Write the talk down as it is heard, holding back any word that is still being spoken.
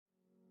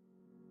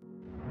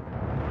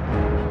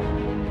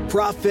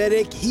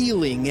Prophetic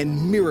Healing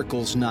and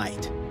Miracles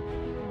Night.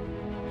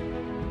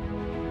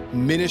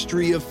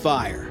 Ministry of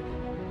Fire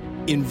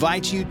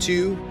invites you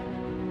to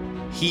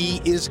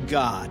He is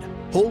God,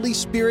 Holy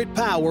Spirit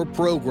Power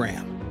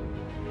Program.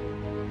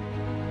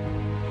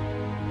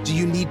 Do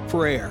you need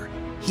prayer,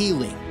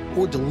 healing,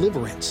 or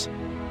deliverance?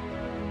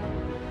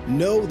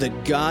 Know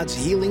that God's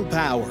healing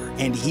power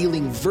and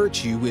healing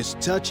virtue is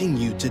touching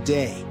you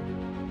today.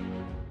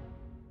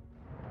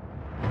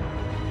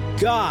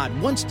 God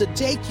wants to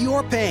take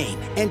your pain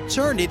and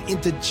turn it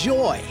into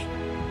joy,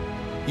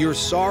 your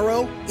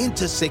sorrow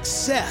into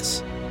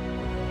success.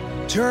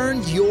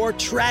 Turn your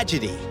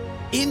tragedy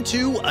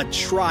into a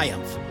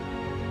triumph.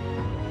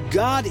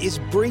 God is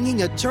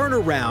bringing a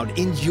turnaround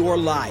in your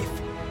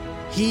life.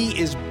 He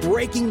is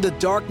breaking the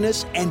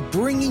darkness and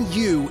bringing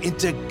you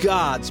into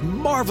God's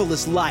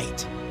marvelous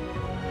light.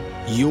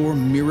 Your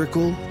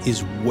miracle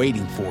is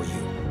waiting for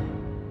you.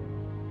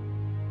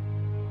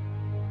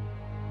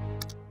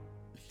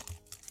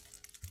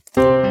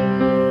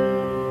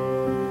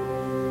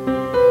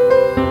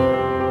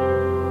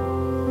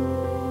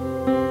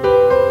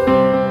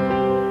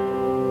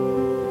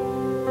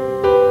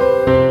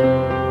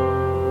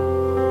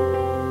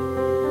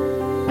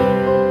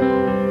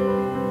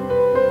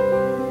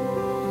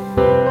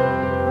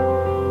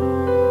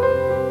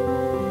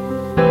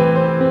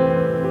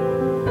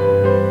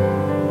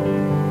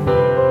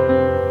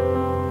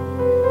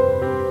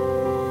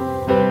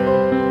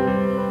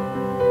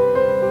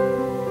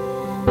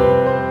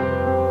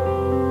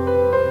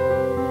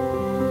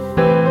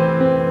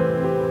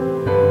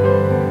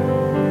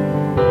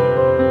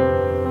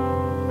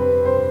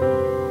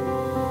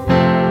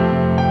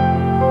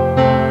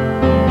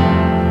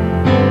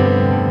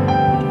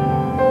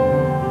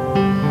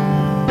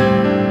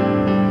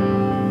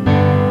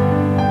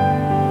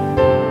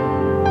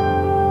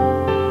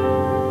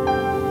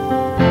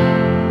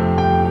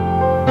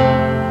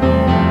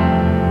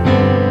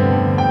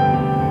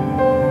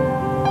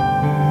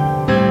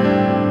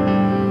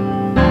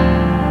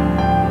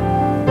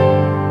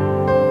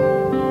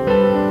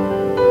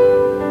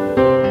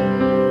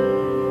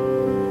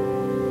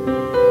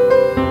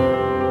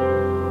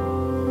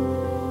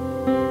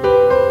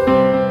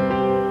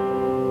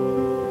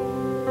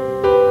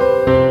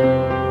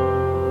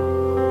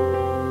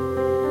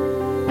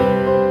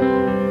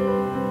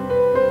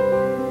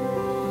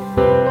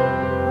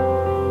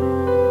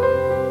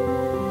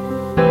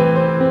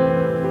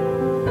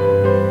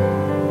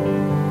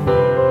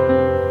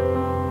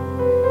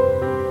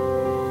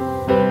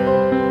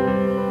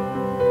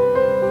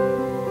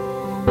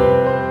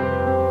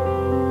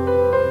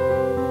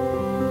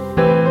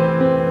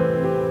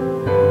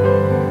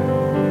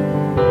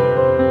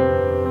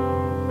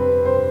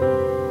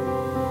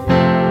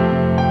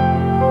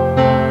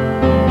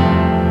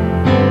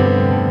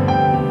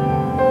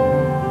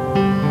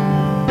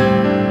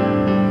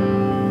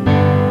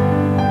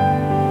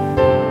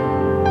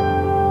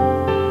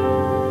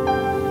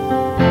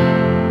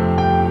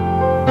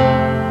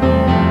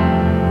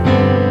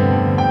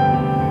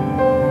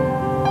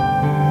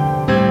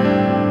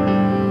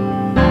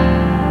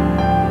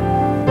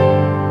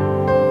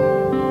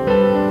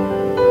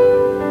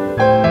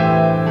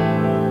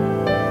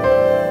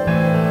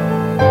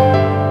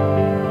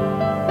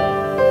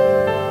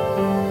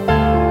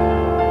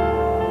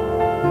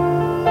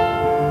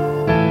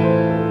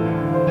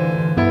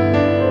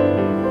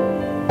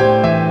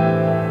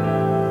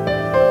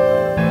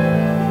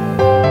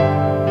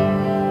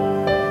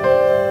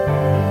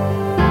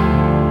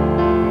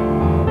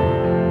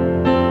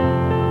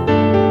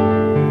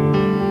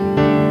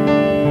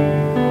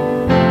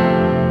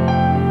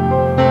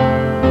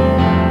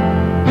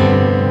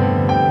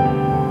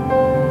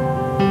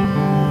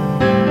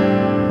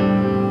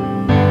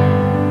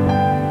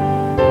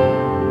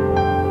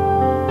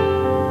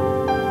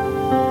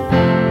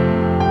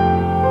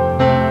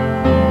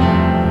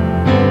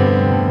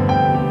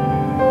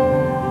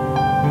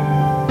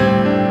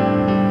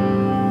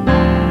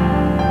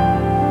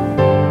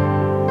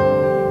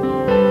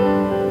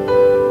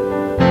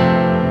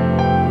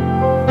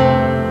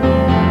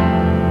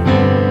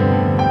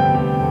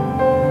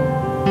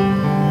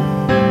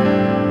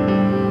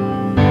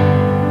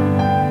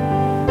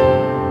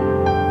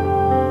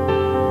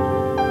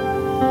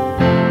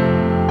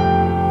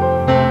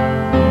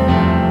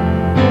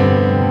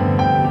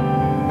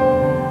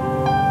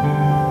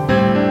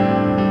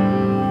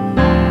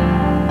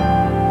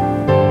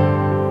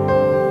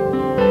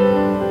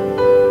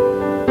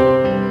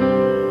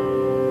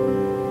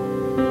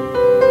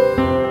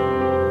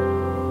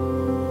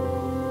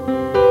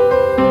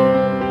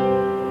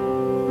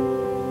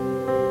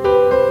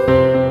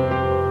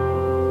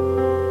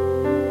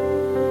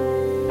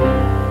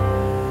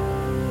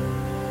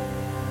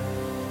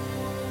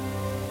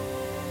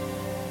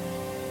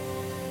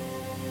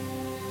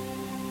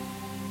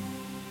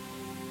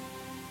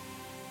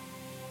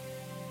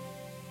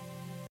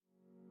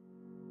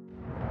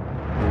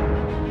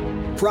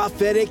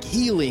 Prophetic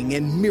Healing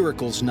and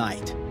Miracles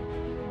Night.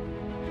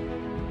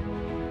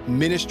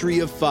 Ministry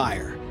of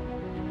Fire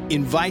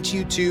invites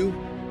you to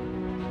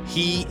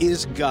He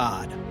is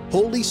God.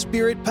 Holy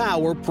Spirit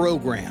Power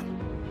Program.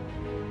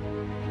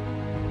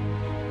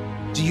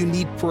 Do you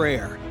need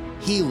prayer,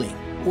 healing,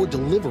 or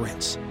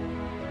deliverance?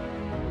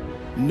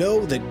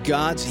 Know that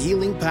God's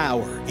healing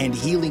power and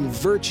healing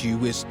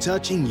virtue is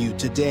touching you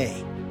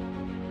today.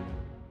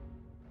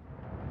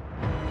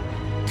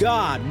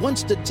 God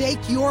wants to take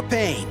your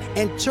pain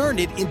and turn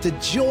it into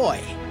joy,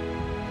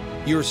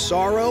 your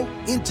sorrow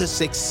into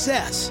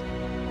success.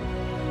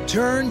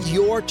 Turn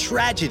your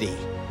tragedy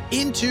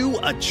into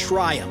a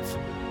triumph.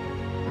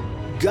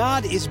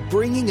 God is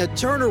bringing a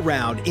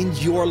turnaround in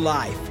your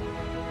life.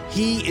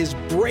 He is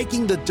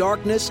breaking the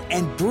darkness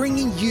and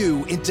bringing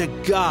you into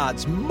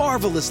God's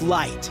marvelous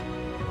light.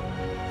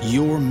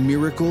 Your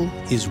miracle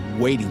is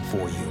waiting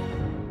for you.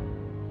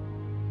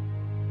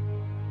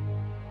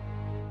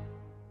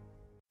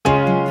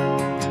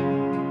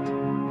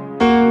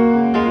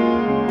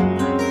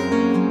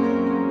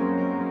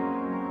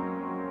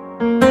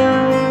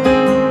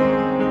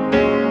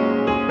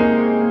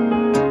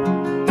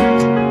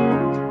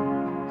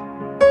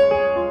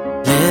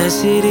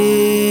 Blessed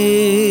is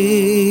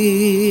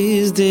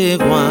the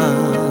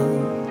one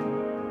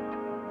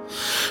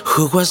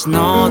who was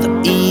not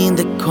in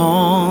the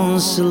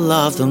council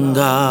of the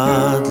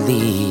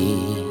ungodly,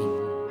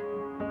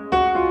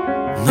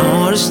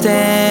 nor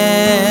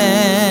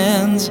stands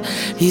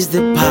is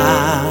the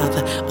path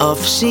of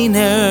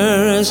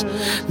sinners,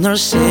 nor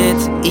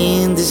sits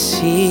in the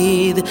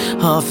seat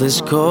of the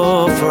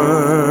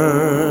scoffers.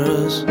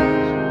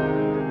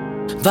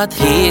 But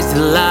his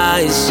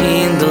delight is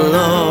in the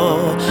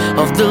law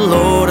of the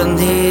Lord, and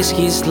is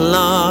his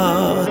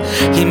law.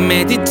 He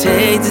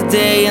meditates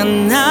day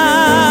and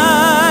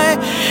night.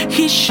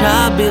 He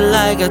shall be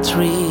like a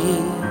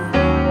tree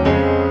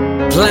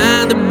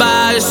planted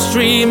by a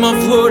stream of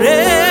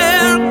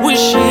water, which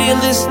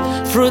yields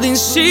fruit in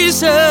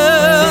season,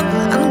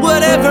 and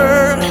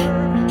whatever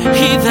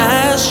he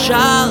does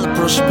shall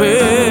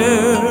prosper.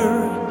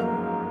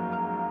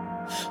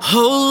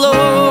 Oh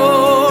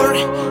Lord,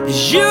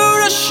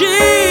 you're a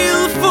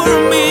shield for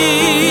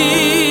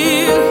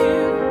me,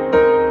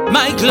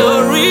 my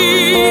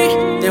glory,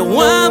 the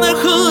one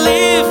who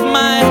lifts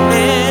my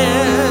head.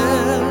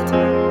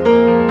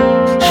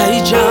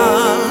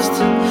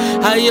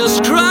 I just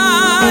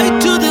cry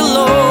to the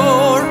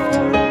Lord,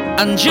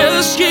 and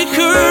just He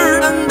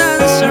heard and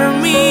answer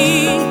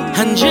me,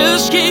 and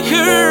just He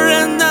heard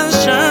and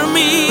answer me.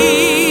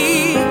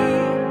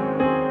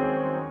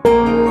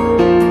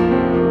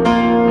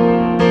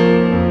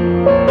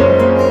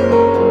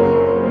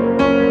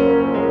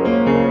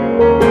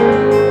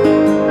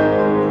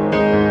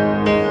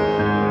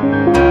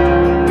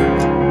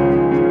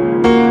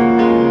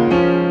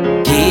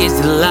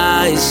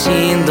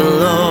 In the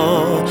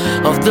law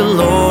of the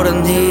Lord,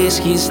 and is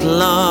his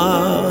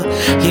law.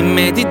 He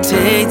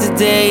meditates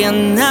day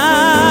and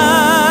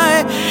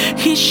night.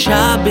 He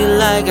shall be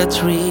like a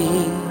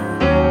tree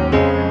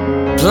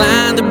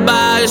planted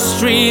by a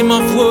stream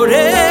of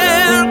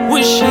water,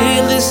 which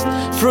yields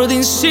fruit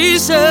in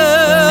season,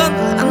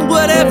 and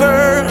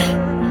whatever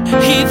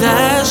he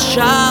does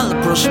shall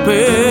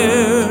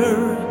prosper.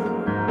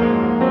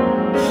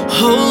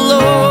 Oh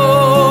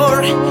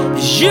Lord,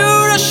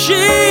 you're a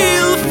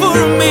shield for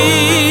me,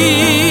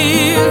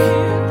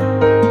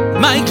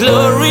 my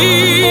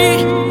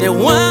glory, the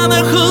one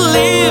who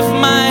lifts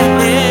my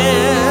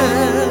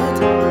head.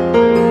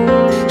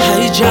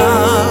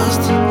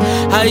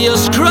 I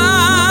just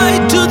cry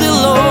to the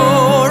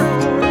Lord,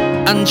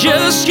 and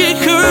just He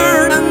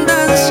heard and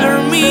answer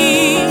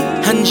me,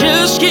 and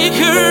just He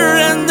heard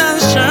and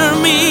answer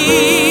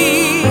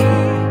me.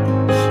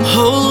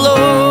 Oh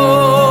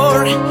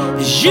Lord,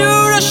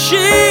 you're a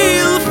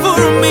shield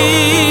for me,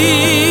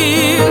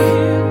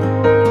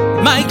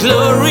 my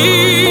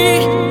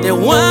glory, the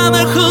one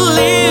who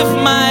lifts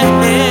my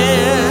head.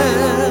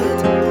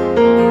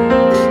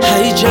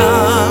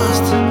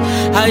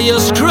 I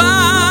just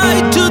cry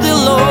to the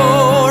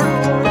Lord,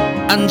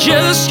 and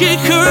just He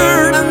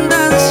heard and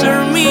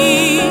answer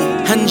me,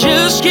 and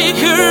just He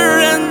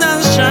heard and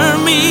answer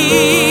me.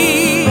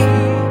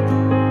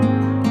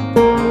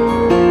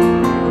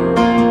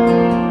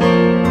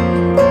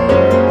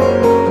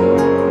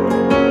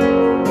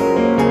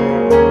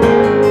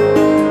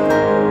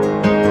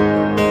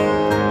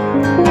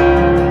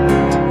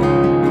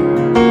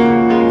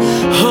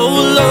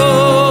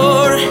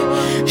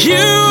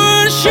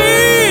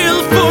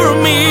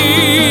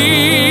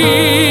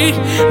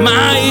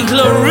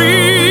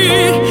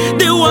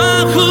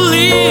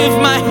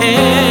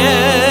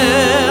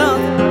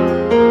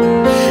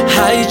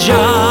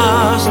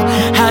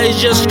 I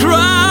just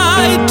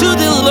cry to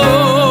the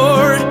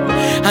Lord,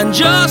 and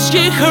just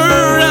He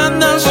heard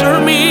and answer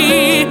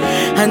me,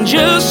 and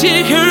just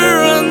He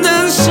heard and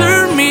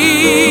answer me.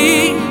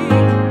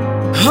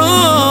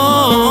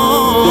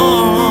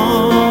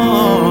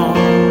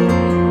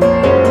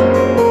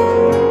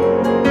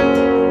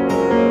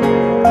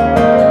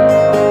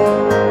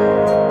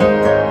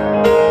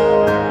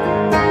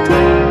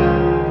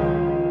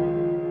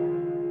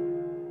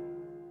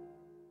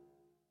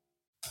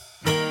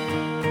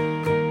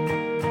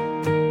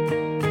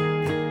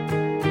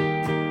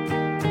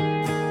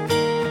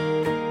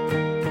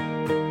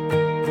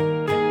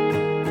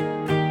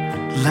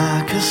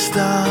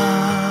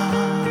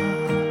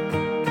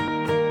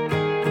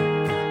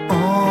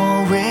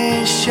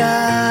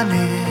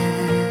 shining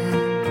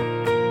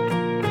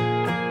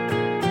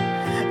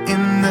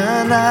in the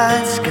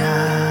night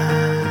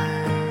sky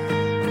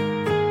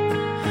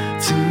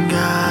to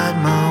guide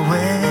my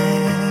way,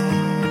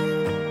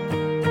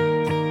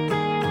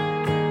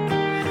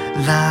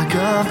 like a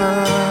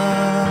bird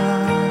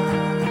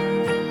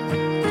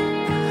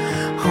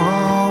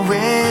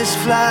always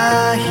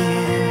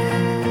flying.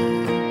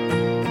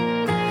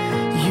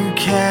 You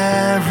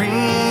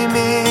carry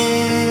me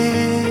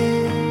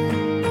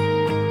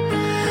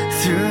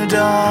through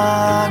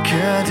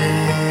darker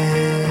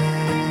days,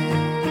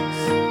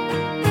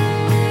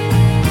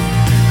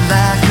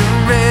 like a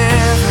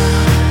river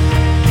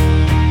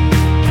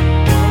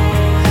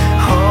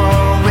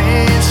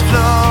always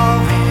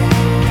flowing,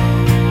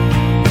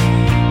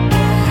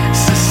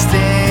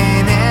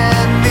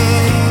 sustaining me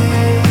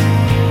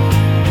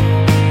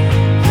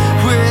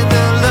with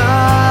the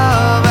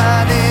love I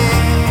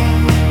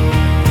need.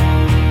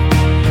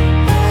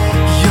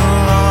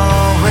 You're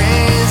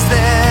always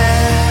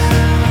there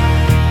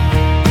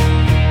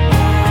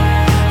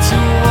to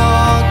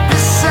walk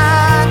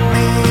beside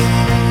me,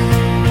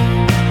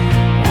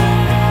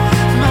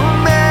 no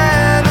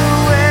matter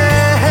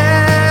where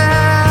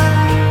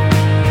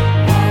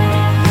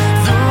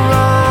the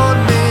road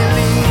may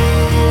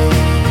lead.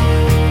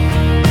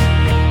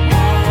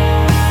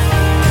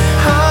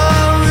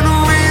 Oh, and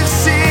we've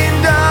seen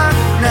dark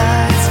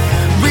nights,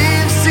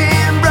 we've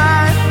seen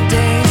bright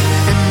days,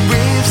 and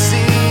we've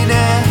seen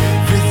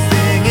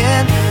everything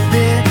in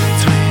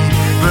between.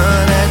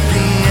 But at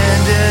the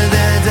end of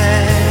the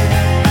day,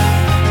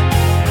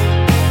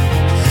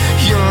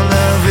 your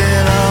love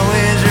will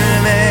always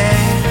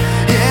remain.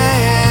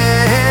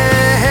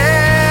 Yeah,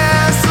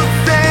 so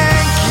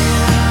thank you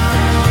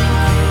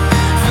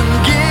for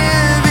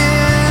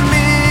giving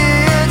me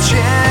a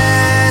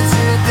chance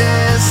at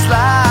this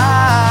life.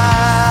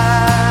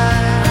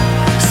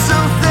 So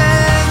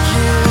thank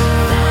you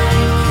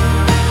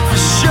for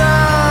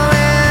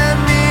showing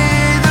me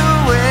the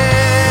way.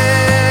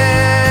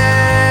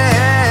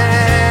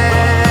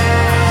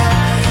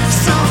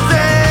 So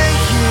thank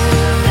you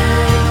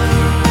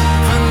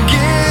for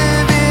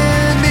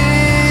giving me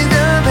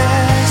the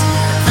best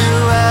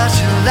throughout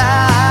your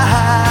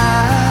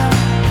life.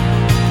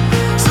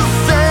 So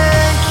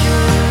thank you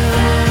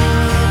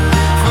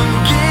for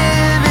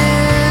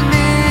giving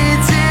me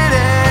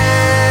today.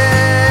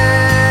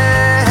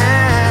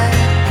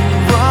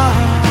 Whoa,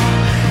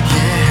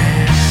 yeah.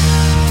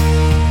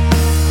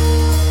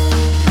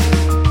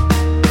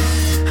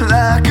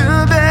 Like a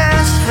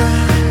best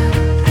friend,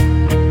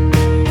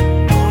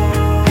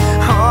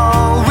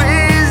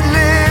 always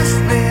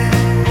listening.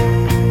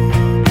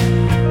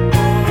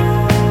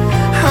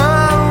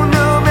 Oh,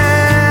 no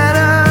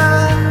matter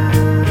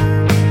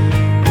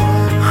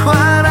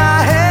what I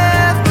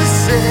have to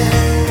say,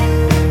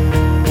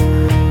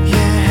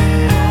 yeah.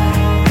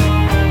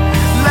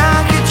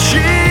 Like a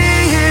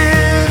tree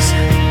is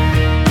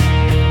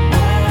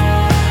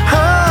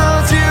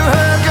to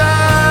her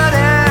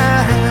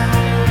garden,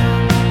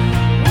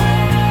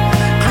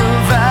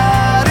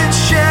 providing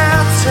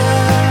shelter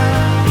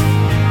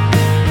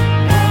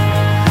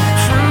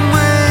from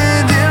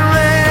wind and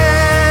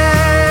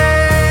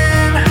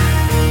rain.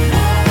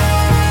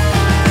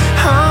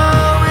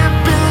 Oh, we've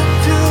been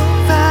through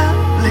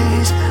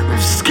valleys,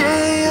 we've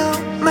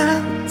scaled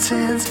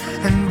mountains,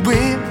 and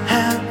we've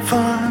had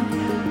fun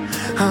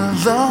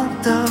along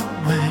the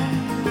way.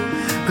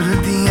 But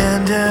at the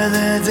end of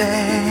the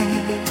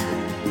day,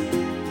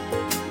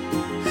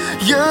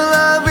 your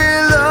love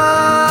will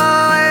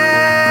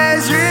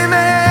always remain.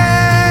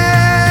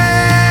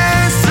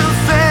 So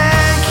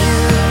thank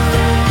you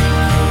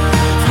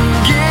for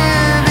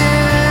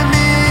giving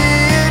me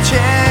a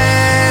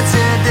chance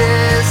at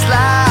this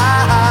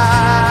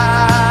life,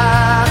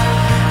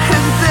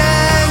 and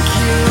thank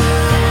you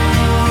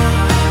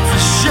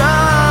for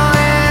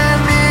showing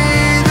me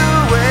the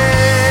way.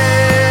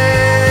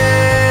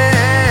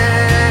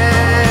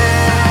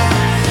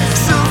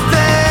 So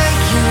thank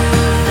you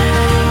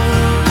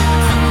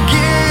for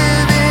giving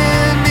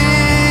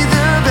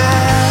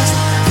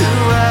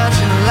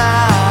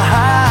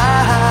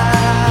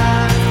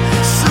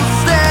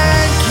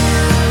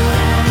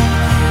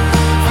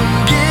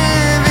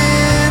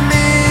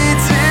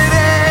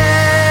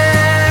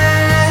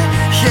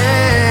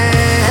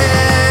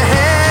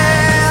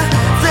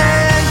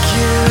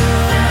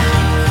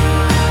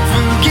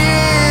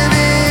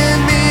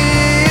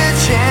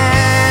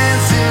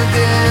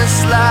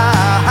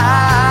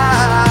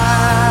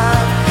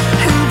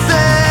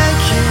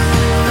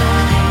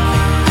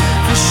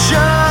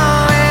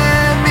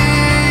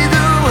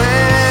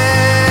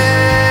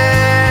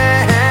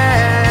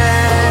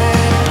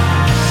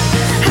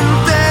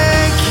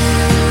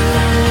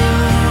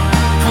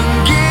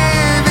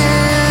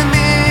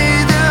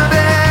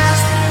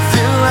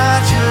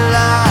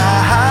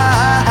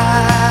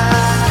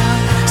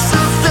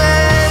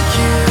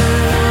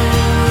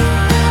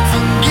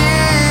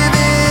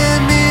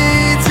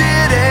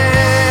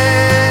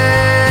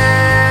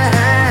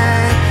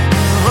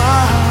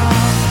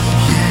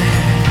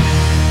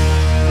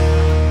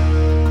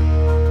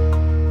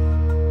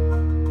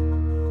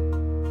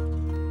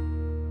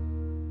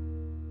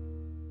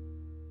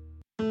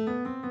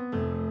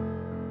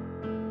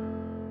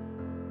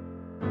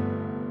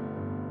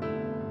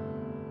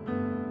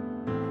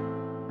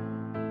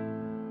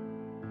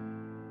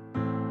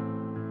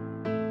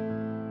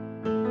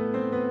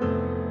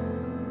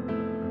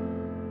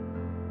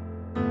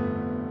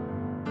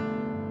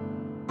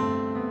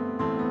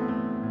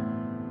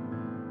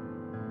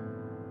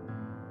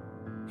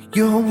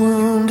Your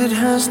wound, it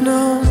has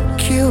no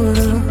cure.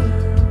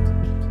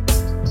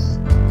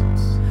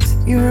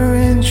 Your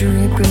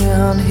injury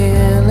beyond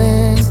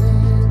healing.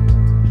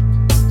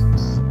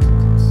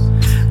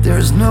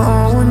 There's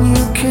no one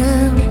you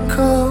can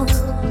call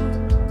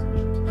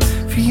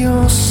for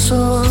your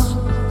soul,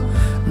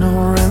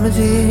 no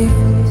remedy.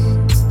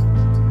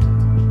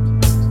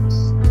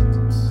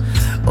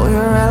 All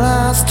your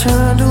allies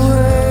turned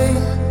away.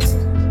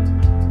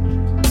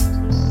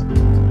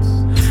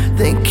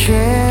 They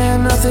care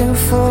nothing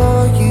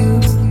for you.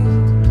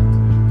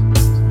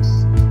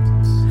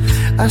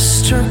 I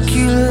struck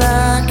you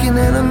like an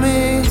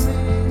enemy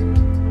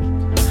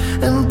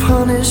and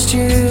punished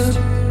you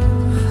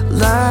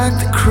like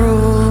the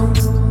cruel.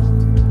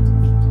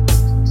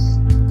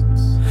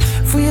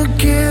 For your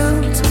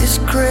guilt is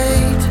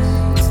great,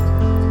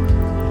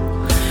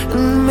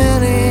 and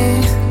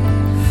many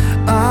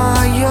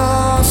are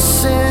your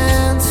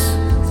sins.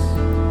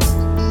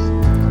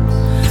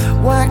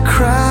 Why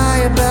cry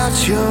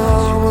about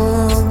your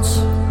wounds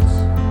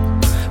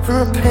for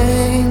a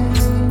pain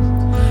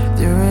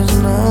there is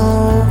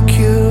no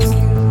cure?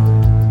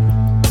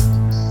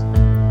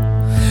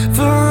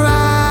 For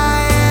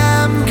I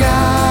am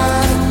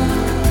God,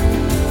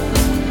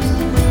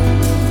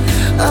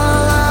 a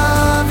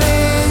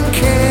loving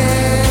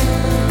King,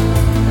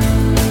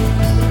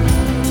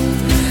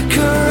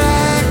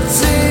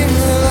 correcting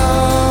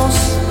those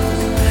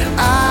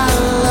I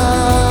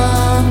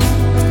love.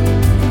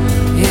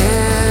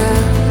 Yeah.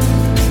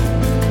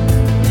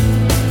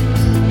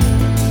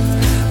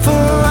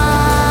 For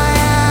I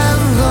am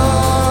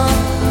Lord,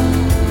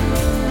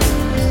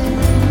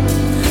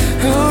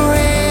 who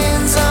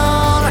reigns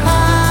on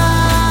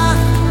high.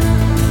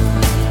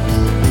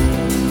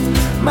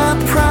 My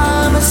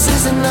promise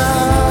is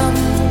enough.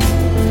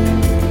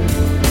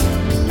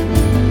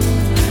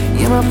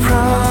 Yeah, my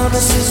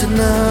promise is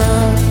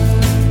enough.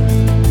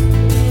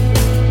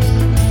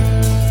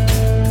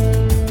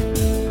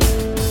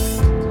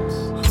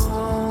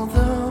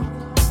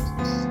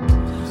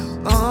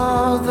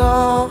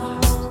 Although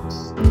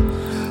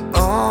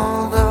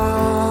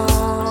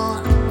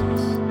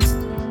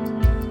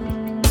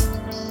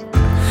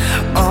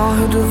all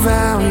who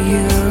devour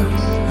you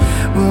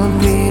will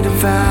be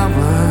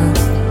devoured.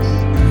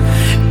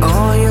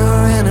 All your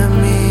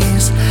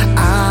enemies I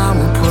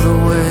will put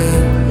away.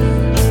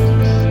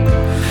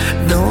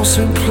 Those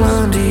who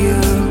plunder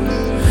you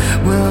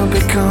will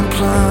become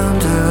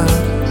plundered,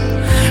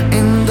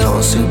 and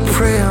those who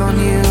prey on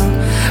you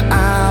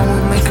I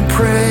will make a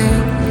prey.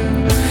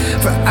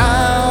 For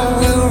I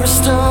will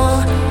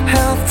restore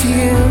health to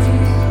you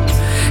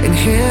and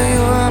heal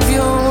you of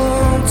your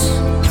wounds.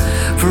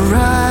 For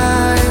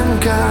I am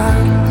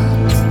God,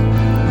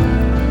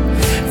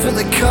 for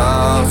they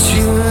called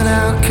you an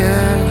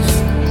outcast,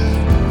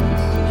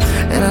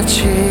 and I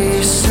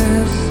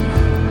chasten,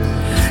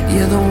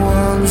 yeah, the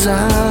ones I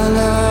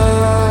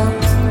love.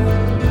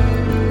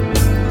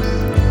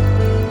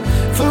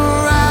 For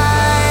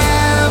I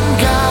am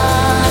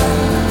God,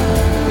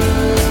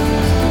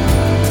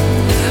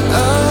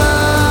 a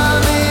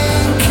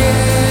loving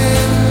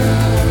King,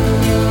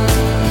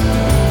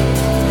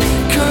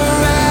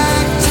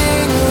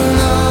 correcting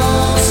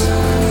those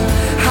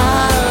I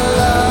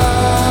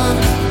love.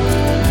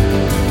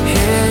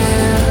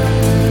 Yeah.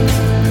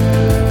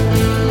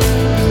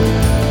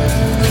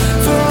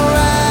 For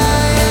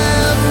I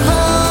am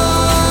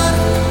Lord,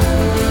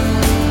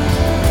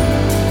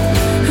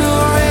 who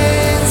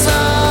reigns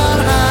on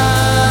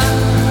high.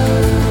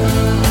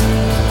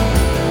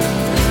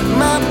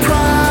 My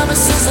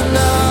promise is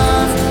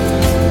enough.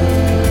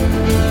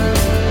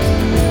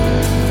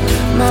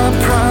 My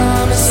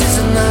promise is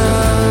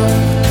enough.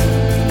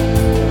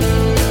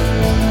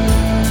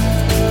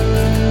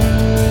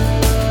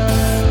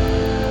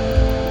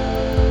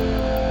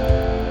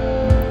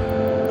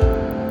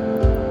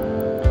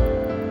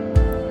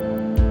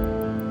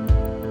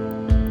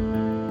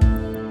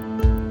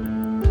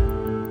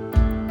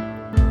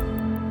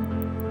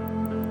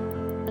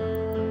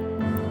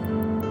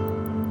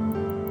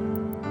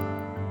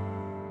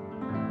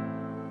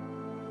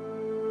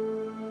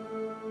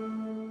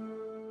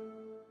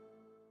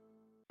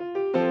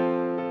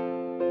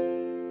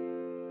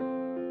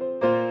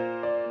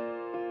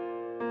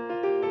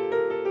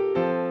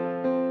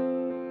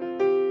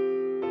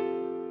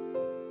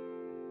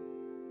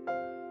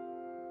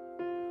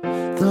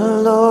 The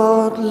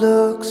Lord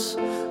looks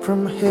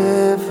from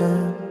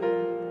heaven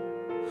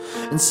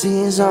and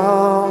sees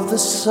all the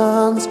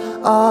sons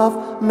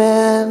of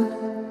men.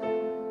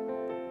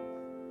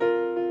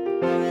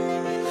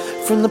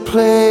 From the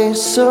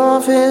place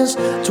of his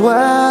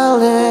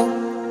dwelling,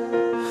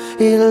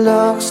 he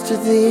looks to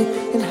the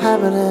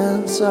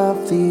inhabitants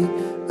of the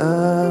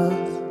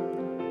earth.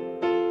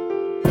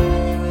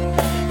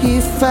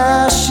 He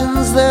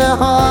fashions their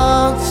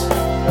hearts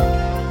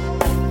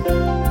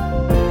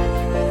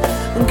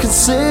and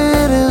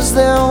considers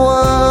their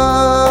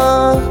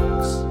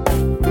works.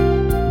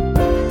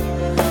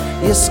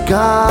 Yes,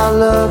 God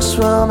looks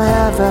from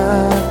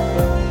heaven.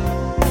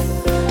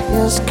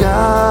 Yes,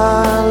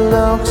 God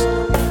looks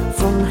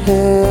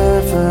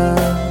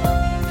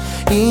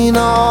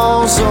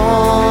knows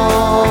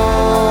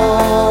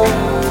all.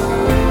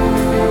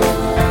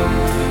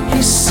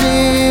 He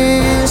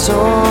sees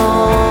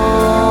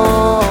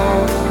all.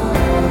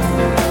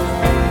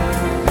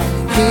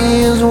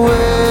 He is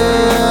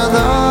with us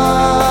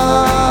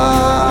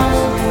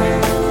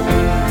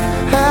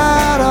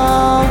at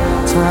all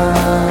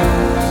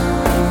times.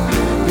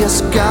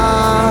 Yes,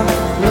 God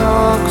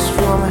looks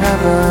from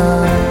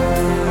heaven.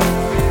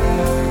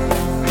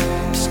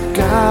 Yes,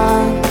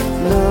 God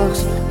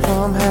looks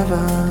from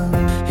heaven.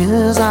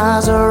 His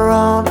eyes are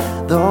on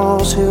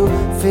those who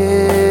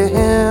fear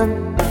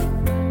Him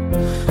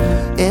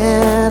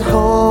and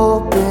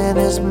hope in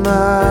His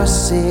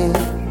mercy.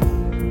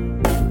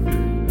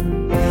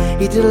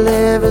 He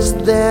delivers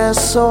their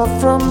soul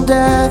from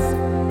death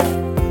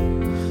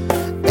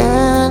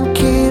and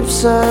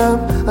keeps them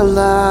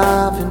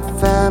alive in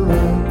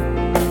famine.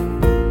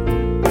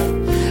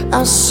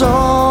 Our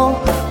soul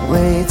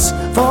waits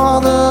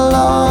for the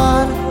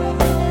Lord.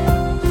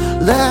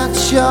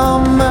 Let your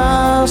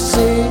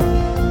mercy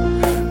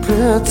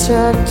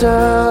protect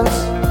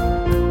us.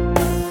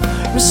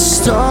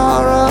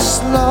 Restore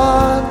us,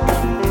 Lord,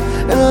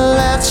 and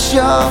let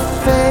your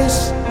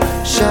face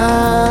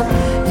shine,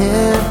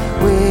 and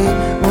we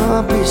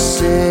will be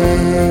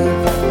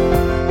saved.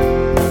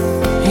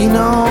 He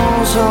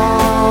knows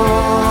all.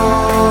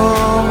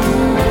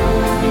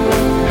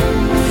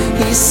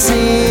 He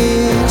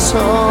sees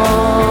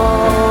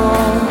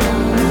all.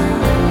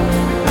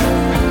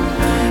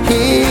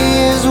 He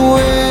is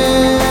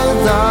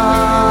with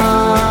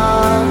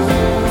us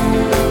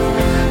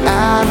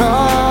at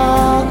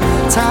all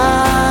times.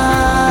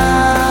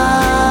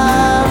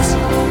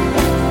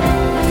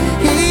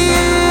 He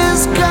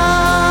is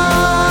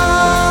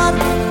God.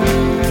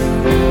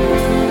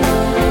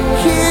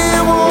 He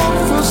won't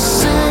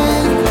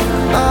forsake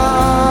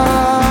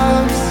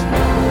us.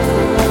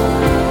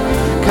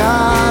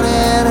 God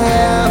in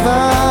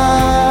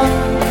heaven.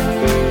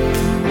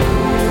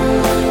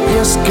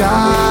 Yes,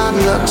 God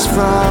looks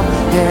from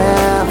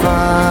heaven.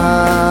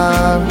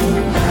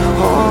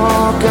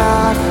 Oh,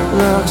 God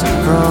looks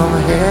from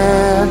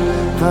heaven.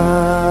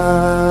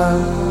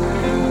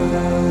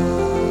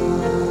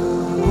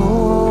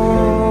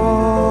 Oh,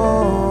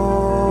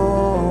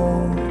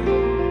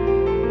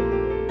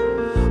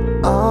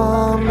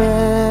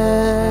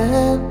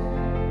 amen.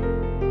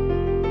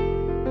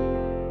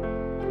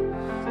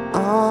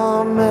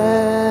 Amen.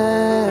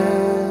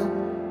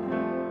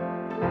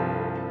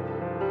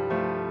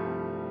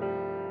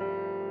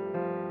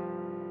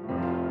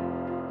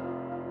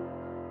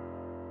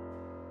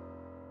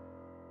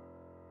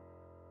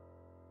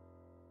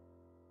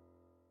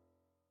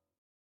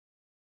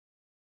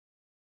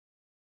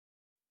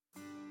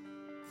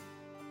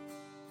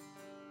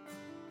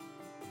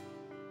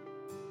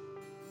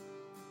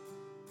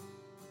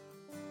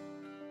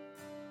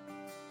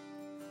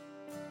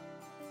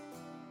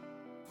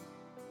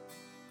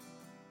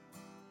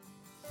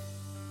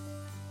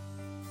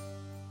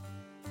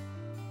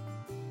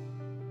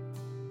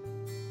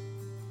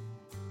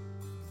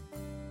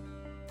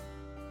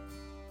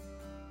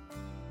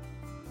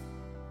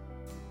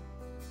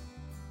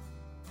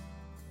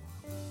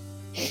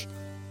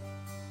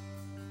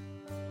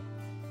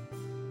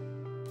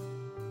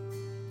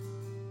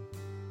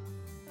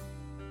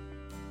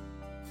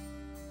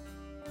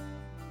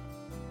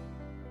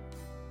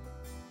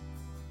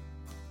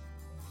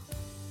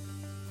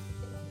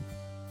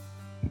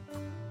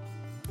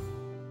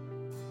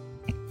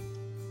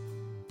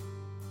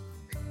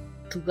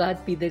 To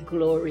God be the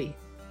glory.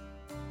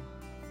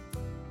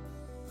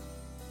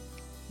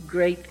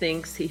 Great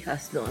things He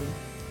has done.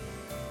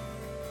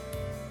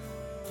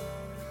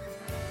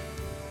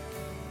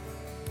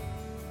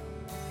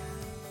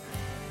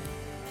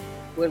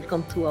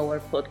 Welcome to our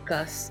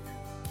podcast.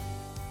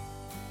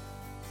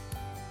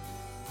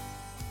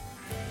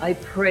 I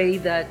pray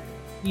that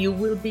you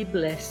will be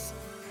blessed,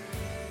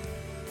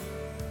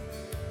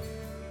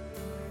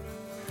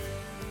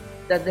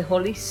 that the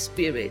Holy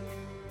Spirit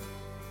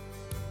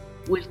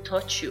will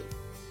touch you,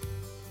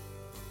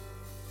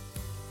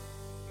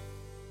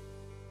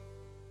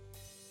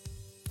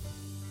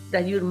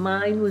 that your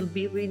mind will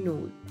be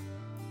renewed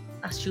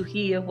as you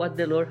hear what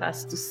the Lord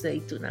has to say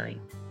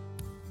tonight.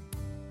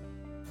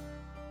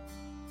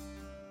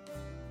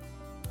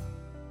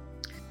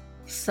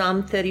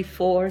 Psalm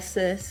 34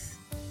 says,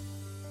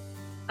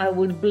 I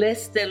will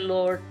bless the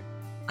Lord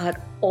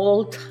at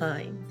all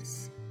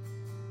times.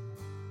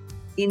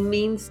 It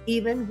means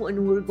even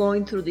when we're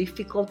going through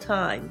difficult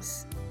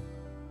times,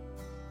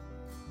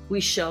 we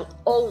shall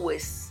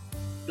always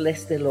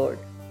bless the Lord.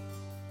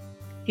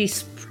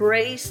 His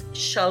praise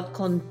shall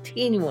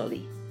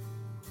continually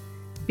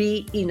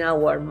be in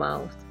our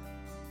mouth.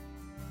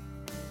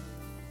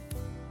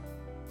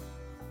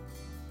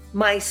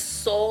 My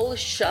soul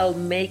shall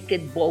make a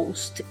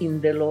boast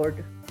in the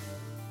Lord.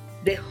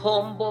 The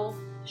humble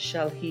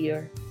shall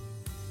hear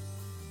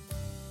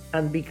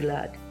and be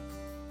glad.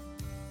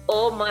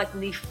 Oh,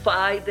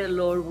 magnify the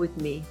Lord with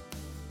me,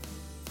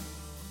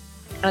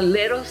 and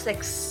let us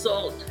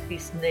exalt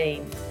His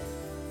name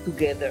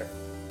together.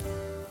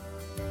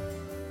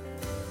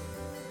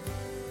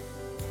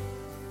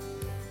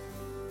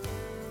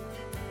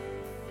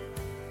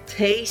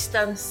 Taste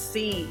and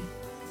see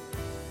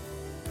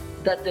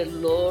that the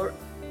Lord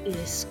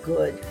is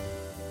good.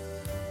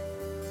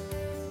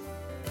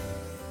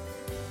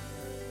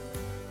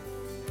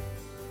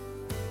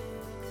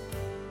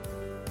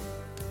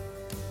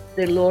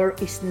 The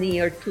Lord is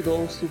near to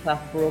those who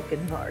have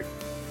broken hearts.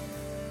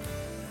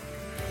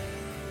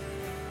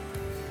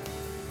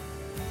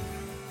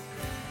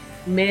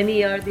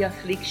 Many are the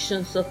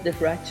afflictions of the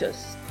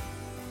righteous,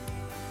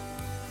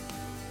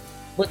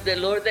 but the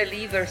Lord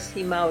delivers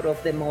him out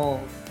of them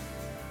all.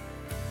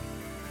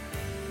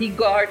 He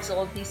guards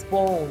all his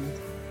bones.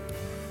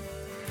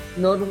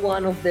 Not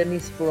one of them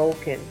is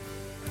broken.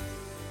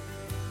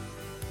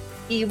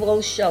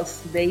 Evil shall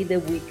slay the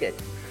wicked,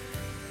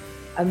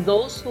 and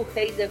those who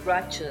hate the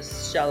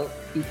righteous shall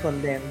be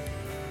condemned.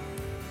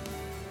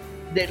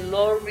 The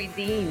Lord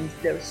redeems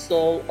the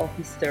soul of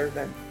his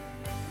servant,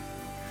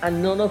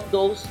 and none of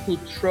those who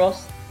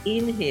trust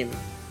in him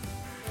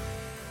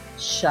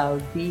shall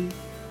be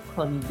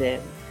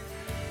condemned.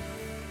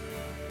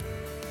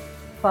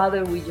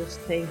 Father, we just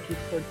thank you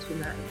for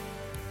tonight.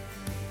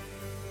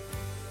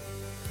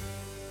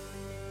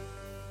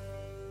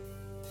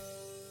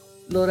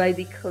 Lord, I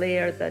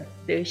declare that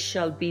there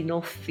shall be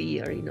no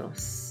fear in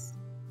us,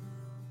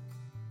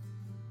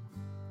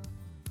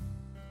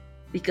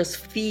 because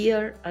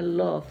fear and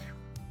love,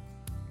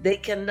 they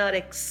cannot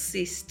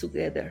exist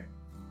together.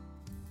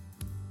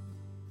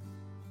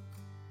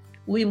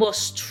 We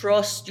must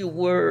trust your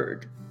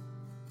word.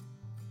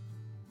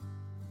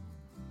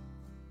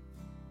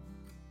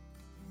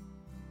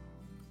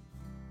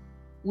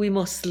 We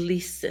must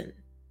listen.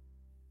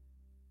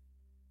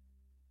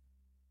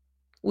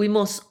 We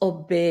must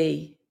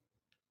obey.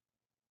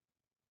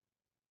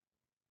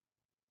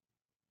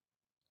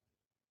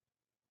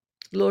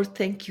 Lord,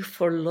 thank you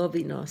for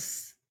loving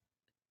us,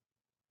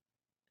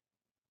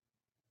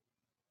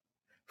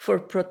 for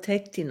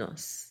protecting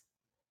us,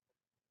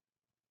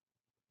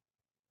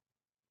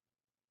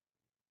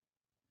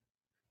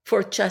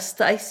 for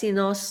chastising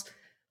us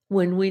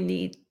when we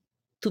need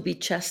to be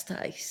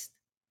chastised.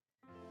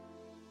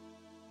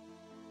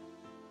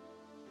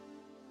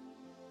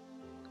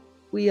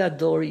 We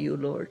adore you,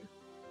 Lord.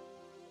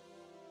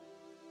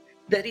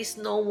 There is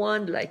no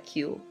one like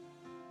you.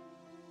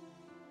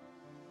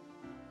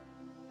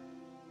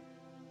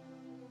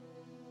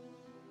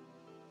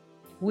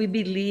 We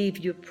believe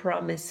your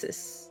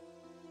promises.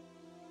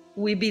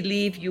 We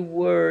believe your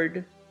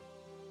word.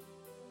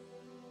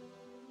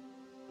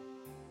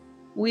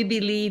 We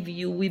believe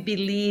you. We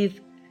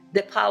believe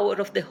the power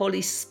of the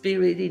Holy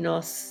Spirit in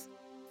us.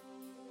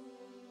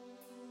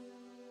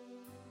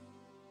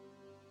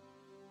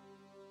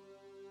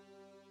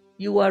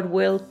 You are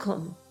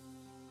welcome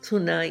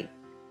tonight.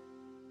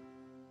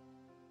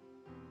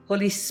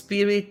 Holy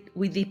Spirit,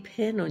 we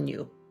depend on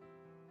you.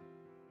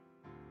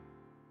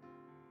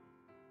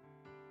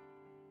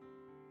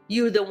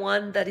 You're the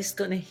one that is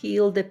going to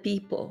heal the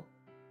people.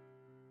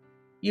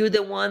 You're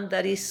the one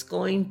that is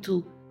going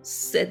to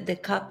set the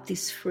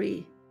captives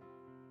free.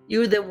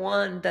 You're the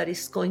one that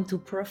is going to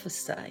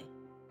prophesy.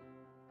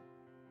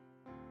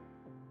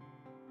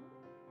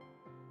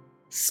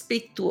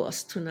 Speak to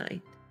us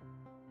tonight.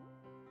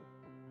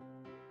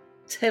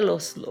 Tell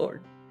us,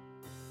 Lord.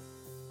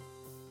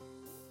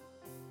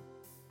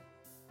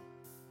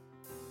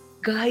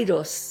 Guide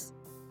us.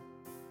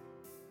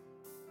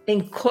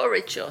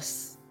 Encourage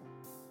us.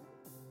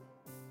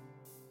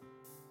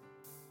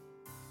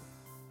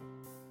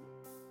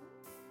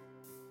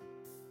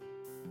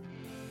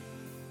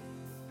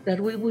 That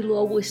we will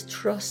always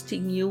trust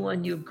in you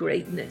and your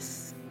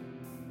greatness,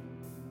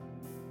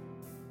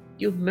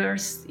 your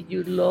mercy,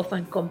 your love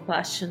and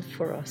compassion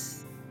for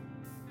us.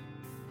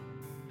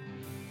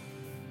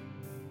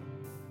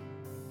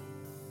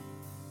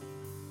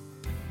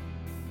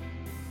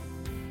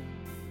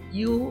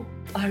 You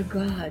are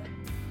God.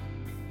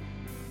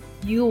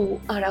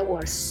 You are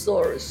our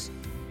source.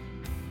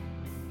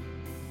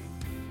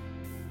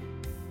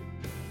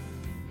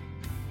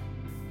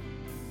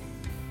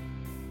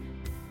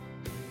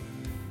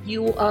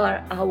 You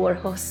are our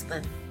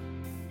husband.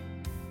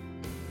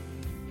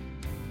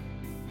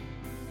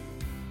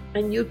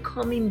 And you're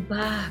coming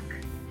back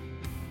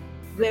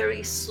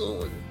very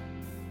soon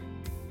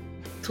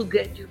to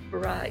get your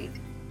bride.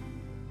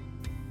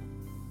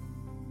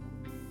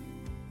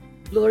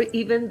 Lord,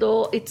 even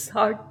though it's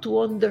hard to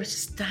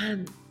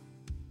understand,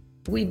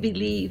 we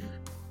believe.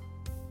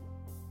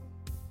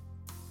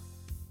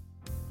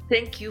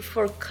 Thank you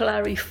for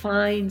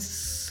clarifying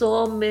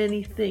so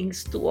many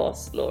things to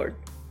us, Lord.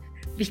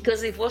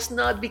 Because it was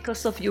not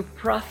because of your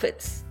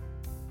prophets,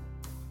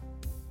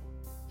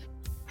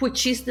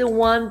 which is the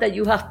one that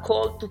you have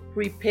called to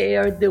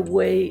prepare the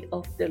way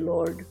of the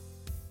Lord.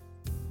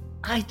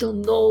 I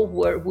don't know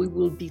where we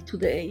will be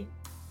today.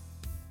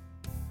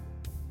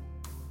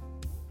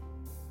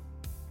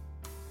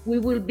 We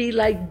will be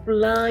like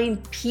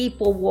blind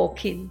people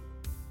walking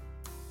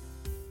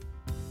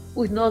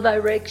with no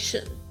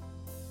direction.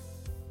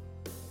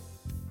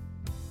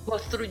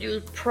 But through your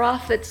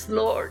prophets,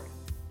 Lord,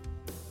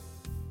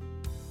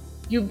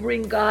 You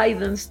bring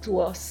guidance to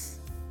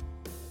us.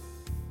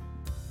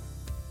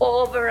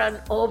 Over and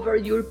over,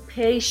 you're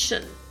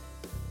patient.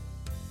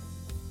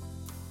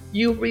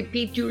 You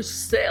repeat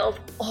yourself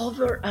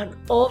over and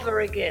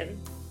over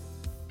again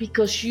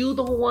because you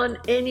don't want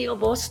any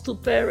of us to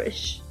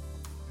perish.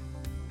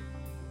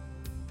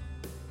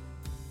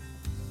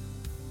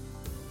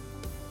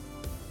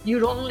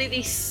 Your only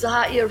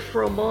desire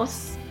from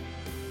us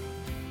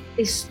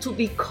is to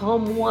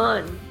become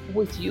one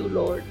with you,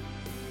 Lord.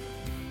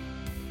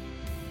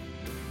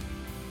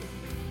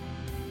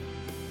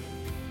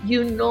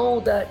 You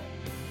know that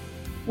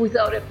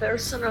without a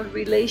personal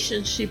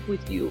relationship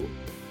with you,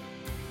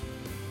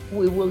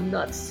 we will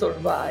not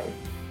survive.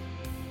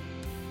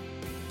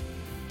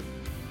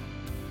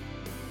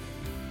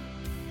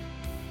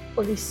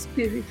 Holy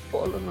Spirit,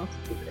 fall on us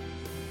today.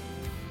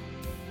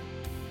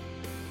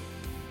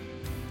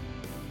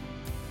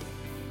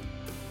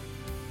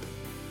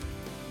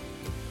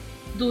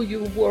 Do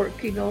your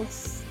work in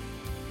us.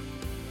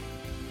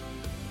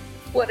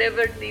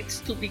 Whatever needs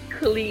to be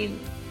clean,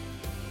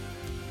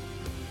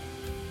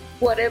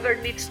 whatever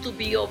needs to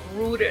be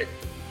uprooted,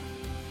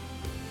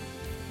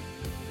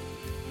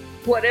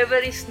 whatever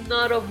is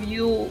not of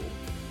you,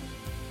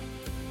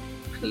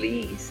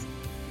 please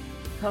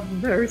have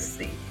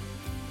mercy.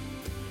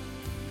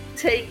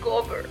 Take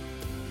over.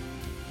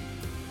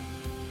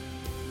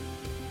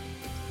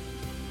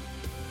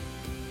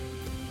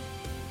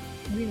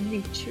 We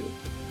need you.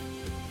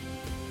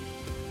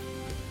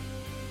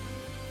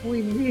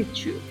 We need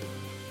you.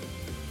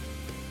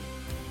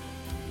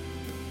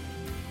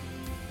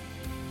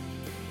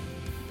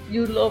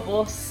 You love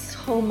us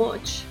so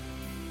much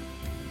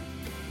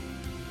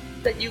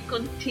that you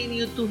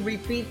continue to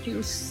repeat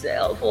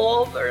yourself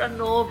over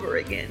and over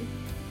again.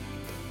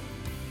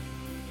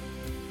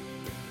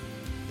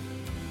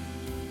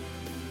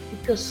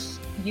 Because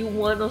you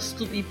want us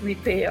to be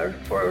prepared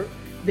for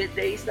the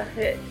days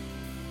ahead.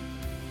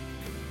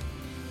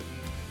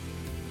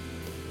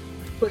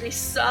 But it's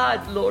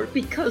sad, Lord,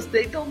 because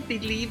they don't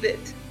believe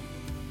it.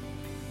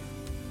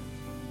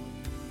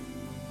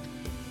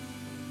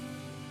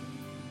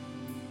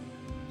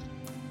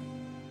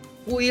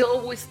 We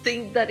always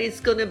think that it's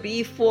going to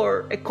be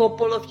for a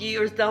couple of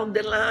years down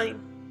the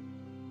line,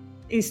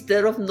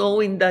 instead of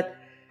knowing that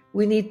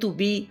we need to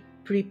be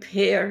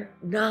prepared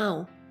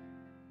now.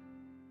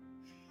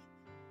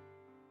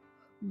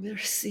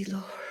 Mercy,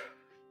 Lord.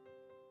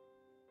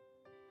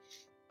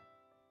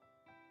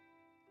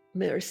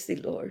 Mercy,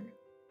 Lord.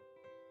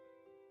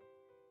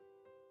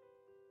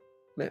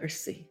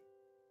 Mercy.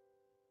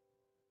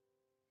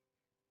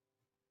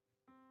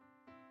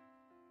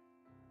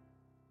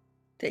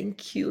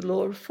 Thank you,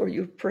 Lord, for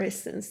your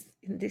presence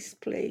in this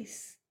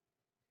place.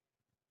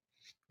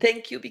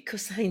 Thank you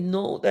because I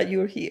know that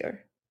you're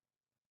here.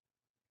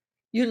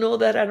 You know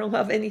that I don't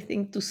have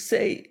anything to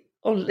say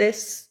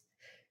unless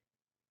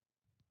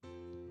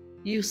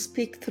you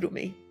speak through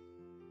me.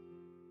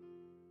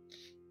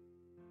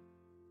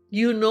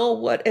 You know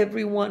what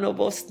every one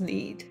of us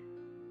need.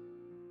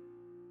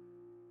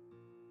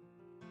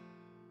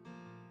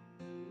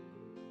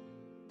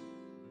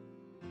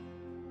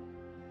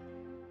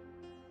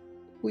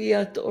 We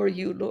adore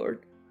you,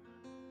 Lord.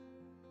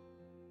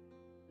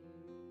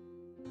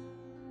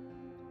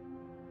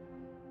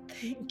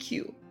 Thank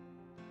you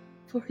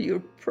for your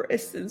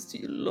presence,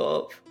 your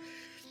love,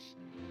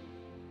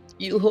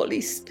 you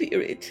Holy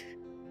Spirit.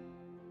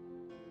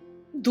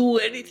 Do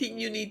anything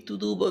you need to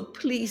do, but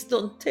please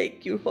don't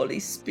take your Holy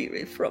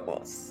Spirit from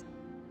us.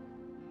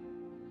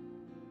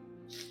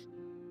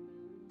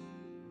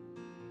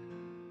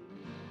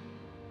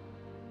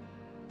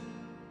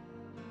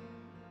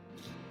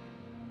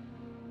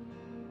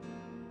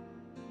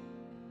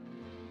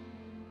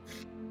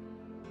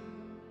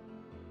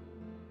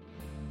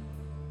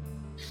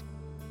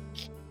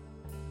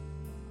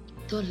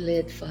 Don't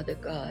let, Father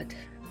God,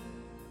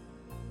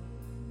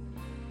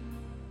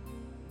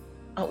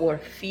 our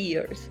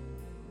fears,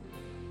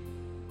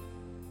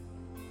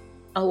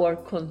 our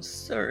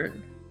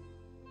concern,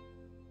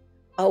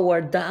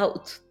 our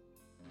doubt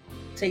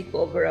take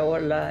over our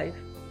life.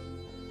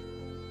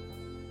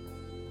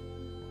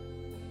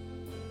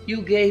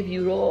 You gave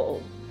your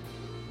all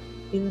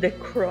in the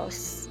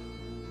cross.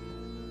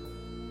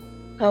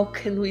 How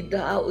can we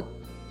doubt?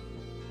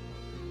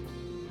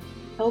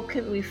 How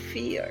can we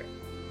fear?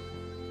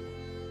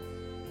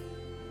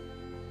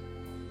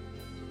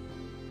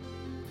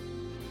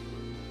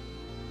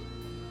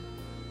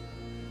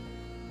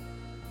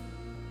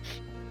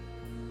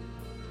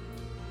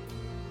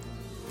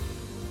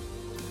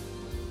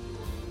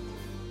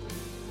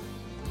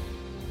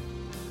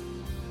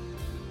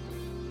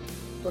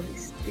 Holy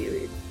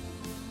Spirit,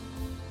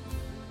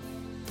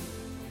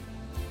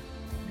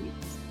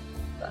 please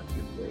have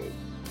your way.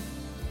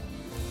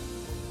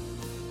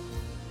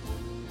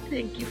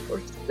 Thank you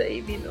for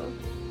saving us.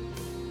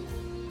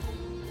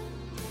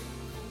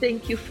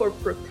 Thank you for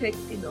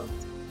protecting us.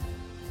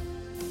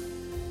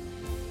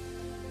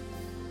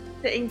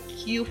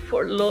 Thank you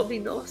for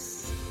loving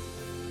us.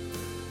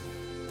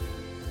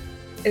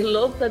 A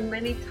love that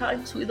many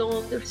times we don't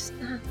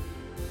understand,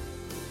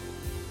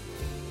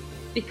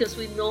 because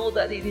we know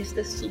that it is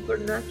the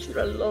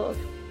supernatural love.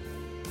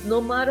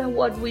 No matter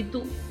what we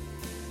do,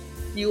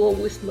 you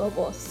always love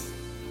us.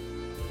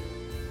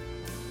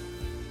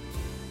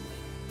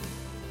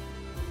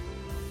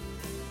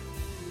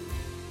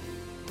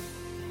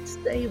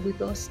 Stay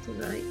with us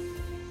tonight.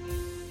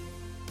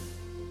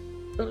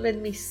 Don't let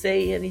me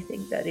say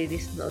anything that it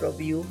is not of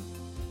you,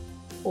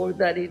 or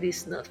that it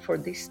is not for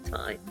this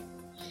time.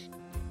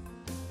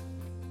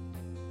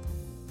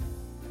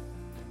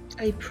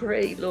 I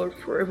pray, Lord,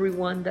 for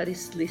everyone that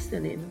is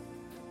listening.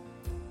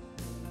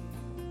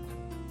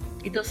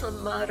 It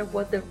doesn't matter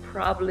what their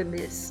problem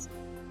is.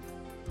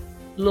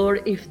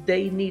 Lord, if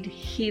they need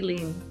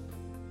healing,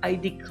 I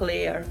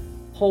declare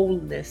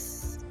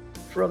wholeness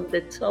from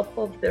the top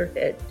of their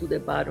head to the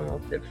bottom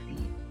of their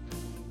feet.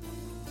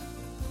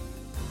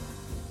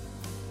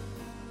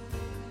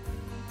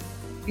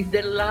 If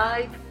their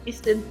life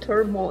is in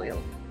turmoil,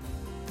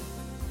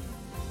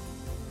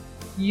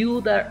 you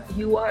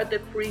are the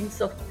Prince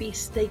of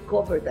Peace, take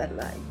over that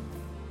life.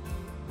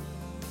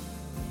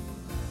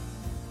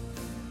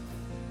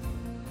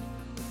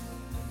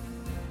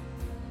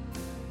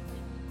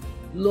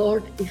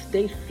 Lord, if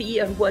they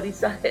fear what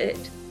is ahead,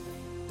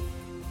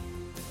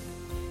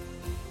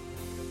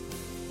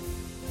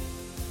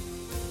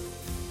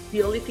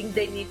 the only thing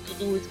they need to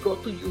do is go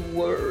to your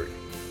word.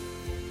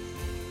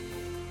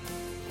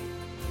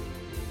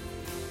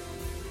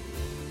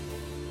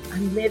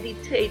 And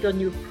meditate on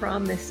your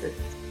promises.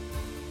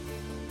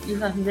 You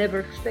have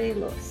never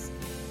failed us,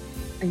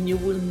 and you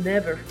will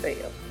never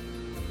fail.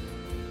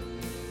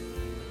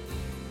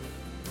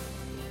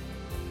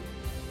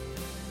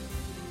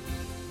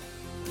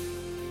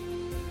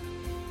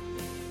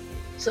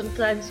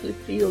 Sometimes we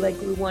feel like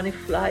we want to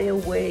fly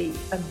away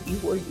and be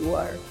where you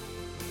are.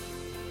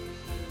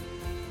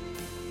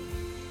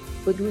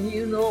 But when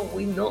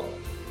we know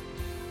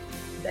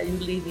that you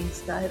live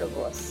inside of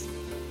us.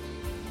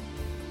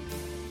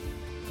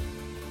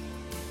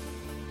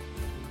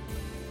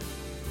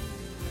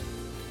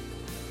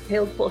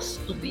 Help us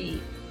to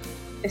be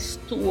a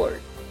steward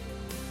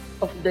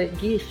of the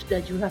gift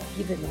that you have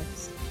given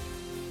us,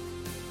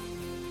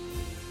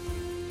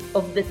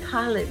 of the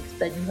talents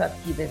that you have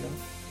given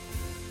us,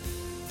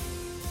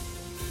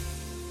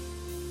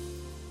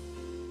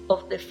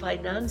 of the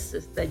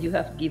finances that you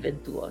have given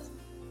to us.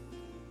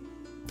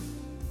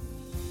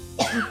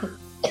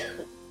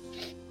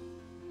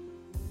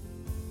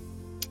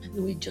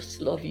 And we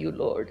just love you,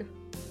 Lord.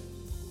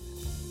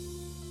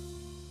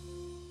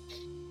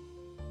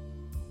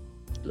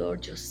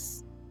 Lord,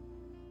 just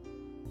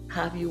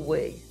have your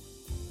way.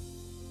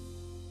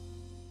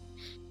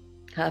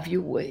 Have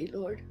your way,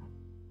 Lord.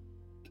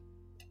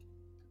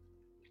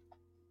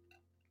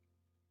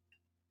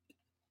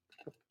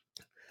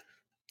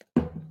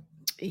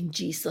 In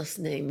Jesus'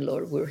 name,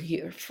 Lord, we're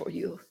here for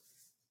you.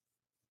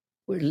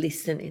 We're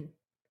listening.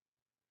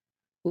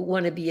 We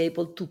want to be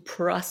able to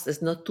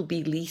process, not to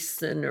be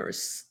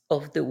listeners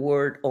of the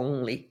word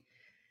only,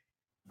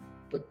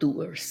 but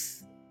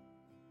doers.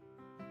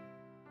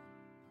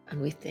 And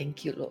we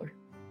thank you, Lord.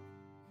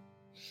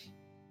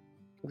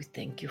 We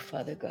thank you,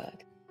 Father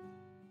God.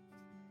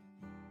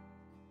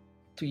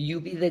 To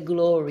you be the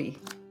glory.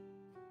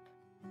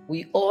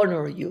 We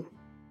honor you.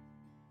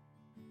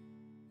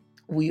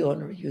 We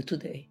honor you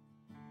today.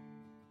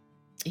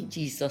 In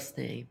Jesus'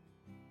 name,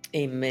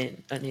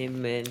 amen and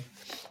amen.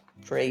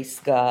 Praise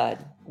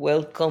God.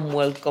 Welcome,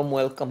 welcome,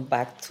 welcome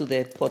back to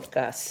the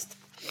podcast.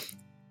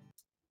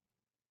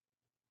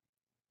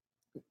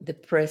 The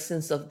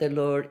presence of the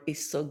Lord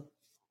is so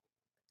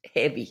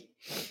heavy.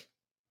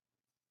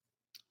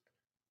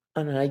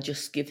 And I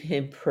just give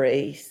him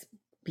praise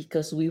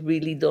because we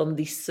really don't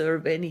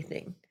deserve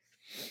anything.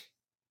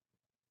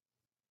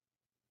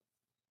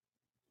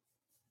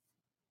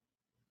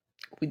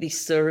 We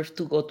deserve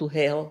to go to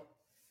hell,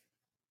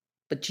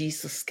 but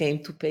Jesus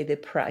came to pay the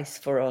price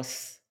for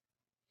us.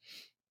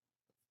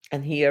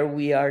 And here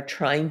we are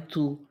trying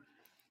to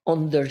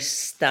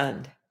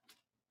understand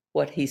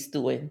what he's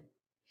doing.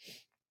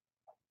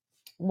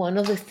 One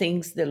of the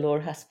things the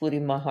Lord has put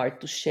in my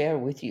heart to share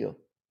with you,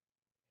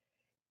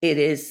 it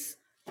is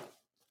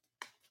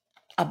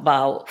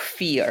about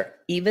fear.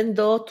 Even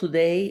though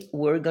today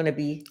we're going to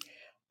be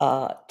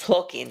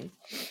talking,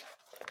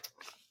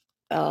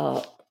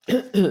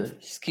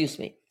 excuse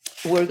me,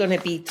 we're going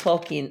to be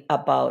talking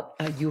about,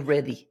 are you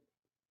ready?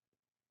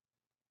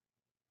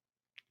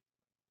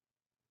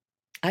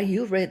 Are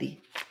you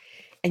ready?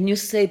 And you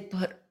say,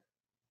 but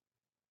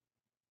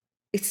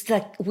it's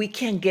like we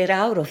can't get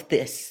out of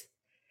this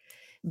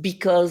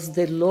because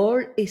the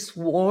Lord is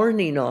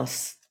warning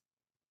us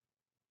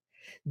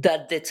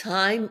that the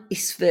time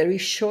is very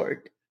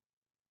short.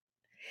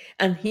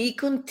 And he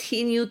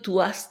continued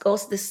to ask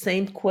us the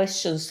same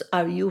questions.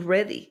 Are you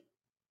ready?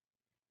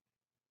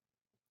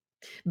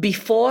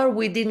 Before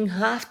we didn't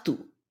have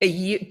to.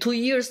 2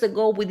 years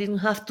ago, we didn't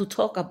have to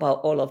talk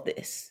about all of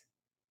this.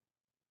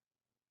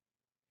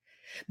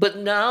 But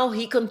now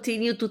he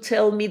continued to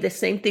tell me the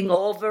same thing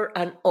over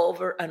and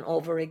over and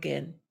over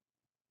again.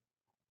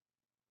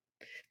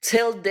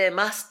 Tell them,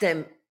 ask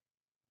them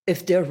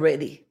if they're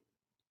ready.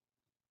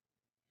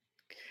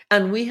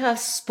 And we have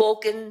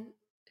spoken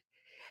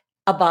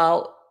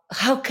about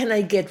how can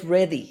I get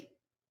ready?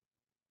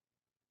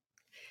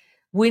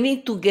 We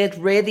need to get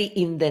ready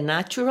in the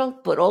natural,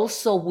 but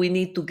also we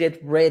need to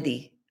get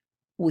ready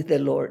with the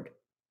Lord.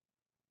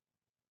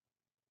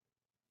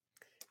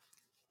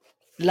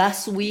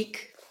 Last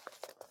week,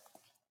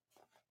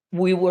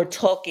 we were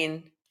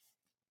talking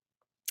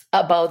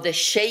about the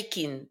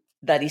shaking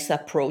that is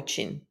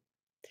approaching.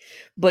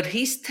 But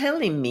he's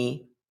telling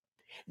me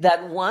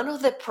that one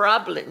of the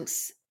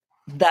problems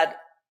that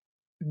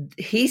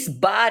his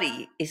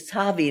body is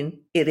having,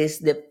 it is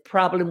the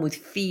problem with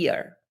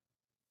fear.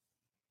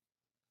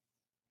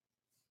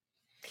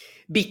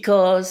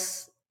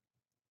 Because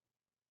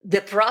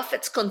the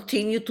prophets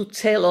continue to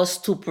tell us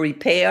to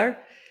prepare,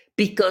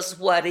 because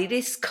what it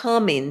is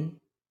coming,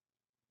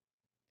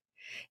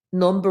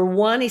 number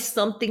one, is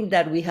something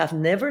that we have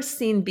never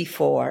seen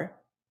before,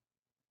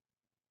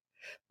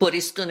 but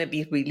it's going to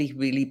be really,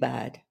 really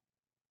bad.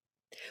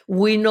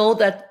 We know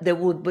that there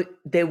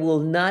will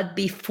not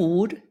be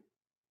food,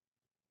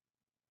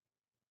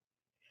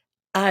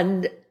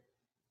 and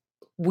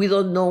we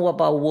don't know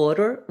about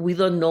water. We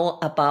don't know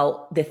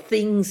about the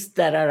things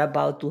that are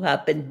about to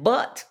happen,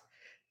 but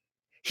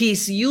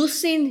he's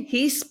using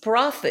his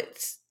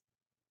prophets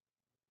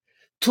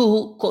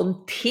to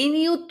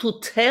continue to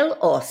tell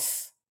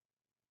us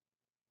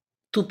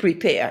to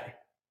prepare.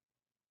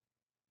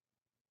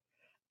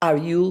 Are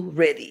you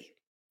ready?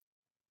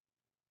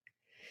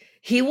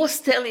 He was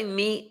telling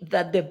me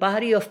that the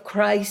body of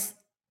Christ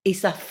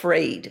is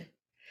afraid.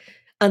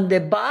 And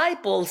the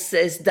Bible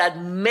says that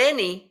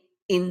many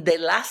in the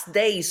last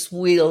days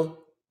will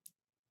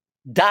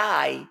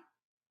die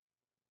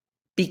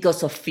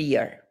because of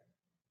fear.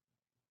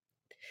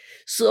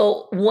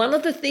 So one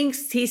of the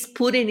things he's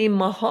putting in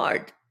my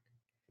heart,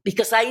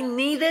 because I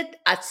need it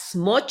as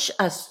much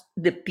as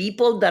the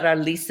people that are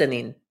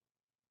listening.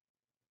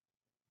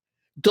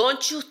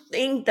 Don't you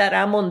think that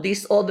I'm on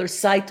this other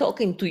side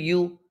talking to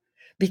you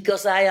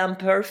because I am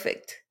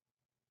perfect?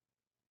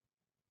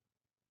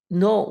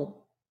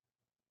 No.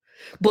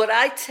 But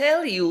I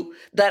tell you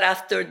that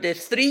after the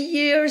 3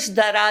 years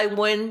that I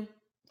went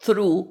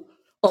through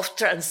of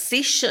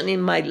transition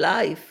in my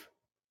life,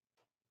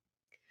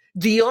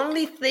 the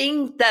only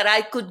thing that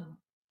I could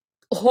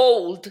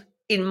hold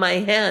in my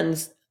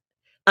hands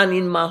and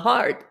in my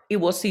heart, it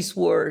was his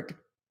word.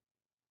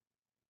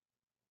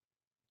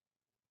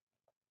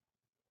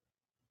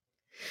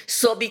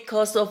 So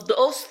because of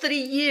those 3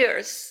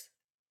 years,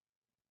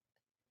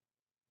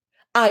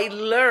 I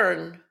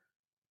learned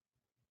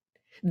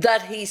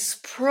that his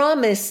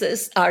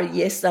promises are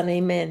yes and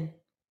amen.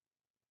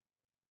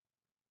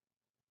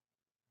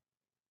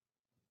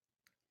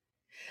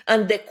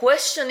 And the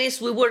question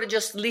is, we were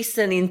just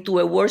listening to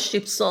a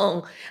worship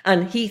song,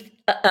 and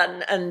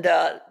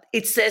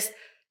it says,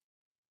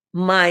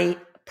 my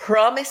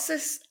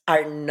promises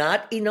are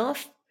not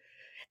enough.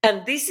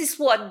 And this is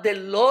what the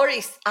Lord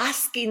is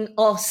asking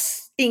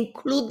us,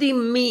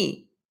 including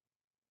me.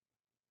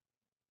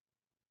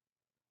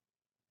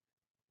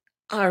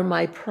 Are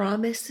my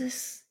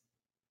promises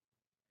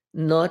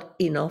not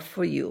enough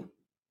for you?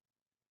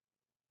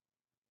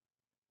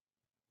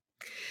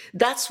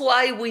 That's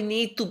why we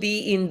need to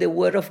be in the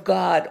Word of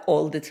God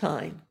all the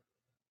time.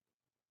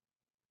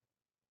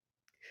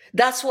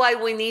 That's why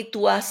we need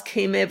to ask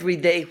him every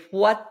day,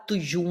 what do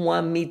you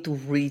want me to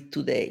read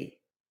today?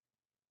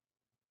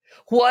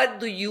 What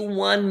do you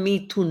want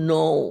me to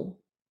know?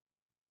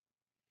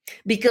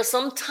 Because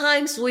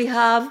sometimes we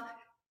have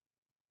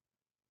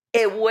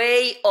a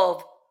way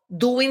of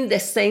doing the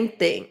same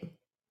thing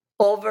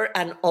over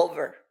and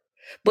over.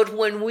 But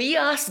when we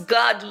ask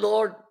God,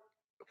 Lord,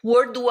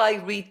 where do I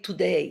read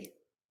today?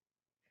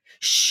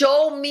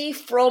 Show me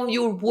from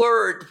your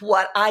word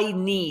what I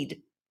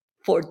need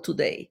for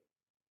today.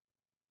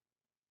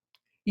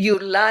 Your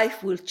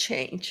life will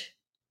change.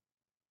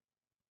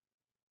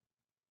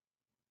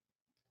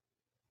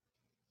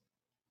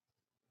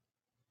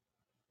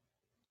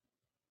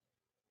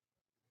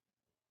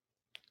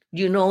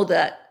 You know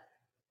that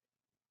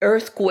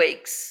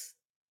earthquakes,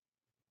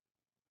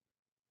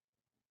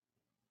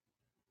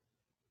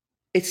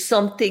 it's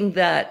something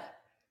that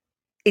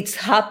it's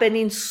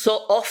happening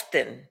so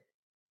often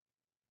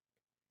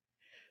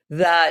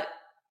that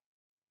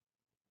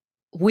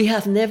we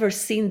have never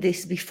seen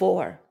this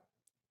before.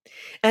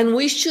 And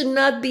we should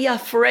not be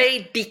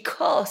afraid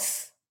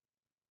because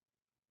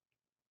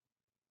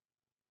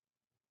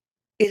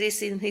it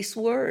is in his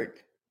word.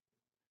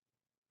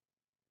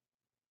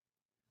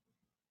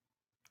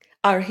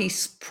 Are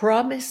his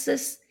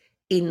promises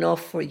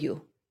enough for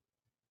you?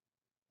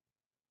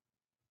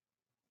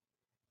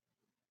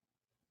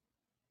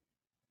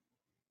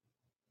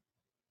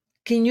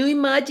 Can you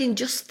imagine?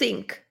 Just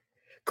think.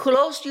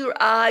 Close your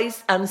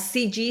eyes and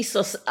see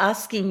Jesus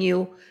asking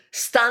you,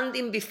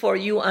 standing before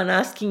you and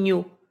asking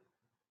you,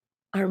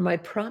 Are my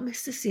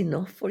promises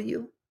enough for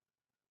you?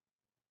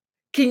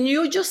 Can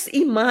you just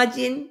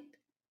imagine?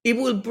 It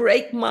will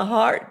break my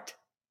heart.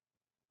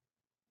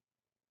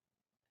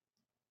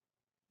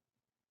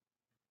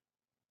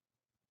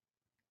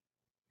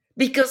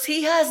 Because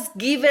he has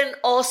given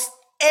us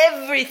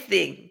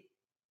everything,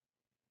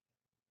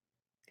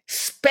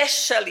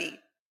 especially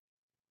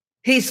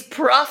his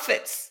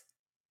prophets,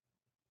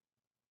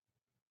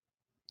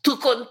 to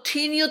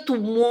continue to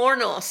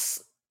warn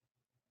us.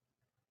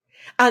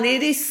 And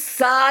it is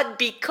sad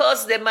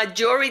because the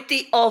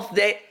majority of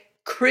the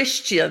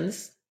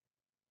Christians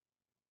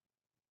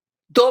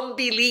don't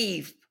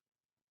believe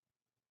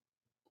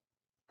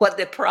what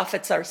the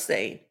prophets are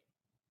saying.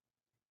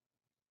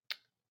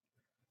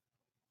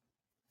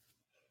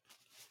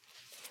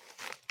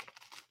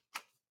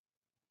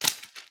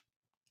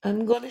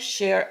 I'm going to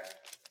share,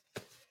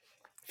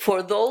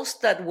 for those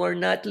that were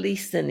not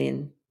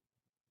listening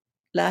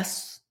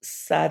last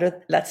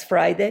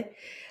Friday,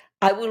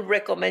 I will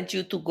recommend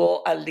you to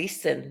go and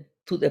listen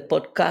to the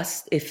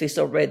podcast if it's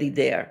already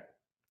there.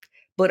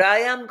 But I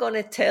am going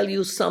to tell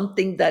you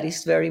something that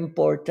is very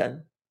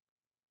important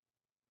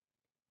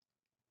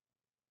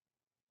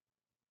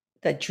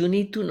that you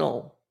need to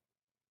know,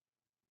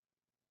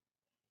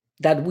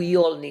 that we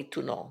all need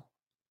to know.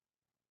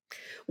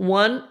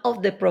 One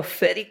of the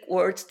prophetic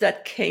words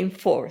that came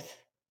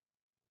forth,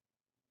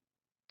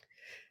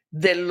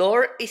 the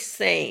Lord is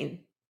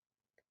saying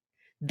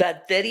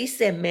that there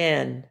is a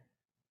man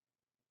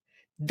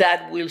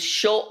that will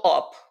show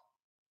up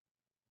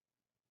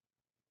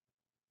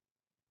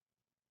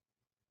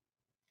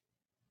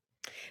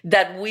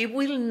that we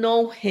will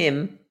know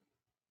him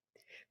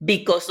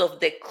because of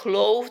the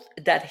clothes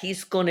that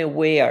he's going to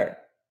wear.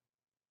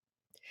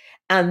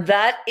 And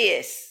that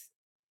is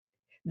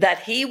that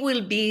he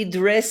will be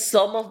dressed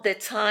some of the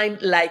time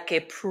like a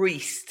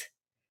priest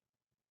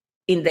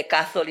in the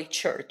Catholic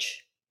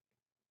Church.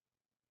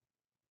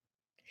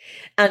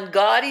 And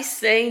God is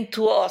saying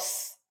to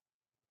us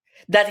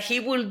that he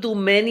will do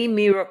many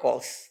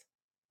miracles,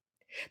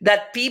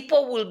 that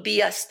people will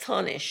be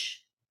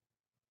astonished,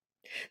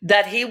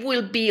 that he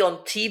will be on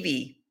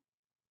TV,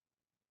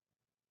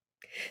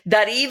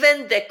 that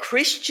even the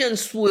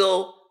Christians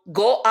will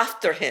go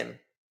after him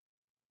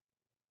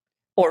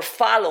or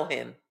follow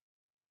him,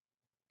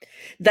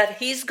 that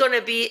he's going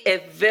to be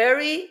a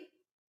very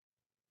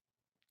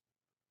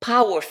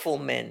powerful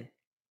man,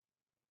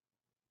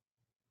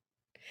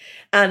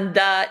 and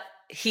that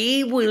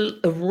he will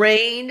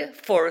reign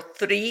for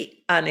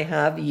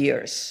 3.5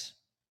 years.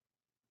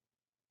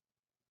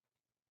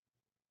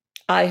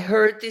 I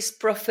heard this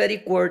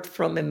prophetic word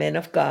from a man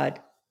of God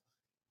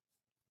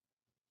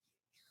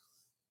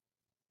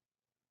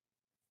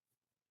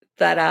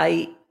that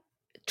I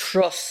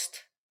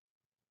trust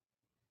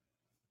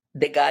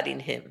the God in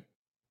him.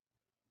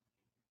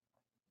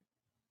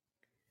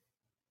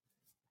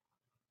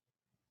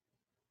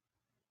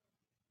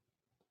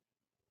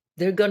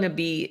 There are going to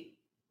be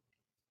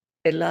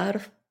a lot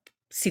of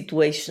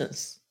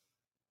situations.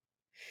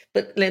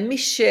 But let me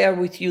share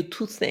with you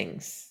two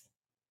things.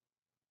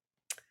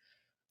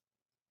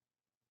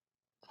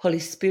 Holy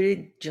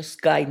Spirit,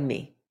 just guide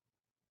me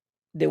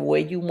the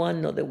way you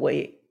want, not the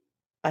way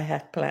I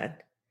had planned.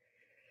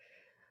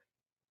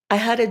 I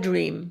had a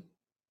dream.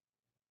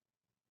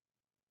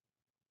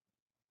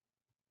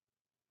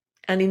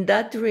 And in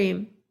that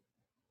dream,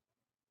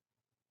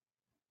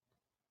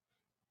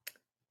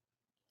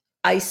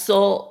 I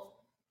saw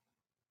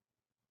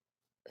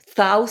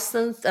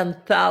thousands and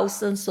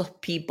thousands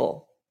of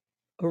people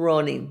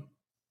running.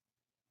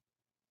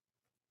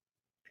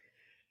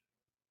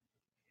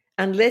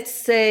 And let's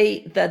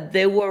say that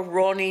they were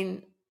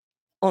running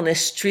on a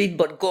street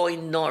but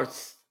going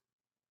north.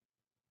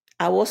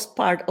 I was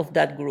part of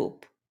that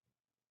group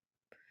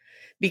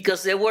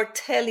because they were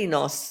telling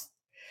us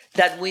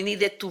that we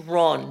needed to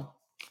run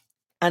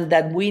and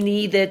that we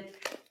needed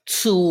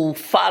to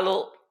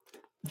follow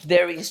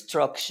their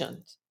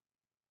instructions.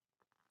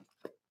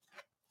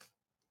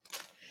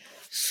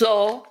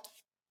 So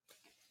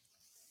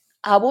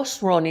I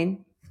was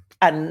running,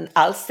 and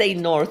I'll say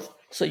north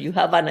so you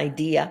have an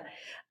idea.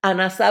 And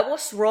as I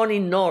was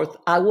running north,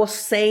 I was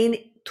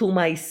saying to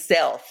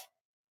myself,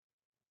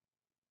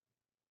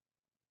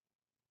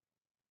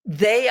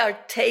 they are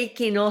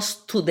taking us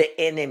to the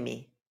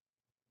enemy.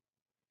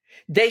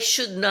 They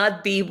should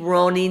not be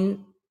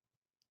running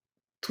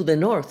to the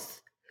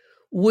north.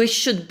 We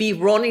should be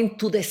running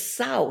to the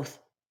south.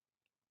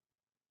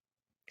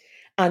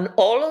 And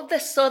all of a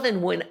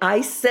sudden, when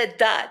I said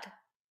that,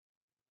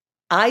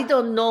 I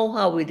don't know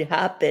how it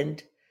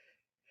happened,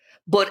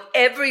 but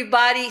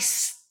everybody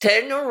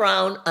turned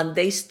around and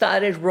they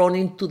started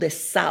running to the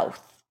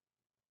south.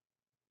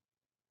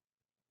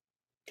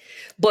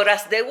 But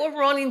as they were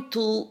running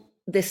to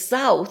the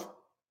south,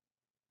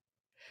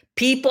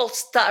 people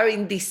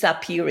started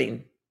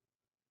disappearing.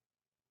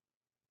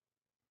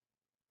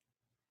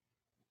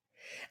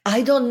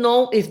 I don't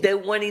know if they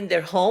went in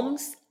their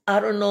homes. I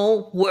don't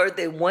know where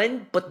they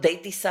went, but they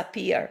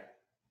disappeared.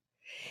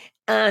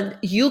 And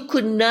you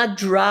could not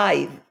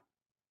drive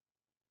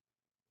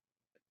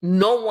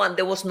No one,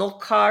 there was no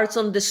cars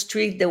on the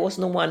street, there was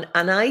no one.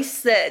 And I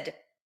said,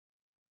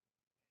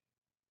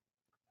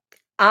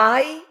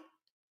 I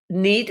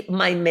need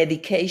my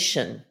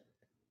medication.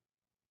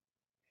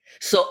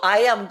 So I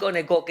am going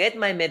to go get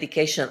my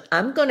medication.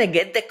 I'm going to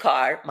get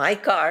my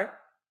car.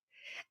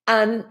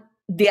 And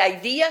the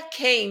idea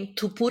came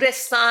to put a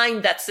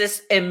sign that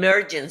says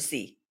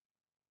emergency.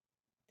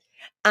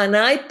 And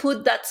I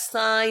put that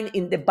sign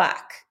in the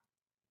back.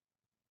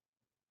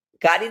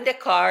 Got in the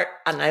car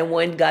and I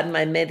went, got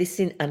my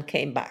medicine and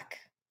came back.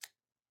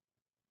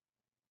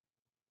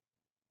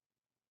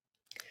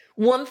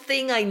 One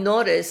thing I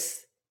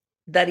noticed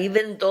that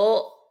even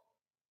though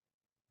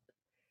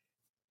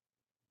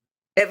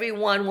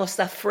everyone was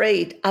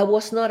afraid, I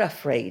was not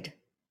afraid.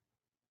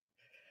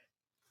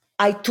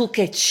 I took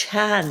a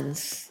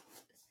chance.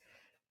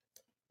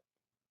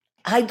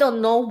 I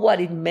don't know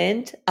what it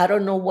meant. I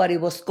don't know what it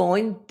was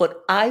going,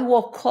 but I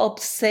woke up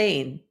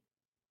saying,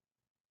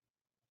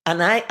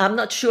 and I'm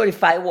not sure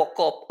if I woke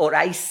up or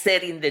I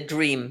said in the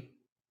dream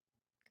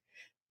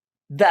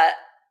that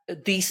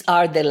these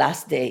are the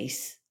last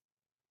days.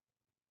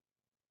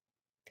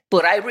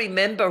 But I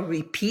remember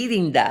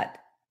repeating that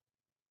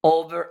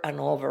over and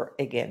over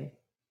again.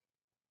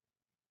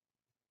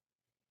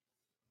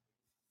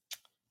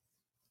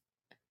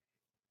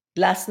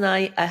 Last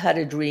night, I had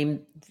a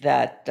dream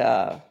that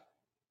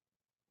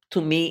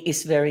to me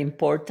is very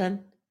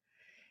important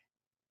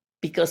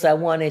because I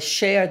want to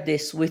share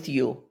this with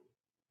you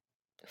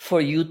for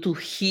you to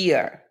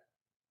hear.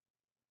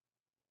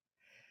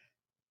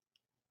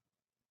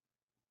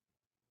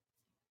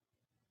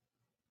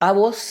 I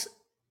was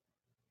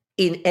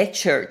in a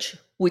church,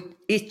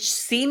 it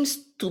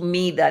seems to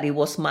me that it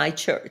was my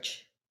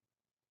church.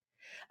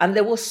 And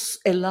there was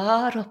a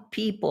lot of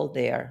people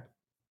there.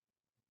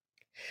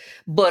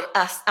 But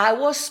as I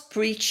was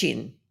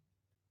preaching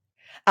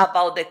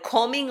about the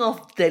coming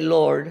of the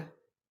Lord,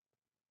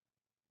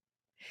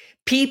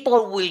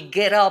 people will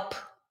get up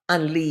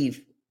and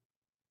leave.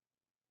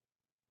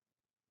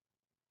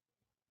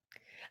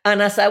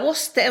 And as I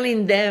was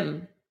telling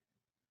them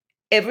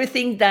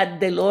everything that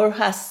the Lord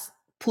has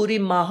put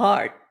in my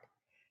heart,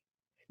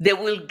 they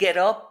will get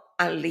up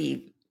and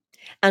leave.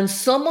 And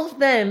some of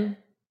them,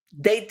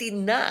 they did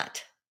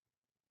not.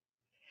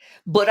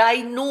 But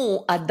I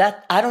knew at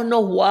that, I don't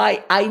know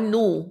why, I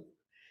knew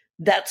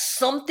that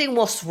something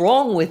was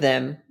wrong with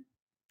them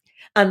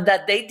and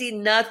that they did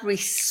not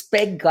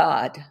respect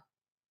God.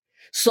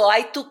 So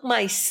I took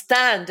my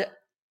stand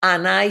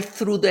and I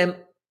threw them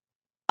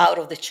out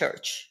of the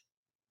church.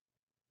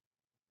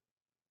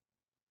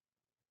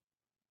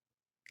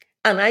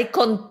 And I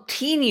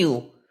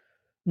continue.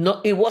 No,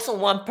 it wasn't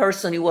one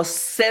person, it was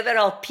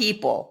several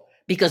people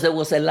because there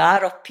was a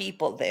lot of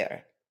people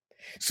there.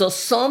 So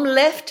some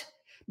left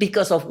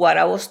because of what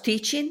I was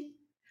teaching,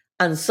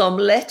 and some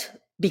left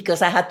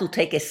because I had to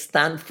take a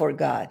stand for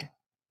God.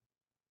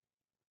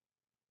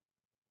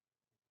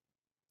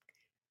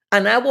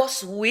 And I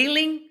was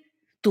willing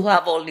to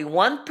have only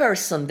one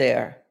person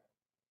there,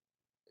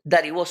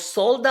 that it was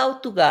sold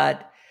out to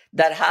God,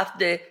 that have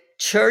the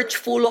church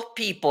full of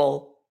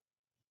people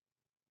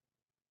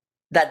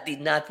that did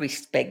not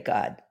respect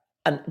God.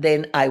 And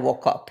then I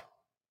woke up.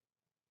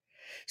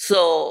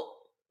 So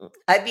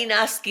I've been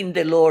asking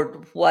the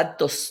Lord, what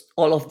does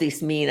all of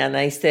this mean? And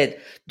I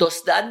said,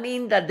 does that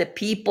mean that the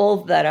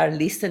people that are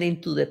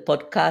listening to the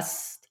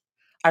podcast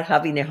are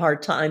having a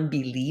hard time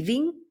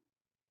believing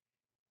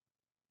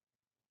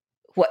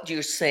what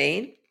you're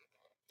saying?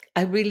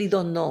 I really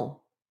don't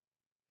know.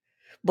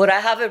 But I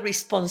have a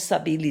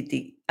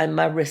responsibility, and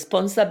my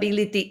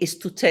responsibility is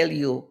to tell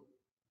you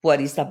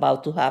what is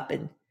about to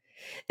happen.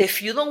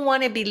 If you don't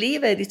want to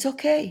believe it, it's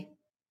okay,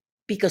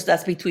 because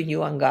that's between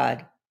you and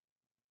God.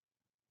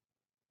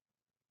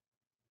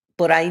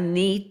 But I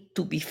need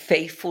to be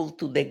faithful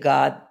to the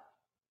God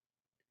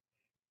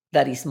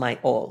that is my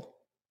all.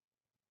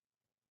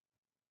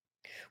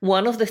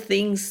 One of the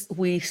things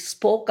we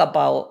spoke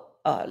about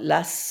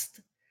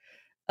last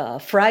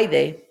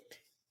Friday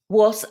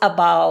was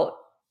about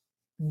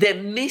the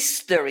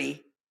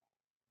mystery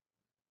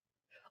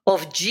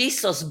of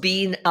Jesus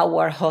being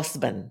our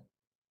husband.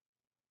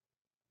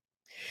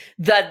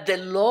 That the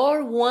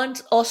Lord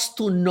wants us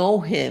to know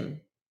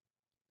him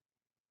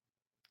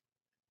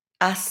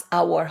as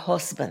our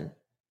husband,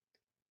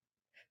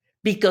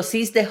 because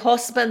he's the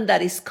husband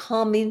that is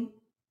coming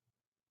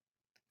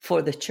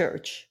for the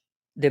church,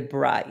 the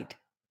bride.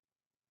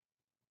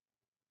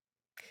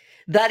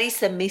 That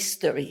is a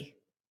mystery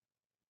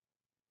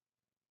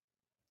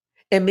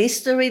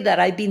that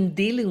I've been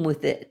dealing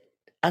with it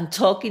and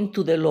talking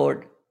to the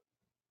Lord.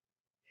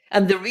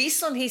 And the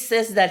reason he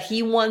says that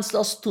he wants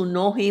us to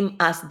know him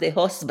as the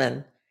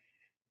husband,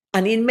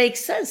 and it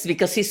makes sense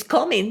because he's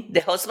coming,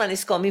 the husband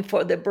is coming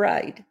for the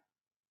bride,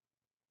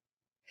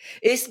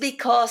 is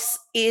because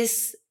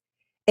it's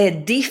a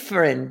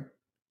different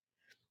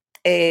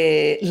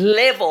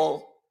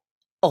level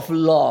of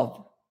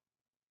love.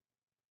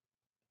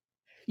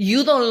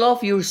 You don't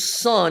love your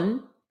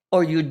son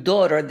or your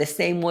daughter the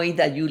same way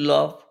that you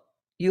love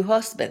your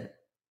husband.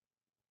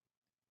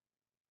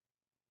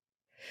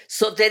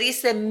 So there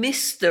is a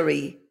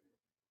mystery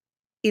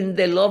in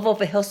the love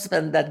of a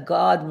husband that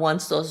God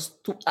wants us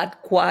to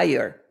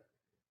acquire.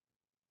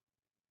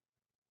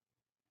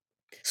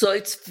 So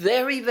it's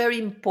very, very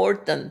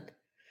important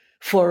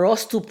for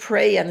us to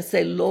pray and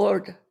say,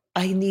 Lord,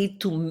 I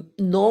need to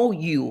know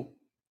you.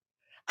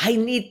 I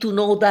need to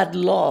know that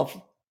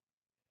love.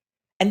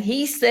 And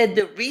he said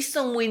the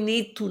reason we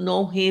need to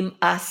know him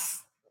as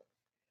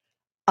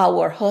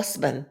our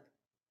husband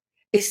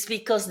is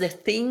because the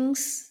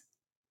things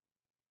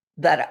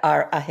that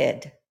are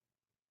ahead.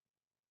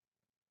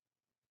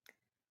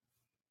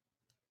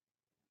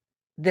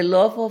 The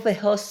love of a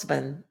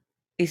husband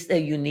is a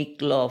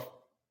unique love.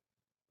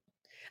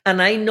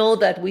 And I know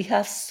that we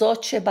have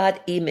such a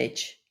bad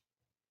image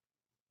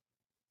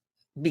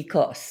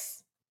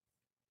because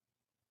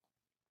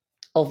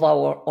of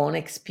our own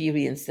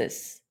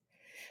experiences.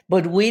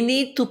 But we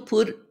need to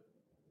put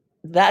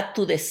that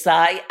to the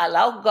side,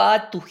 allow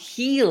God to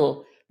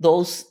heal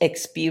those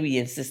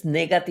experiences,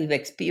 negative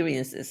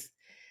experiences,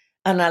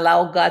 and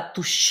allow God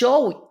to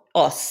show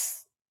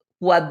us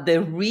what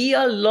the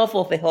real love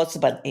of a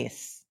husband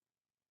is.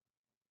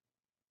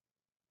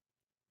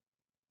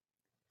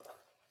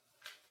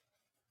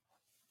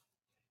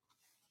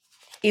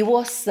 It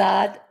was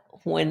sad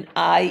when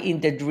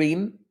in the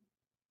dream,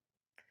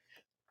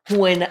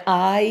 when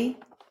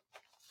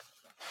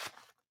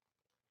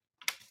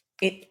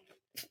it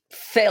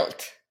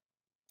felt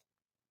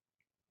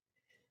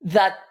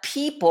that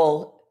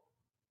people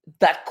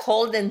that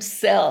call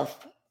themselves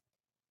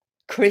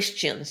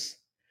Christians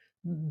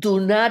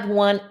do not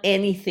want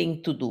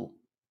anything to do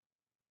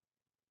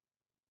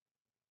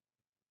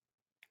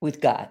with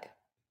God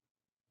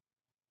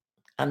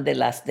and the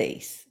last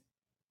days.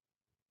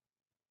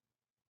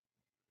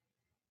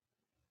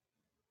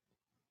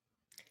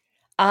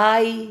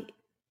 I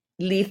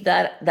lived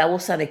that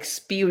was an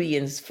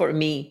experience for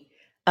me.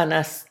 And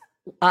as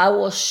I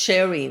was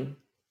sharing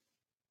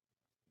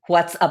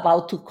what's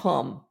about to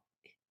come,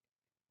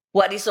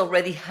 what is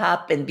already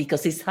happened,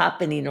 because it's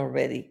happening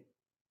already,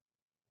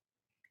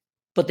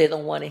 but they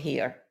don't want to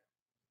hear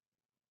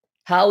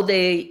how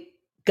they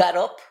got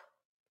up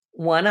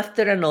one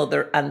after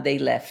another and they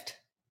left.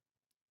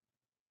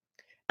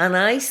 And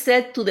I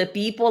said to the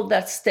people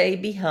that stay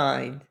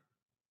behind,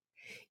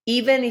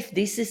 even if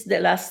this is the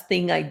last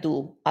thing I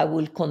do, I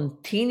will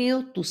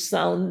continue to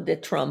sound the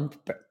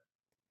trumpet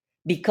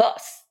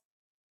because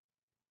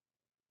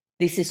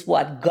this is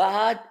what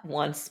God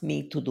wants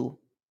me to do.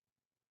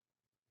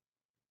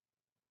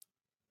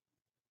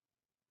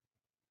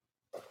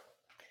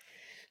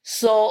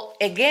 So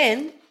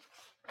again,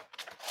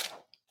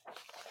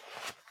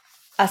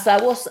 as I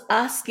was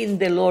asking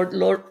the Lord,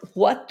 Lord,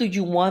 what do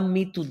you want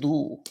me to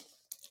do?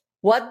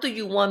 What do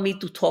you want me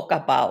to talk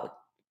about?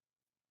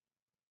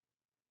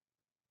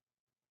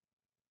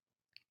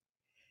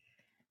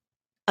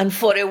 And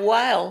for a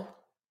while,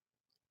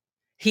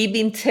 he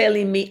been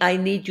telling me, I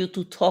need you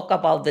to talk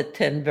about the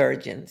 10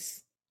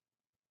 virgins.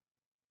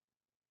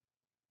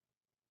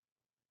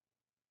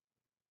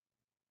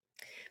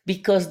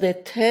 Because the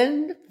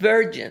 10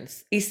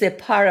 virgins is a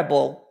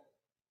parable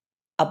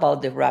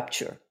about the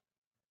rapture.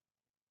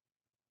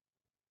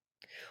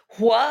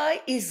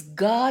 Why is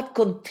God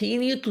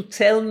continue to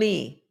tell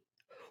me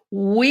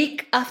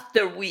week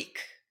after week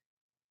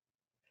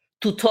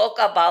to talk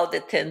about the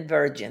 10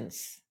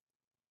 virgins?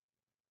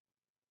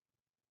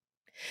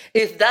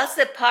 If that's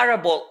a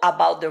parable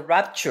about the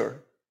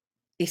rapture,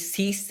 is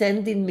he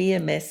sending me a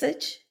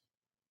message?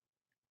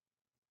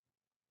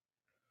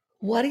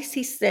 What is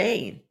he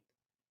saying?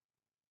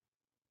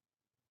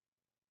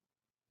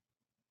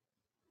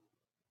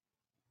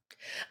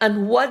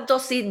 And what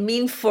does it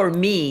mean for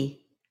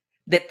me,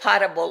 the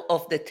parable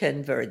of the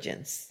 10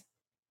 virgins?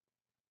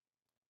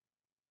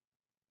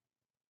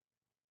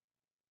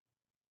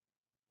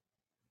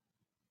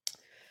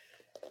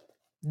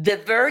 The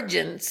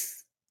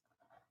virgins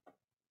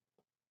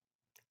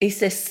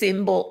is a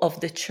symbol of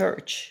the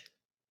church.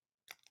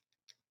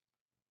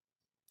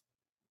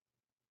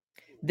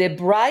 The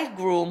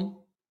bridegroom,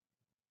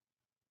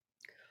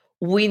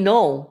 we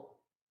know,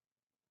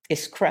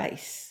 is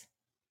Christ.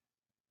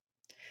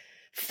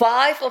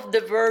 5 of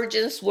the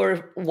virgins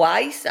were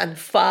wise and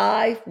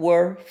 5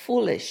 were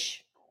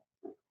foolish.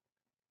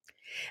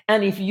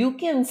 And if you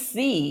can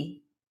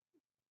see,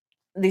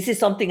 this is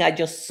something I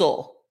just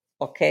saw,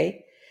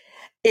 okay?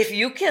 If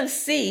you can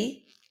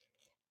see,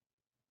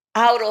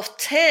 out of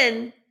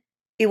 10,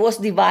 it was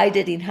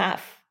divided in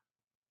half.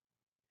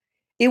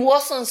 It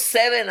wasn't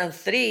 7 and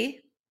 3,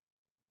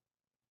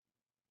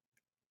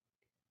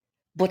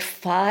 but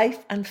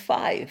 5 and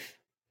 5.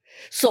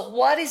 So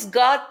what is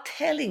God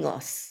telling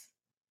us?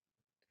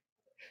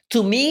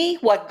 To me,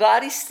 what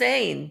God is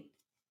saying,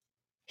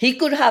 he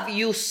could have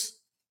used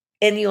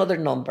any other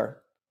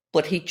number,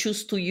 but he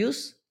chose to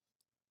use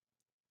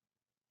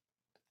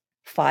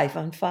 5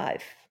 and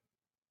 5.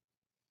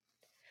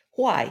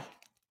 Why?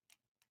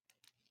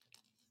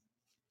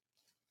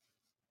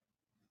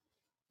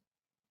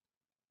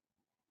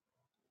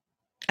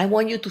 I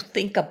want you to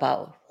think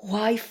about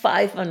why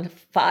 5 and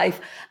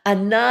 5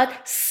 and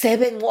not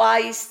 7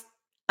 wise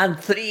and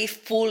 3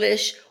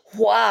 foolish.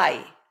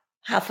 Why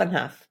half and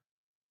half?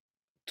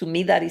 To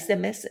me, that is the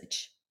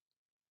message.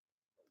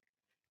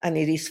 And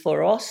it is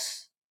for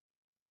us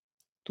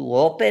to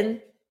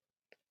open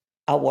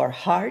our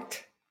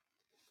heart,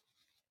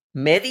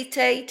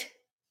 meditate,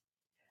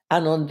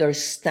 and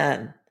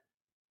understand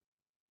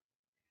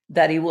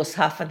that it was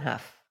half and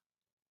half.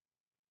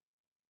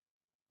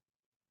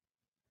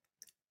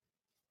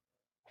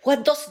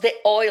 What does the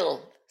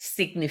oil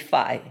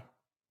signify?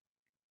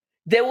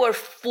 There were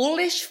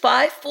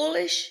 5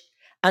 foolish,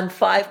 and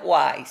 5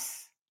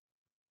 wise.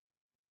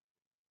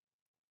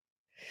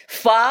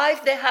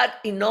 5, they had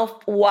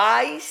enough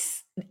oil,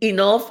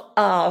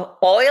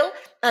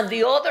 and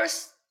the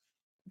others,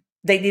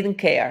 they didn't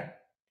care.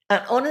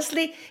 And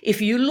honestly, if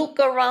you look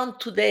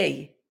around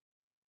today,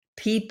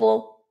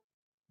 people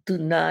do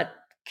not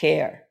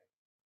care.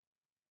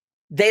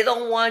 They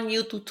don't want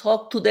you to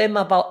talk to them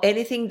about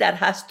anything that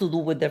has to do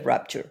with the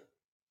rapture.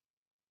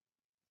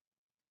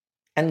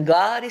 And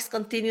God is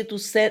continuing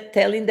to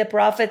telling the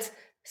prophets,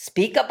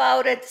 speak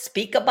about it,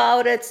 speak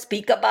about it,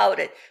 speak about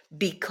it,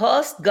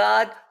 because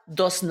God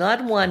does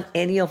not want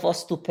any of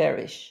us to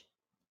perish.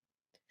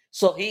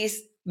 So he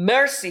is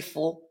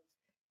merciful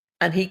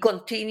and he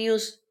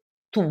continues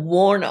to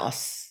warn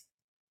us.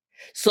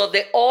 So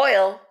the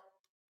oil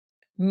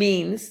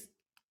means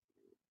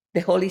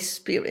the Holy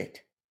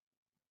Spirit.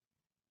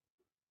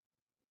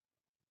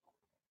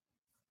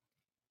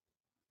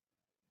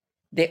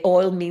 The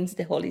oil means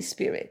the Holy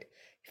Spirit.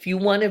 If you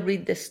want to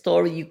read the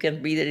story, you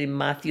can read it in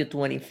Matthew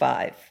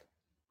 25.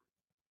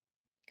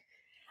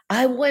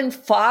 I went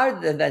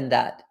farther than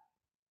that.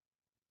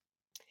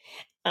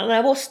 And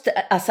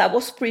as I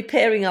was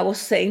preparing, I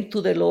was saying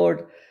to the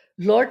Lord,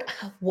 Lord,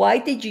 why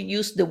did you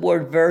use the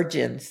word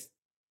virgins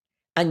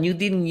and you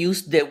didn't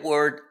use the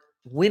word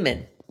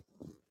women?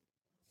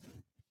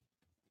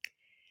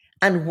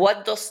 And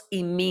what does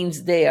it mean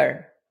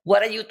there?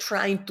 What are you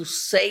trying to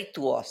say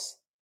to us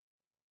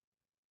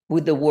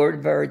with the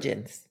word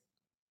virgins?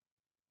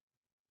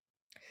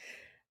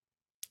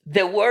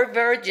 The word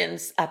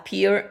virgins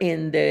appear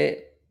in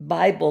the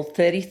Bible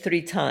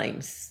 33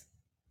 times.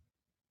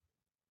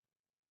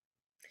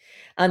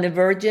 And a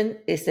virgin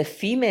is a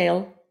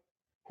female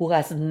who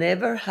has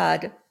never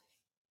had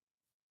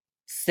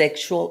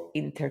sexual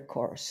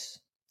intercourse.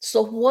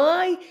 So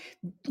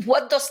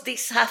what does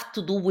this have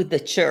to do with the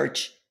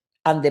church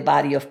and the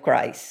body of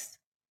Christ?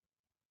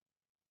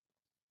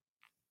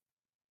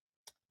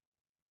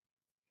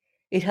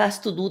 It has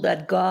to do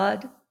that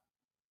God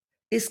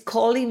is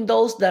calling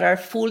those that are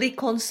fully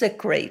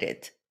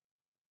consecrated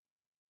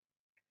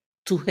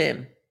to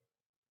him.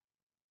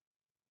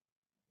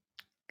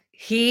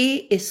 He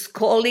is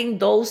calling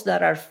those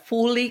that are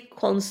fully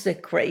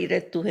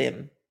consecrated to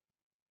him.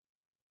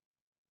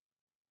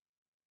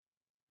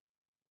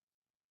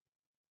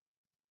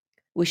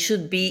 We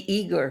should be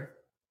eager,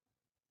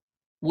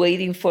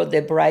 waiting for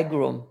the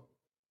bridegroom.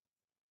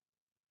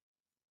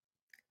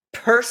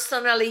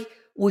 Personally,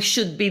 we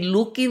should be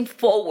looking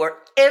forward.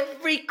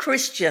 Every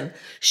Christian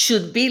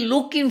should be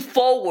looking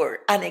forward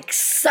and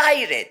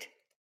excited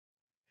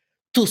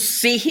to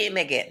see him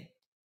again.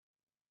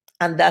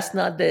 And that's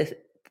not the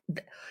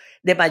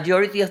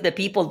majority of the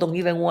people don't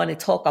even want to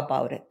talk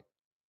about it.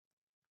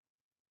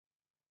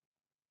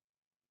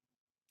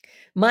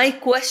 My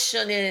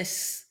question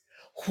is,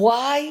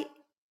 why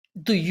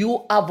do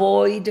you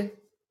avoid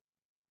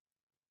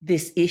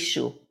this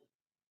issue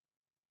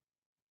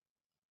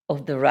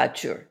of the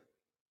rapture?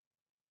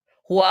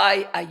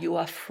 Why are you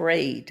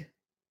afraid?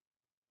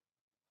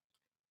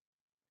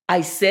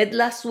 I said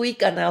last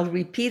week, and I'll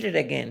repeat it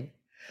again.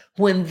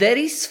 When there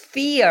is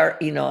fear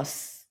in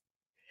us,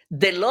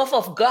 the love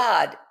of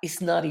God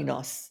is not in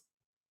us.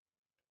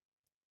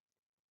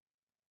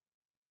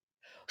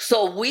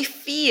 So we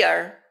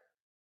fear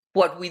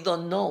what we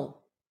don't know.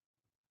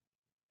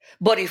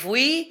 But if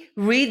we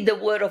read the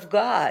Word of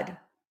God,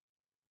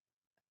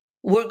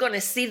 we're going to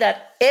see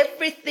that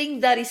everything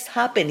that is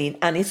happening,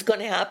 and it's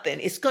going to happen,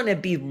 it's going to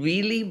be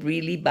really,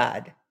 really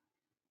bad.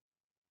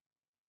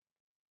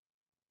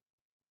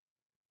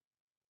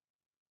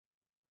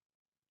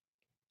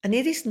 And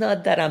it is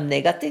not that I'm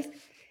negative.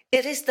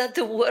 It is that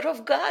the Word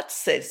of God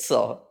says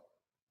so.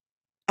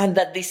 And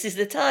that this is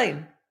the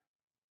time.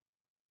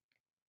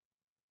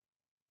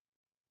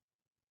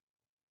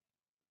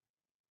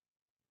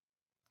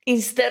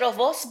 Instead of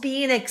us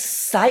being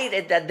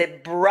excited that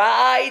the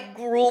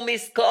bridegroom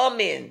is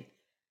coming,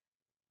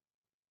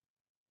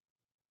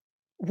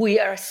 we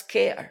are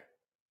scared.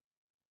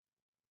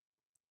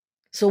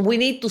 So we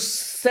need to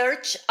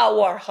search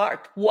our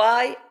heart.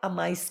 Why am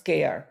I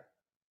scared?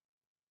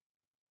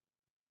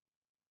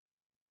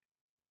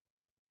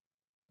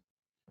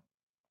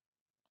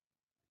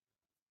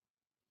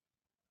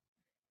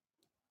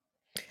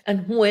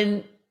 And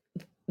when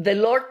the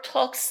Lord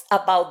talks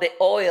about the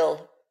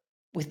oil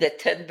with the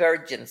 10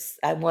 virgins,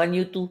 I want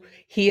you to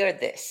hear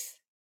this.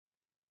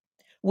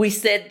 We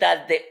said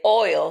that the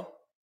oil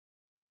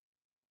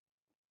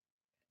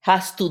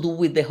has to do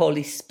with the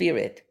Holy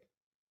Spirit.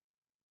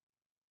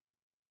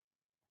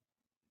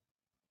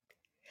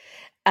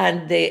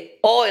 And the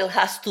oil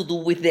has to do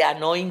with the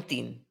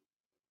anointing.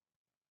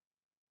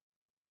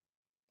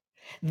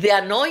 The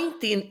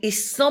anointing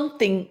is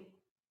something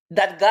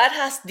that God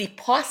has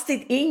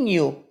deposited in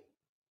you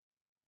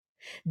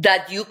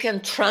that you can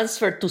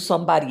transfer to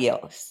somebody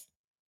else.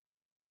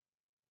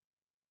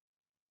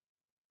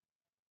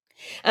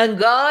 And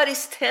God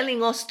is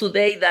telling us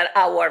today that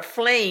our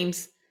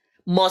flames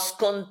must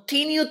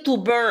continue to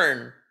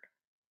burn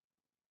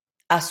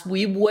as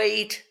we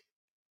wait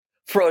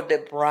for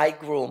the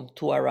bridegroom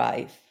to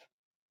arrive.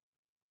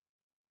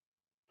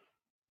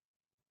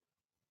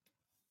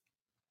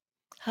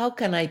 How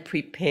can I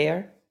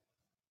prepare?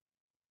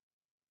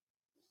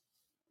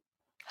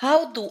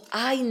 How do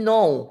I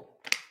know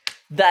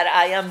that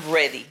I am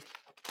ready?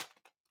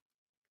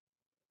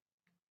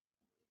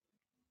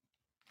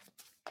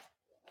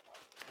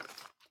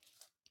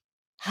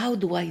 How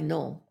do I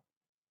know?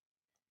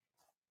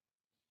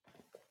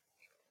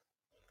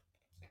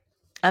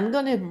 I'm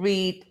going to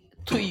read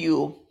to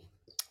you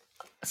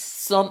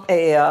some,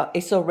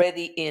 it's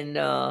already in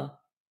the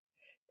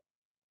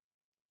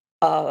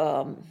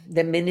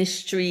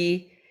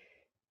Ministry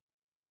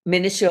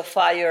of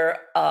Fire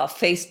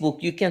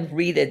Facebook. You can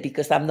read it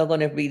because I'm not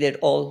going to read it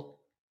all.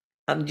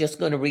 I'm just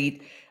going to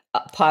read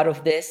part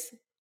of this.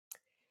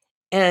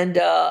 And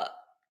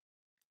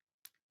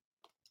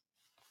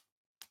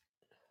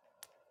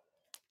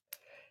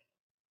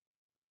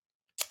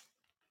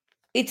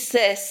it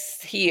says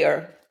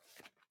here,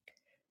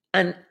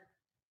 and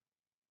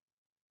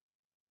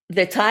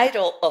the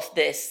title of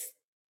this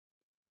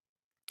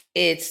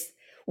is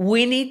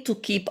We Need to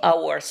Keep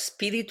Our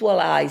Spiritual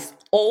Eyes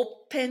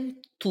Open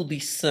to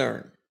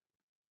Discern.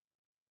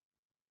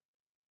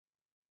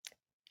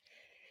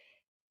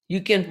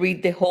 You can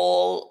read the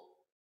whole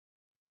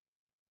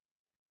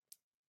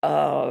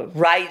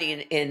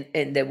writing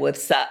in the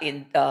website,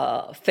 in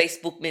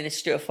Facebook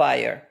Ministry of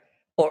Fire,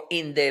 or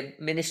in the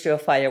Ministry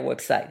of Fire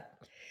website.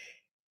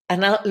 And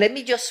now let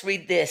me just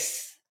read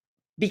this,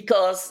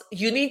 because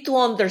you need to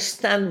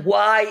understand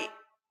why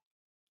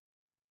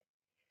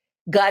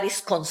God is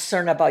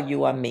concerned about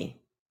you and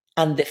me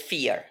and the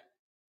fear.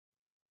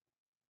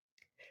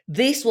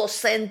 This was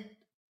sent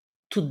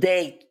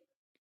today,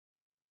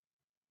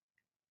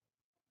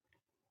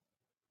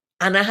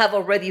 and I have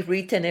already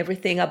written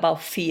everything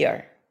about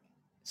fear.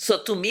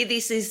 So to me,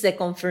 this is the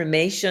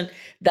confirmation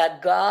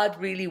that God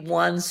really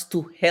wants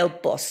to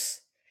help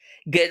us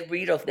get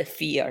rid of the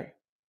fear.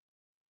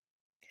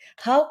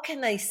 How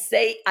can I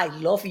say I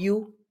love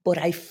you, but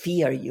I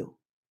fear you?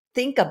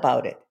 Think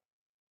about it.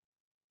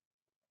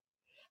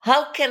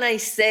 How can I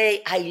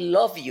say I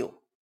love you,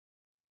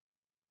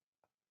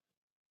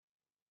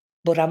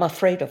 but I'm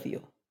afraid of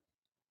you?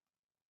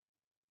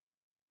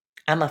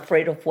 I'm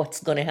afraid of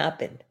what's going to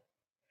happen.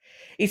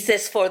 It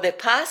says for the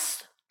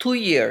past 2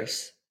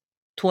 years,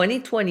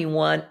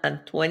 2021 and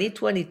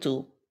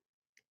 2022,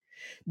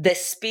 the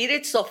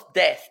spirits of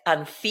death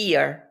and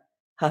fear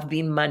have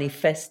been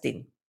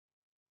manifesting.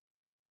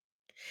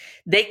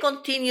 They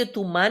continue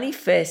to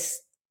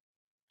manifest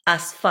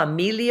as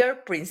familiar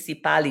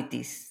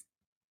principalities,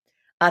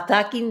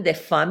 attacking the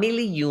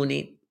family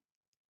unit,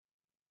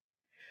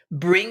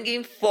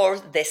 bringing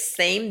forth the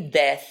same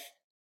death,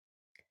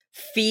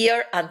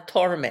 fear, and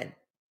torment.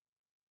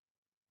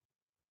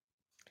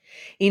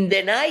 In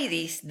the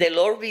 90s, the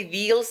Lord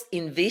reveals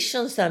in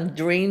visions and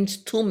dreams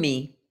to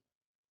me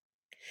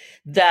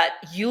that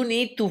you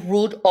need to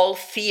root all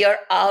fear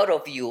out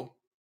of you,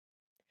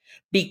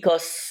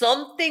 because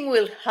something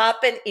will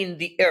happen in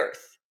the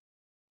earth.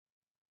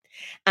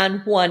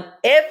 And when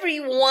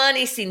everyone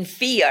is in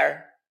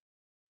fear,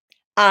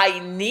 I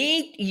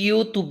need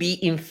you to be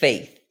in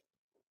faith.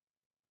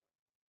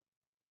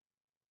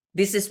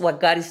 This is what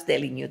God is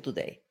telling you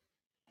today.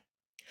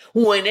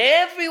 When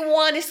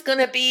everyone is going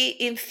to be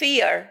in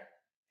fear,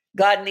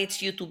 God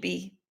needs you to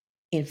be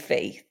in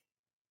faith.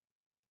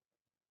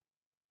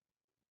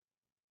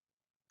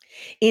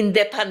 In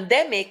the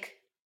pandemic,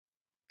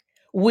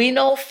 we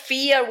know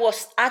fear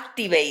was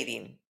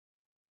activating,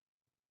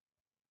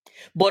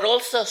 but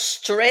also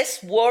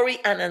stress, worry,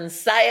 and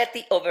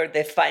anxiety over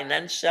the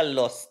financial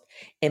loss,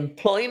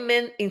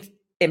 employment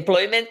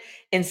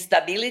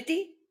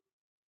instability.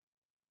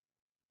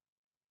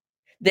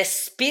 The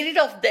spirit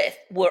of death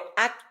were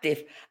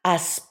active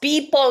as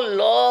people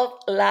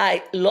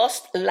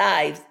lost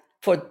lives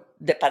for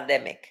the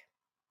pandemic.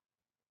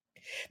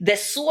 The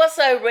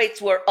suicide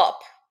rates were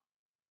up,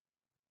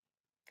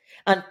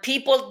 and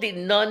people did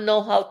not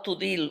know how to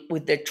deal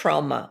with the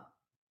trauma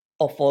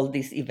of all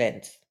these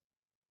events.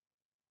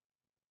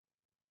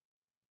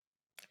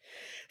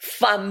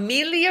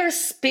 Familiar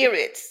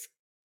spirits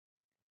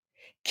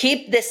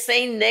keep the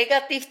same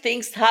negative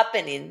things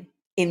happening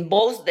in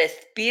both the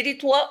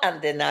spiritual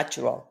and the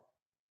natural.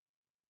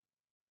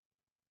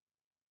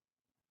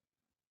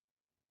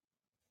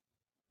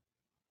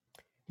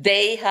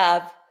 They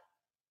have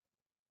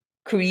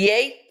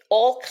create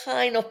all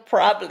kind of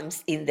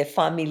problems in the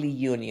family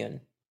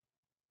union.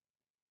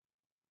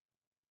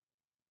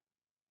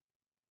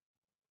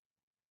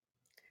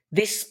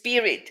 This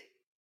spirit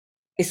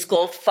is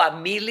called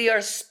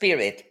familiar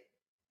spirit,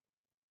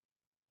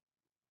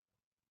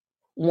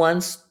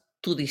 wants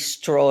to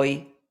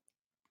destroy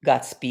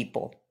God's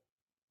people.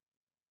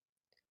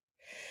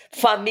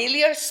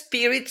 Familiar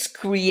spirits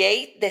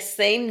create the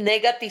same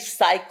negative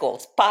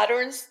cycles,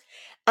 patterns,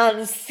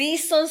 and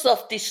seasons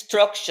of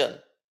destruction.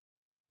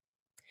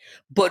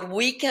 But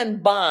we can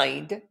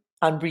bind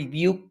and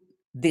rebuke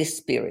these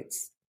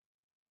spirits.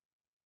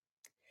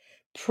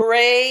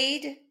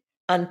 Pray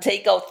and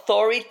take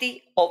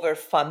authority over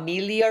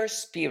familiar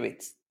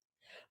spirits.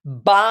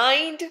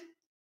 Bind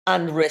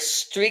and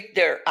restrict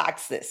their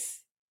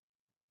access.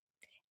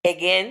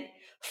 Again,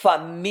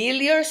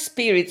 familiar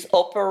spirits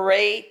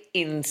operate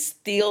in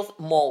stealth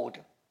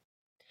mode.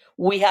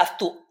 We have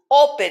to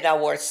open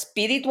our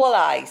spiritual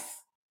eyes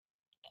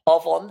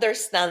of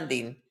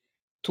understanding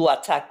to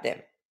attack them.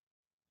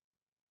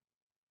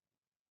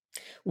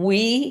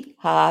 We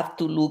have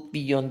to look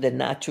beyond the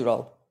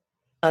natural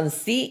and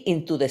see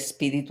into the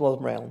spiritual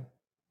realm.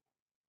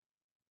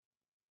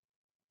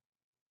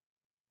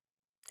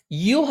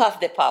 You have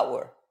the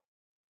power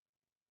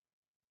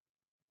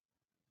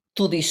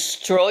to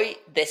destroy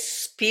the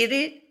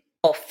spirit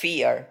of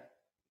fear,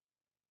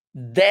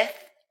 death,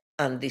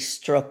 and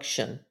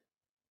destruction.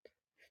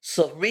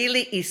 So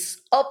really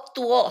it's up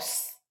to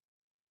us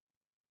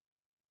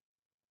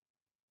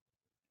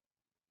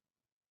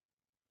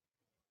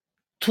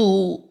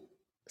to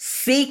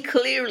see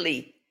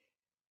clearly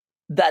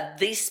that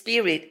this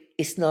spirit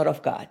is not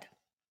of God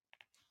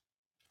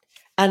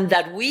and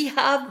that we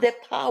have the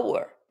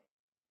power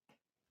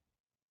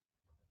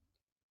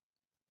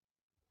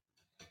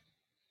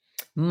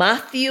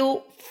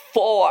Matthew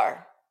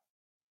 4,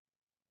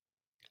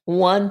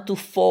 1 to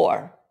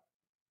 4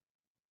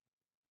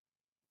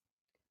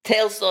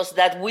 tells us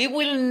that we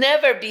will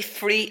never be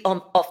free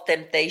of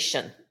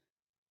temptation.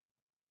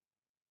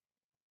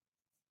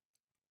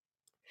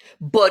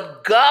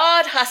 But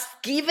God has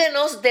given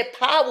us the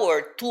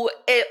power to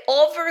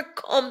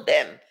overcome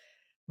them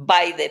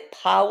by the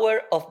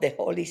power of the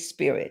Holy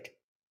Spirit.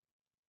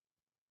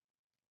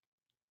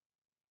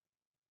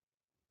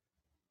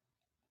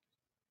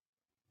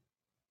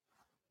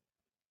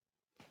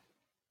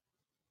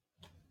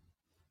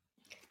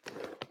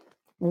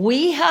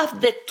 We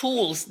have the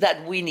tools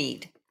that we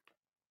need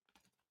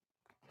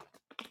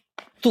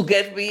to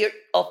get rid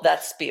of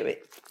that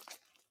spirit.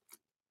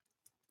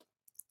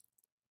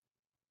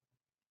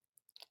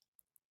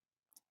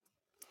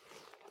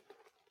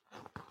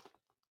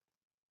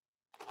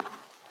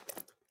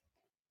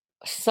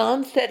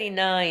 Psalm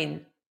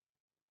 39,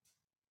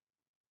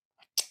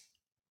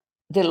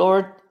 the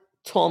Lord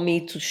told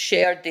me to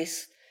share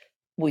this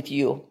with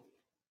you.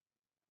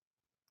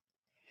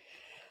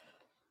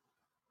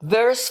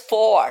 Verse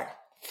 4,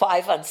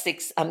 5, and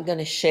 6, I'm going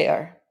to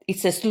share. It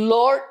says,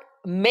 Lord,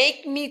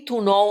 make me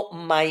to know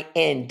my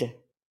end.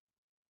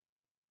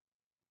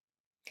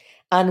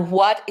 And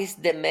what is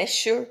the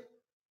measure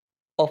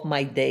of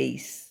my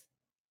days?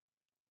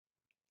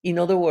 In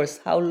other words,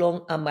 how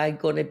long am I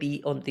going to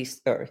be on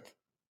this earth?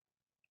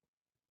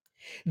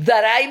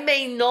 That I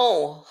may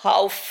know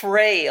how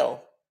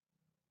frail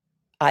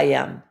I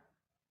am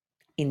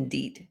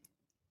indeed.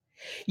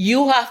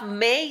 You have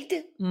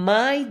made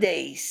my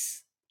days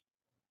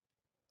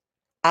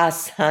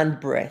as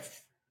handbreadth,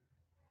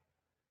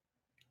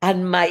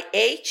 and my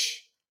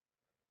age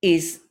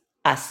is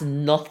as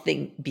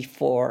nothing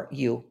before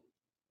you.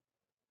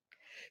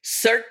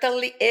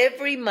 Certainly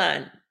every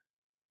man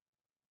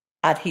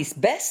at his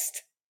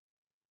best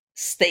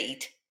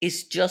state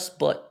is just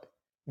but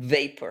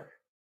vapor.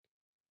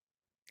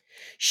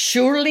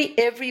 Surely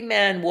every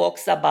man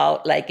walks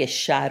about like a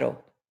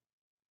shadow.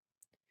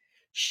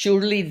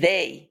 Surely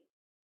they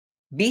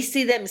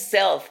busy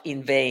themselves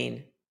in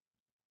vain.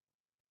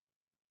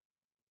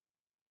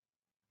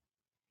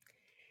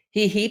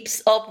 He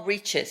heaps up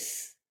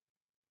riches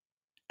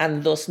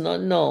and does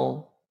not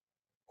know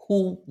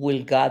who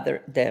will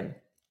gather them.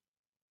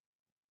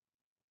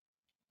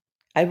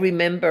 I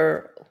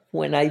remember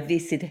when I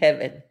visit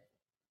heaven,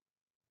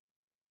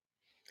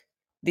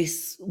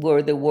 these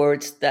were the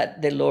words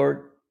that the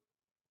Lord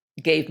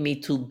gave me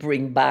to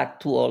bring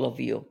back to all of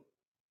you.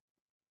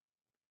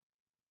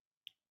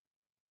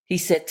 He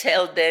said,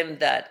 tell them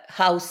that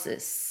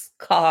houses,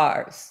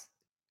 cars,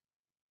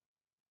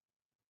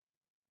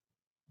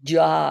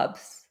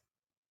 jobs,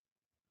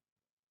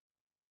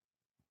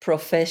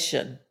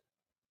 profession,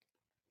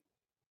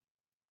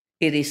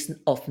 it is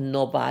of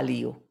no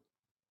value.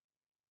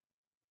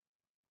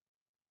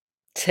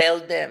 Tell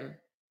them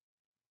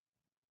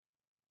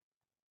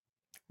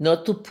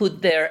not to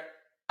put their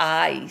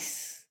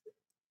eyes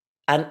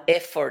and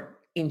effort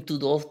into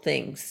those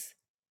things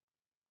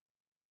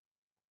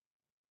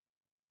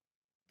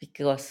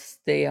because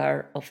they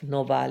are of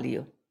no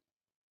value.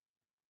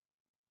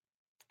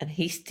 And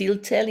he's still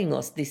telling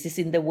us this is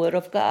in the Word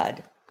of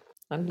God.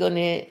 I'm going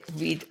to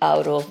read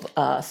out of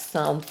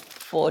Psalm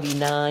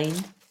 49,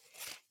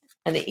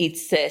 and it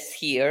says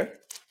here,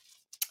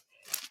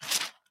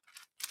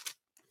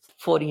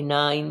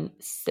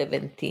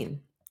 49:17.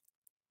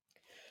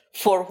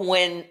 For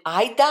when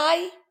I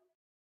die,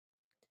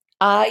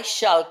 I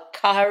shall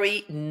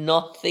carry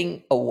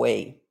nothing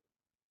away.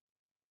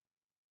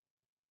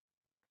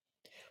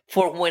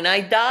 For when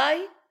I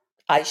die,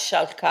 I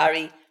shall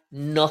carry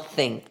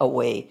nothing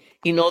away.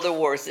 In other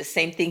words, the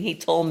same thing he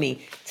told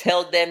me.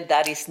 Tell them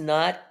that is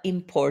not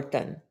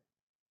important.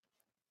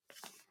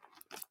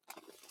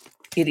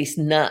 It is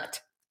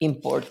not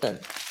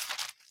important.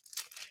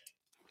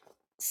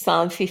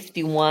 Psalm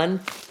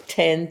 51,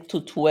 10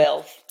 to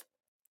 12.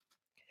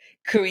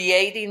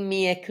 Create in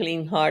me a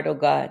clean heart, O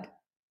God,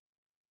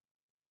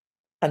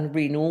 and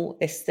renew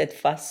a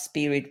steadfast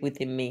spirit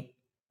within me.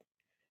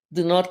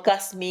 Do not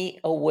cast me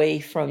away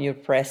from your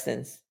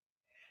presence,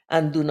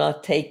 and do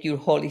not take your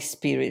Holy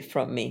Spirit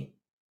from me.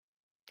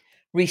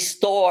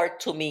 Restore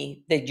to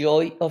me the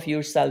joy of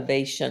your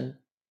salvation,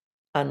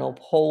 and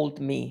uphold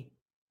me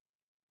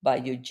by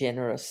your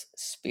generous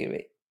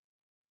spirit.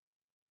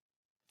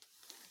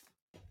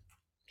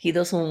 He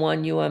doesn't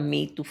want you and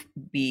me to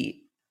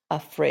be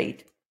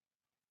afraid.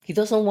 He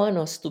doesn't want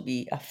us to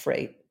be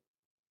afraid.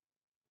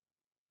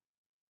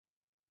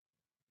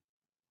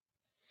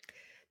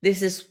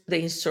 This is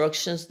the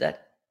instructions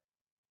that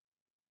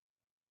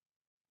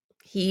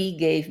he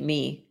gave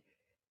me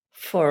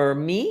for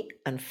me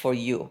and for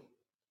you.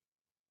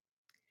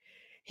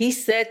 He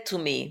said to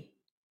me,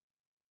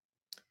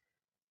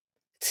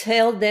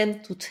 tell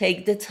them to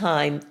take the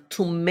time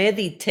to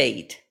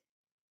meditate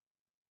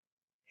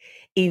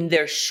in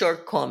their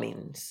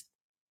shortcomings.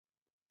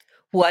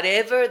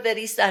 Whatever there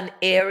is an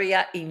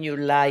area in your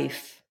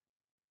life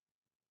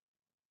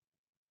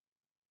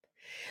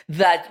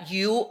that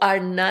you are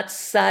not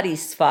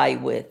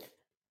satisfied with,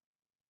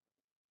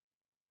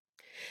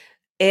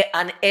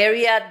 an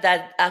area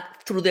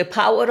that through the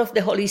power of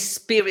the Holy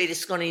Spirit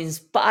is going to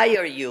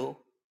inspire you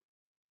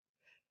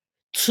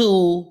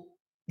to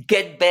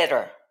get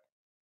better.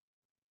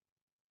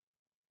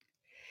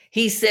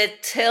 He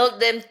said, tell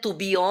them to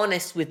be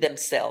honest with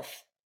themselves.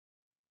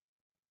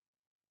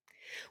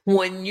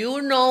 When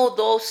you know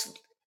those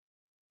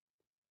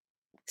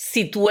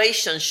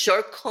situations,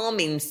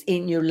 shortcomings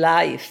in your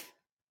life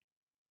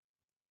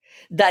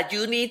that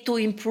you need to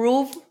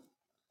improve,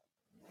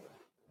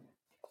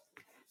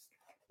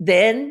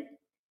 then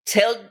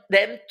tell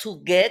them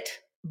to get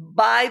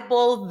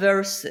Bible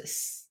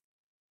verses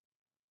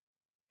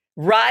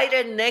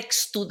right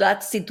next to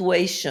that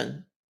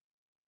situation.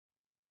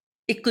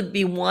 It could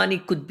be one,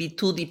 it could be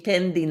two,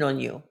 depending on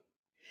you.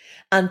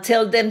 And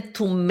tell them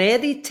to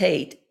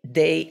meditate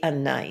day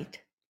and night.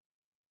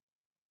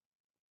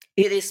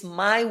 It is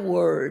my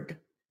word,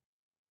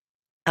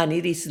 and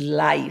it is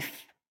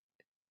life.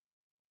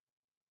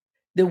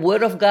 The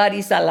word of God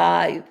is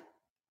alive.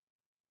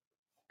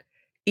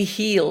 It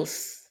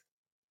heals.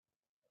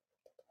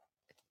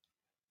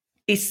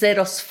 It sets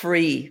us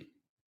free.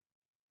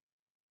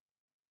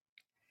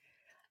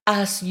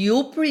 As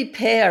you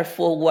prepare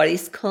for what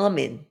is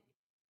coming,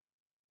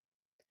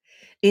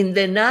 in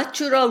the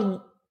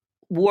natural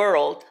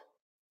world,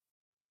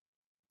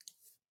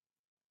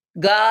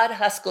 God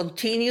has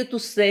continued to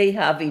say,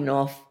 have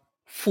enough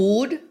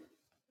food,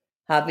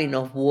 have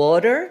enough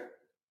water.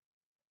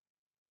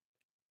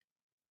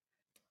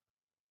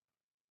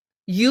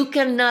 You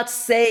cannot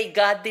say,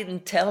 God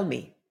didn't tell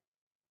me.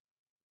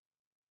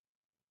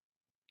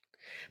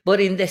 But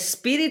in the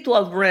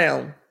spiritual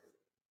realm,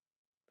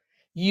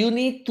 you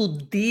need to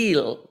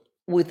deal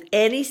with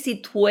any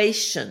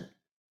situation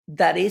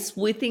that is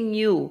within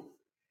you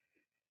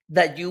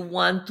that you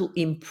want to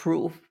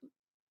improve,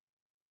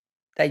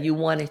 that you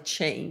want to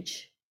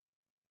change,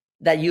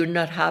 that you're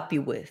not happy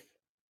with.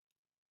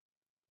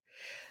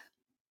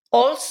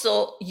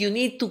 Also, you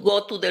need to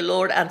go to the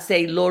Lord and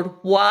say, Lord,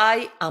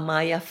 why am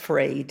I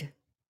afraid?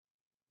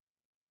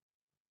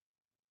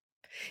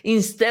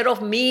 Instead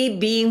of me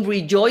being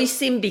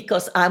rejoicing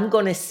because I'm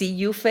going to see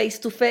you face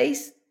to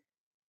face,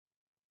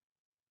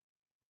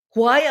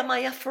 why am I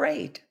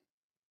afraid?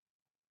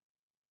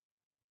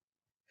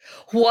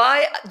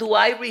 Why do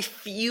I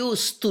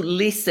refuse to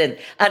listen?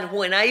 And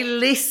when I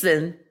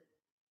listen,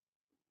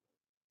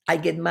 I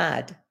get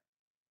mad.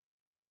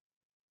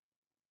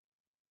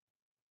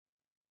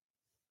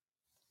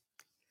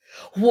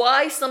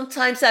 Why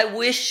sometimes I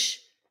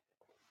wish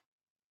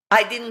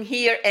I didn't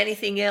hear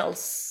anything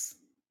else?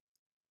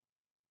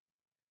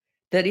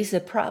 There is a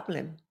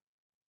problem.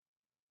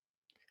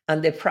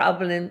 And the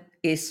problem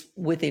is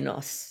within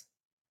us.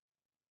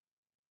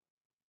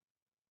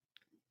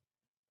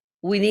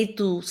 We need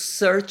to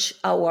search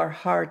our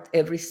heart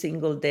every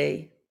single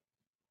day.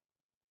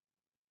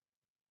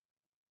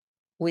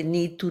 We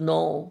need to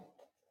know,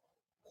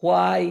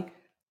 why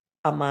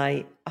am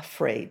I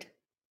afraid?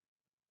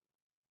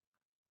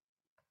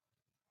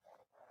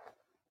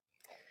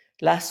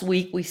 Last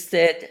week we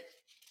said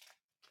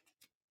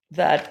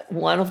that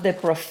one of the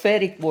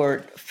prophetic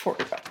words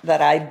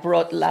that I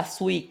brought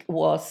last week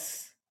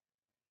was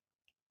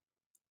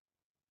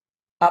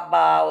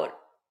about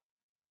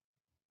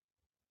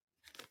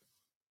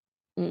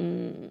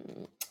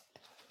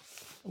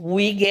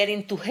we get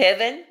into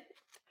heaven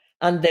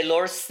and the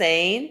Lord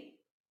saying,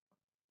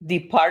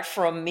 Depart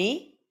from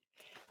me,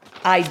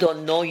 I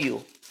don't know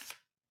you.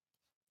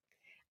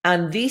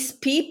 And these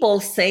people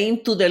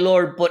saying to the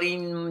Lord, but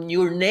in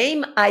your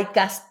name I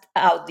cast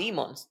out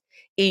demons.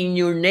 In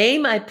your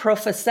name I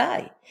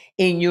prophesy.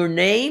 In your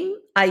name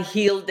I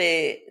heal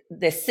the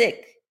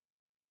sick.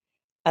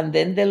 And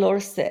then the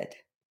Lord said,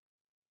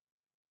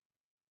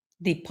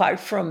 depart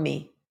from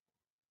me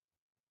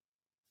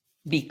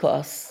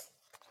because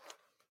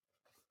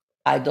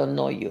I don't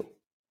know you.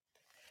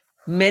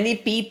 Many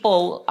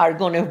people are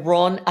going to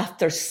run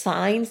after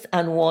signs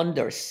and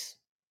wonders.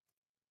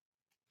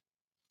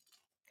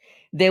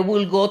 They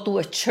will go to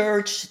a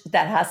church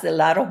that has a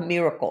lot of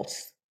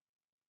miracles.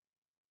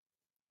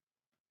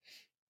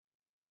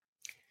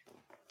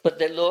 But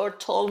the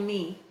Lord told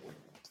me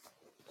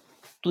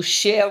to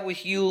share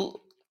with you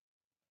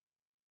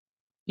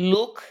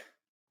Luke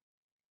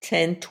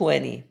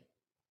 10:20.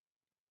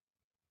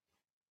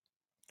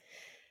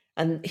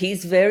 And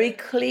he's very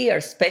clear,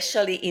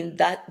 especially in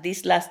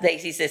these last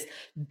days. He says,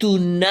 do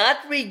not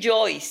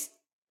rejoice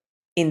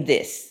in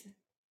this,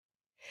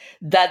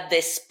 that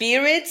the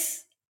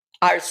spirits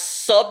are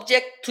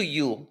subject to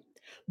you,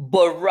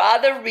 but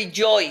rather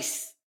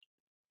rejoice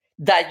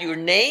that your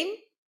name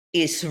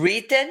is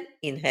written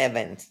in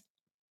heaven.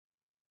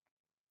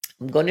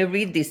 I'm going to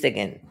read this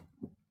again.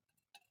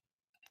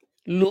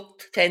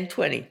 Luke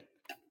 10:20.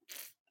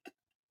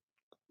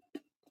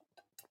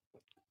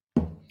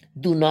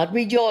 Do not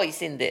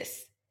rejoice in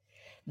this,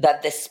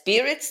 that the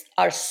spirits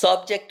are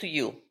subject to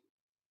you,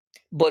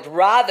 but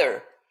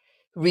rather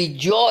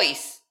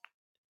rejoice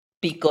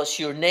because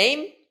your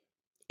name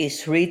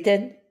is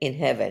written in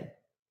heaven.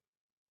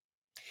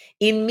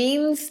 It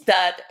means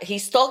that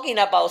he's talking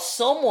about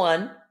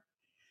someone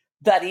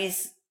that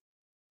is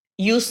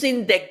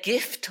using the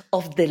gift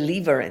of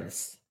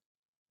deliverance.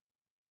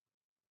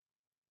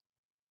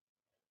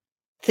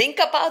 Think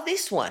about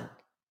this one.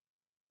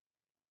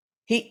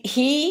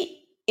 He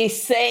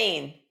is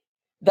saying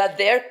that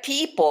there are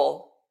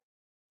people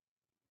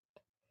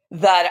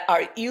that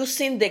are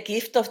using the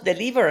gift of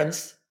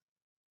deliverance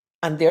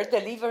and they're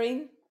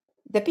delivering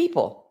the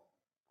people.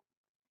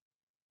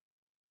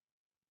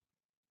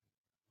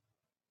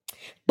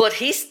 But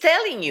he's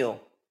telling you,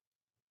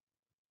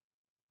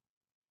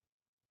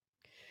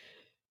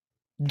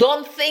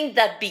 don't think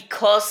that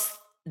because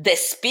the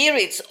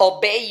spirits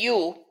obey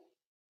you,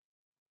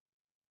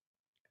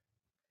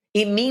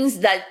 it means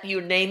that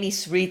your name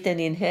is written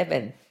in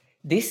heaven.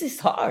 This is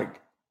hard.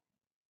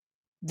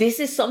 This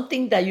is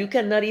something that you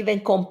cannot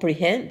even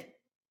comprehend.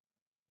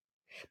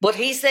 But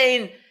he's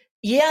saying,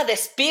 yeah, the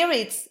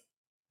spirits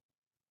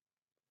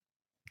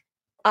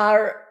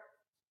are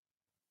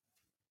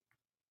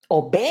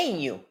obeying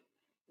you.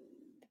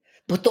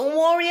 But don't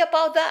worry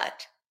about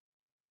that.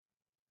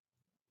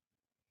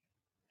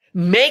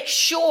 Make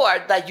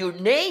sure that your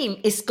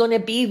name is going to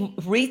be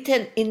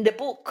written in the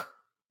book.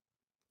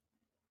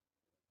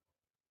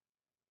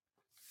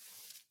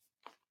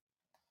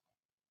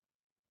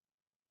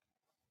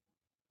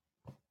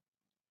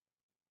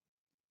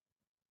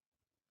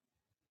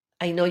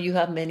 I know you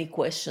have many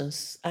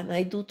questions, and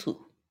I do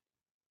too.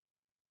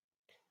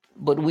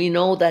 But we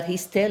know that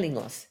he's telling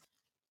us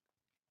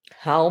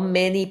how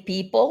many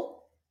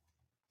people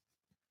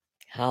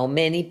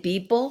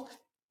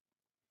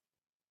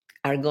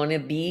are going to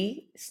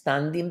be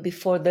standing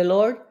before the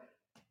Lord?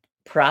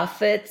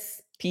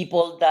 Prophets,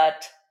 people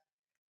that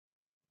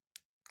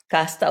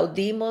cast out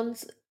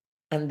demons,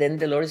 and then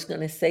the Lord is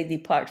going to say,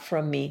 depart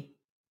from me.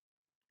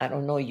 I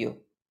don't know you.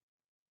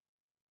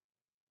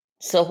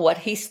 So what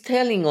he's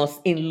telling us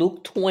in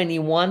Luke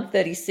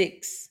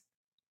 21:36,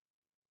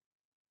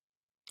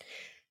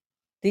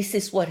 this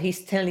is what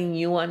he's telling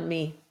you and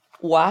me.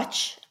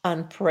 Watch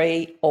and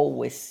pray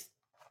always,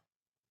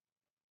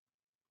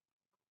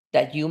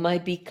 that you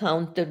might be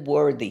counted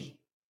worthy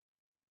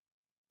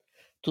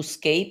to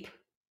escape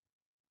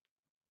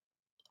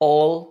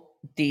all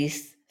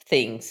these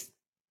things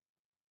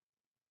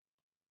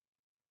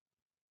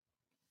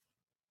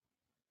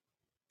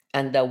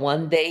and that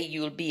one day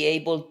you'll be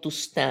able to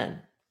stand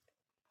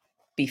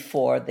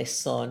before the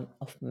Son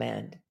of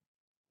Man.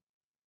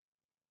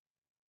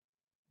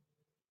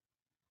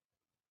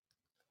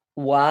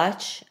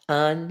 Watch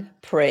and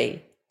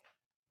pray.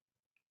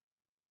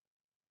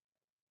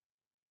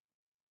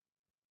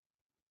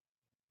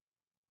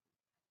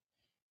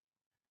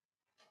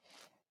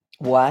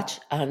 Watch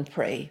and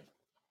pray.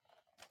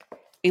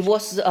 It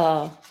was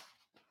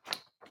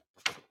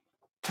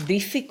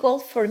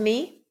difficult for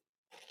me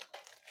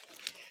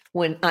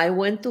when I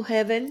went to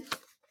heaven,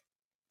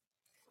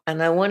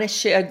 and I want to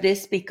share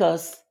this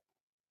because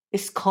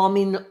it's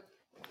coming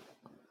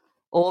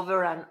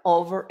over and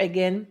over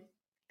again.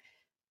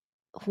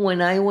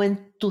 When I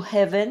went to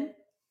heaven,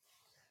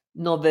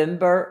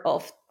 November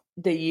of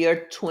the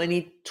year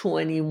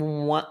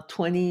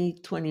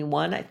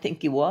 2021, I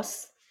think it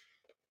was,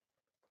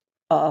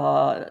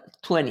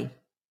 20.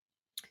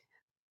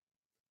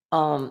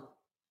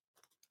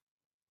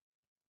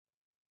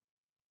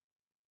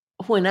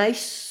 When I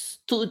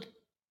stood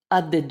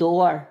at the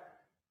door,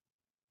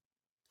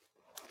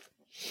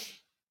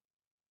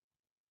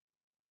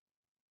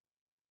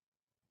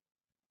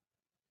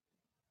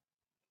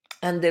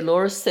 And the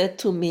Lord said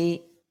to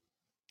me,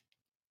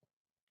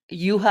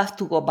 you have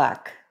to go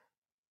back.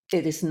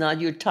 It is not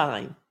your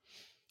time.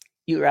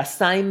 Your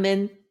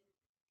assignment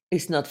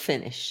is not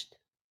finished.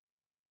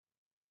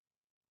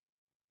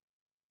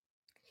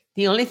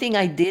 The only thing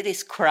I did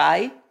is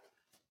cry.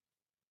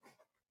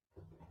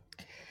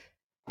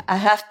 I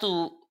have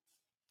to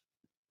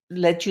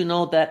let you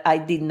know that I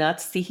did not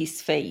see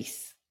his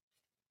face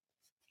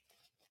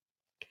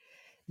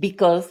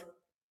because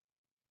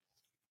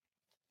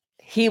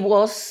he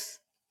was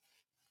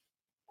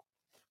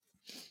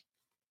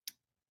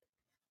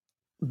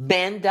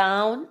bent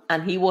down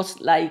and he was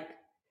like,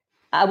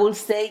 I will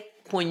say,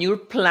 when you're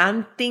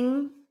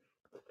planting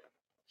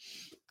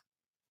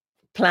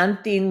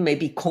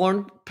maybe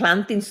corn,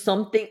 planting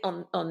something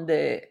on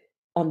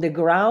the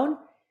ground,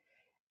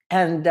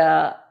 and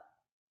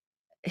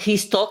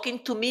he's talking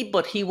to me,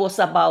 but he was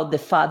about the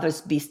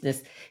Father's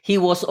business. He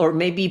was, or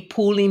maybe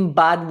pulling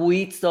bad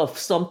weeds of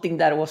something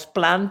that was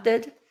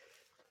planted.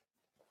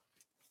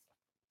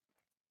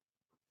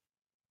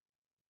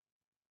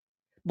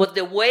 But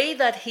the way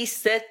that he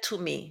said to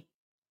me,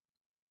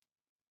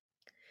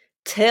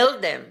 tell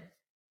them,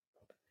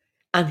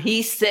 and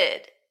he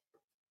said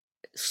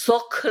so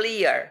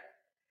clear,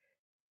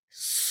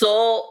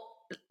 so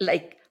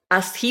like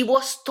as he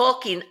was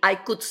talking, I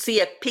could see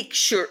a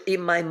picture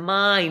in my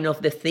mind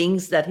of the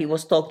things that he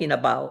was talking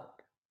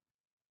about.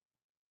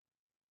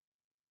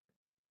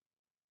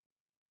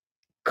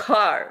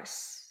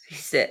 Cars, he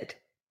said,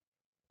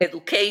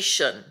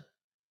 education,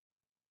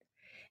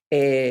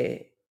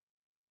 a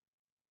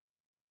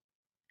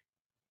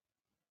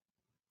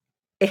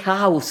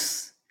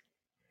house.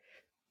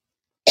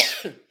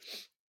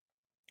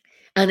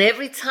 And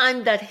every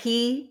time that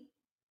he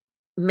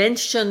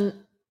mentioned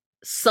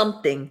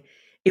something,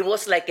 it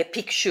was like a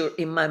picture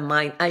in my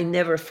mind. I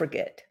never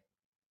forget.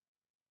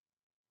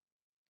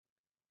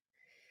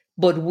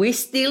 But we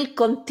still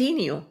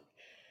continue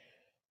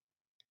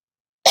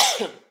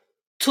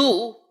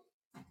to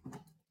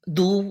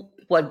do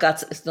what God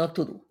says not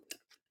to do.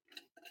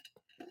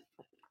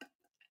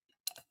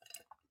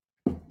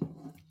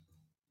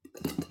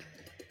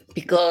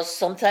 Because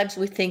sometimes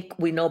we think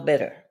we know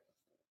better.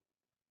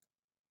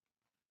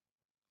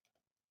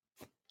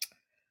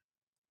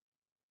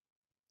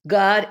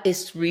 God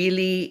is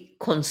really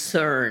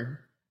concerned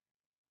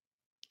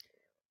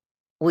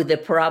with the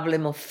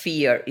problem of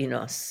fear in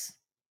us.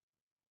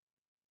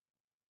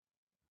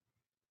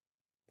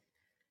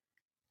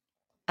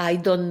 I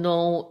don't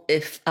know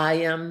if I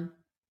am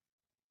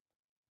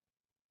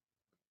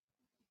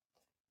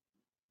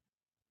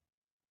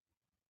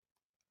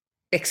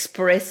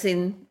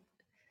expressing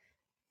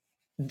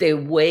the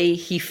way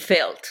he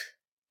felt,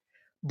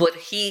 but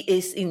he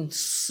is in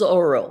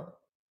sorrow.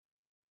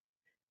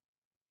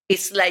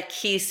 It's like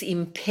he's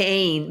in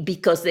pain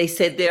because they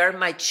said they are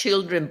my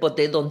children, but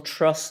they don't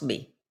trust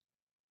me.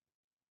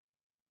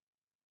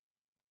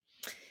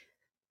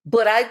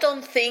 But I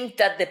don't think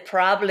that the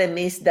problem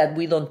is that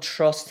we don't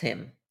trust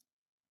him.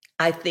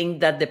 I think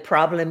that the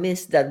problem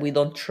is that we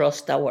don't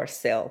trust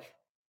ourselves.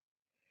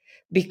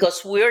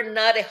 Because we're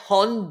not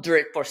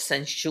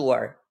 100%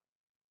 sure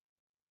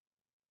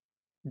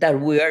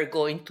that we are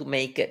going to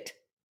make it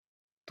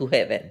to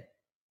heaven.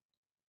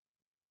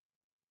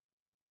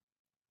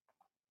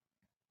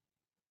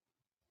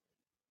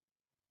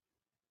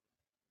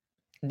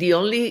 The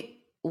only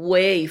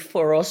way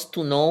for us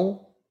to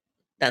know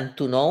than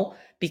to know,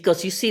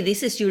 because you see,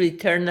 this is your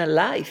eternal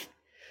life.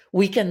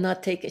 We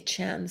cannot take a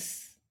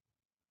chance.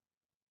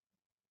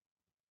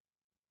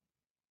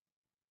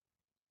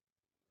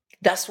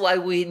 That's why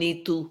we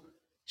need to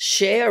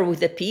share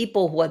with the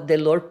people what the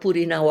Lord put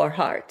in our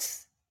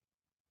hearts.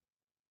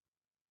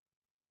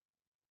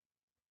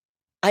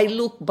 I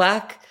look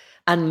back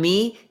at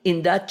me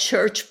in that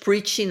church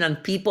preaching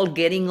and people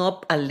getting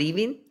up and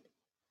leaving.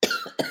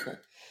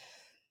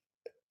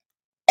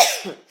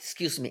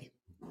 Excuse me.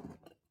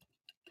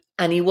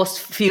 And it was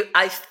fear.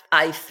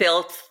 I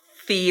felt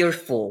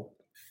fearful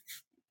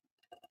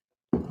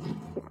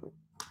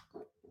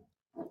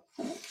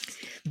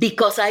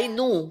because I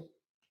knew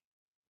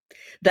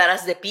that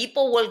as the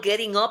people were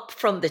getting up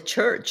from the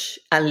church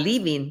and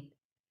leaving,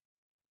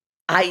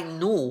 I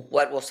knew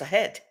what was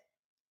ahead.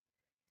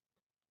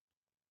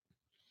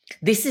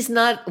 This is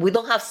not, we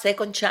don't have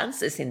second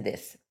chances in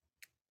this.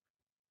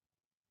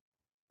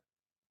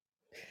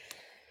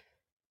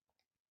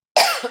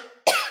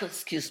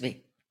 Excuse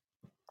me.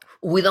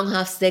 We don't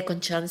have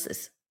second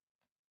chances.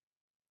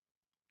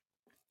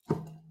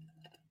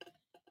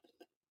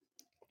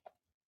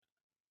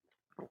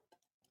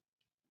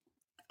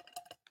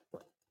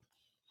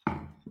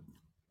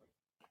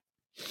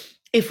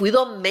 If we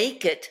don't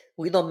make it,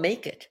 we don't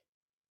make it.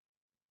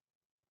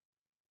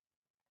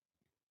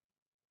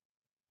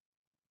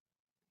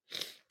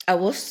 I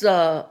was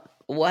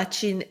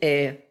watching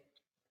a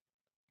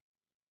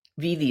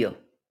video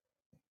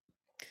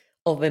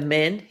of a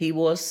man. He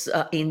was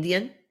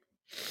Indian.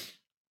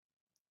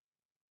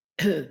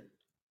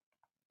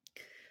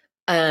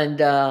 And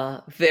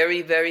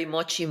very, very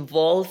much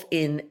involved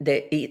in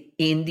the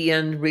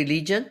Indian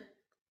religion.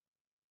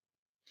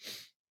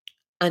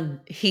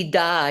 and he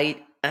died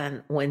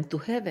and went to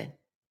heaven.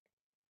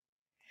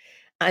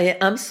 I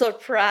am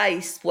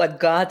surprised what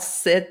God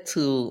said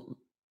to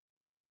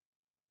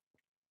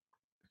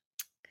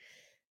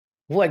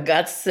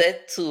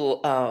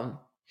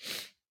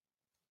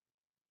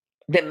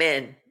the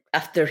man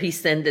after he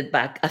sent it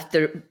back.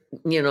 After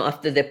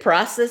after the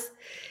process,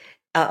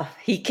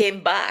 he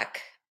came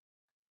back,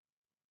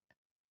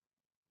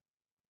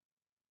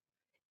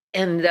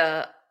 and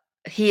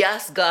he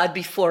asked God,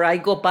 before I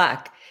go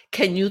back,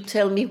 can you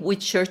tell me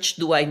which church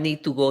do I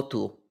need to go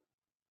to?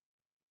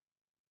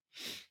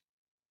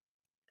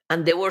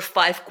 And there were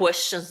 5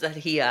 questions that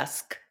he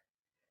asked.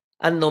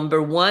 And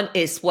number 1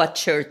 is, what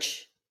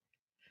church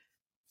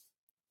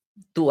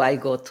do I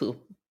go to?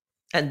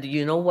 And do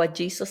you know what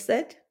Jesus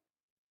said?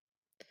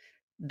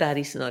 That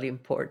is not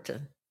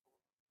important.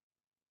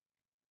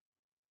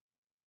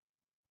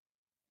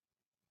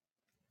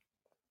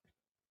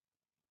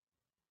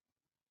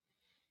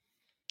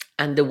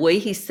 And the way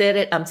he said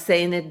it, I'm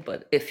saying it,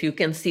 but if you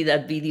can see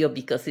that video,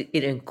 because it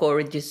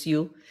encourages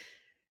you,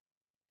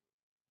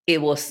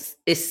 it's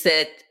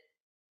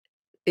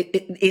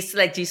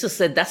like Jesus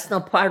said, that's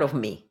not part of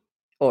me,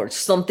 or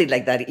something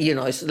like that.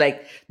 It's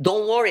like,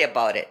 don't worry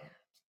about it.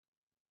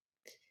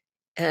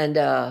 And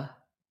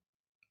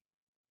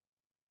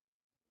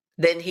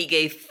then he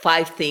gave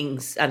 5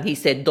 things, and he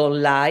said, don't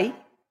lie,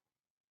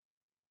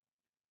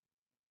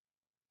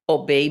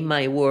 obey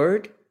my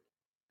word,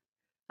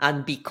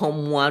 and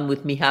become one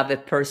with me, have a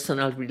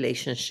personal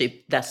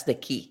relationship. That's the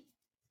key.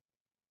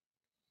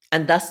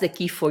 And that's the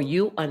key for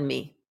you and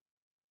me.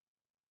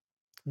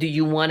 Do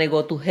you want to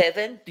go to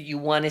heaven? Do you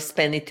want to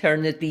spend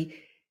eternity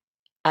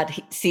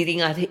sitting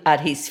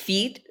at his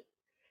feet?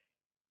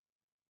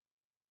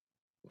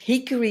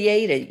 He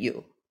created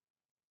you.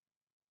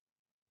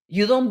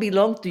 You don't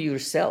belong to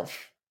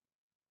yourself.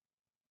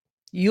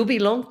 You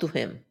belong to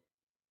him.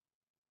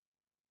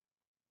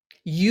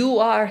 You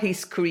are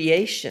his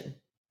creation.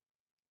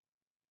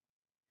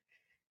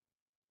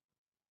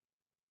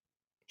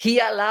 He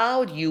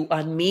allowed you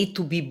and me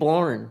to be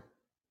born.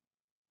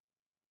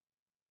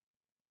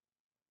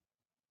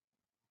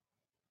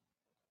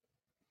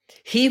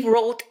 He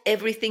wrote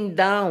everything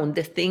down,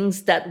 the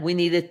things that we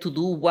needed to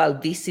do while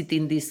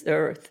visiting this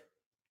earth.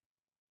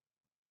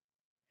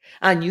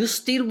 And you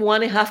still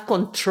want to have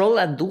control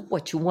and do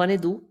what you want to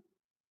do?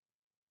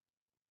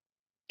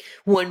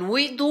 When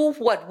we do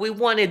what we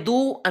want to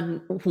do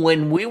and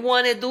when we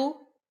want to do,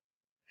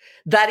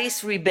 that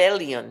is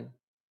rebellion.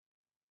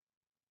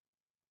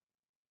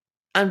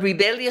 And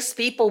rebellious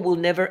people will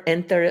never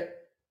enter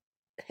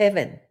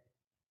heaven.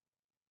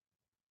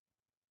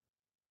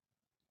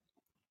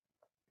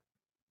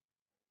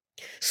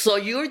 So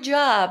your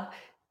job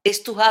is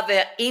to have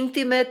an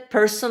intimate,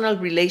 personal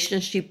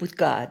relationship with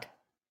God.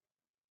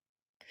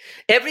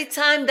 Every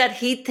time that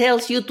he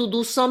tells you to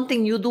do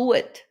something, you do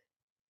it.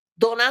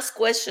 Don't ask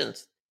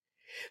questions.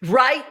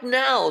 Right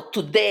now,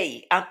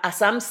 today,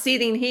 as I'm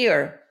sitting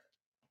here,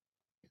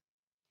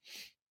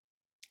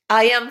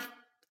 I am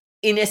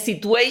in a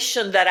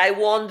situation that I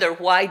wonder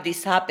why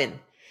this happened.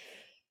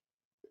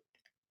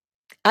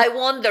 I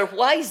wonder,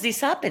 why is this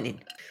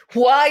happening?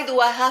 Why do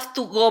I have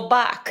to go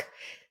back?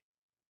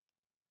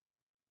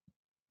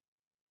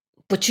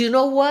 But you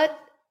know what?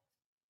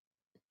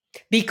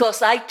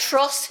 Because I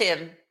trust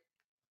him,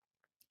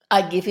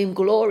 I give him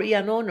glory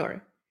and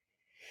honor.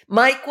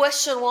 My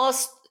question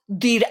was,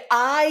 did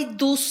I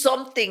do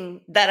something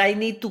that I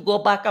need to go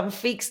back and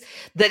fix?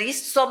 There is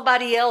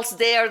somebody else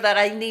there that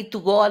I need to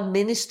go and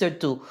minister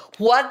to.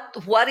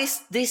 What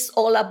is this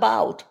all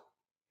about?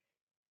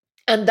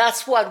 And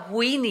that's what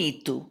we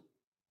need to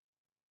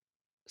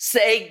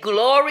say.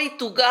 Glory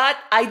to God.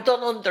 I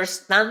don't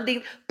understand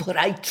it, but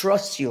I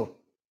trust you.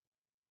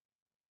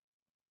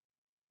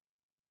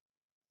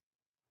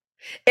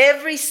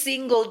 Every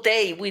single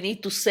day we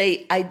need to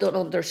say, I don't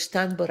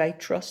understand, but I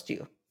trust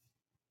you.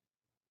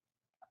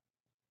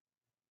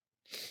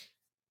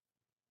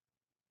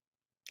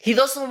 He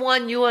doesn't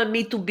want you and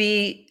me to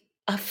be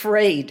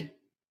afraid,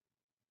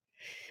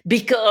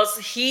 because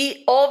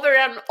he over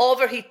and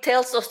over, he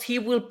tells us he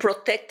will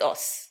protect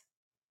us.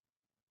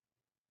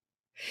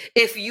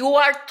 If you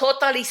are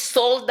totally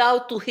sold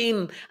out to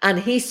him and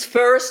he's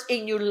first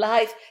in your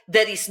life,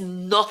 there is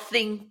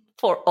nothing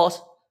for us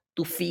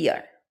to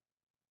fear.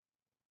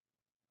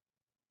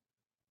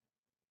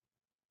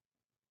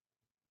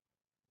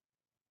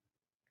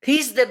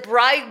 He's the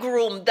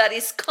bridegroom that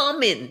is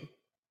coming.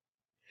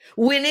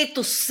 We need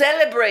to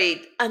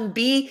celebrate and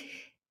be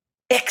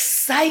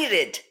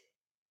excited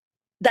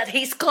that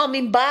he's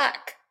coming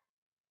back.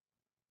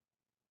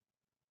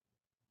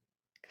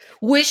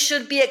 We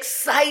should be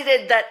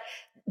excited that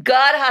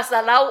God has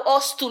allowed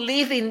us to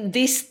live in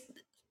this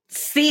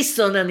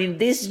season and in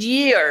this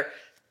year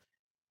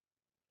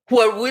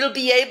where we'll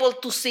be able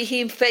to see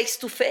him face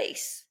to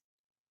face.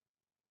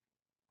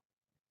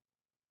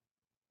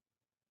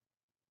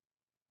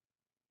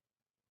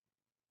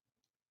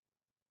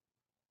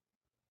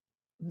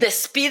 The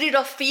spirit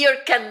of fear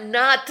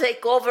cannot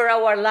take over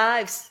our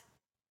lives.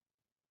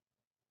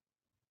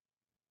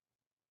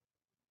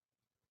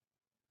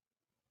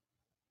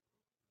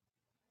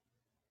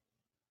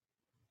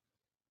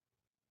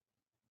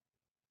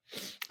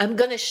 I'm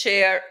going to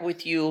share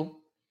with you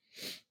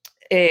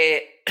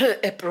a,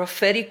 a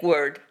prophetic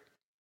word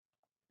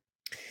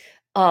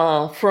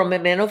from a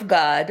man of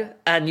God.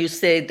 And you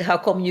said, how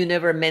come you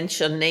never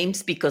mention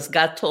names? Because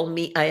God told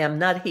me I am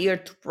not here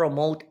to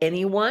promote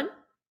anyone.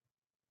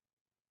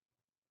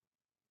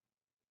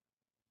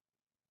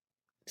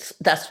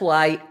 That's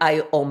why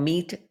I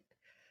omit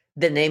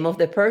the name of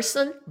the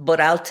person.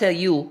 But I'll tell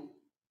you,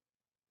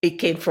 it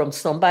came from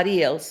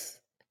somebody else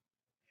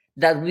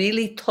that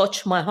really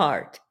touched my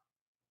heart.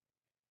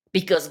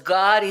 Because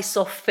God is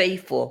so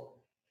faithful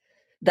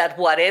that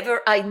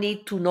whatever I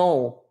need to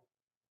know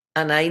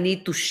and I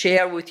need to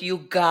share with you,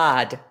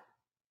 God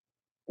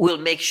will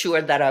make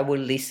sure that I will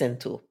listen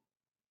to.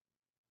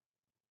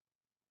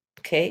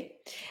 Okay?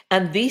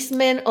 And this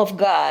man of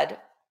God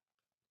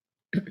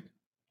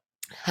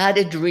had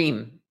a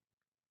dream.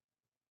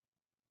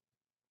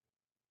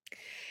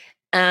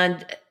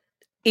 And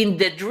in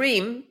the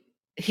dream,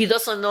 he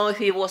doesn't know if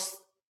he was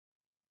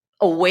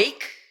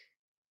awake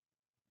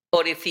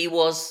or if he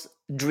was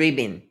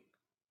dreaming.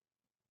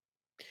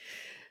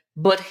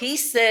 But he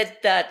said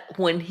that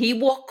when he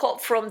woke up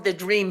from the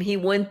dream, he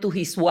went to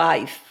his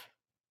wife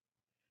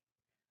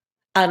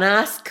and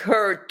asked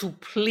her to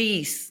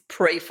please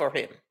pray for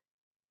him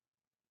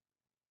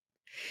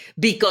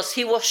because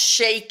he was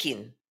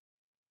shaking.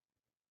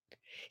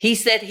 He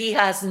said he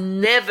has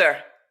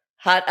never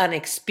had an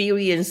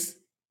experience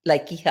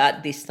like he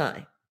had this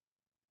time.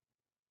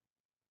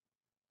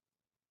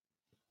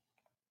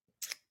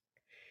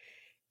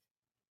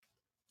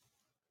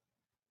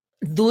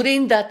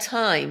 During that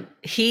time,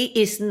 he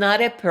is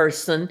not a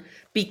person,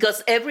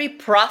 because every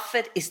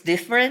prophet is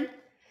different.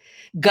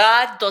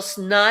 God does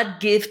not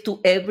give to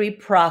every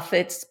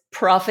prophet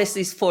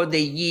prophecies for the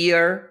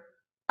year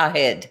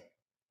ahead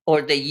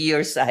or the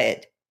years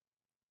ahead.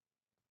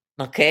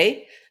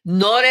 Okay?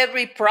 Not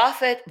every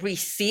prophet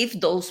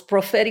received those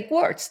prophetic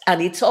words,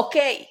 and it's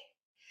okay.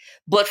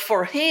 But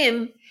for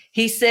him,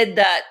 he said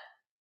that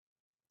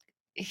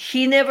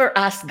he never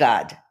asked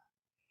God,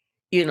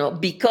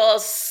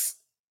 because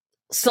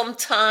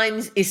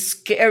sometimes it's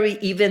scary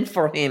even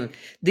for him.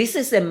 This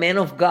is a man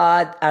of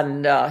God,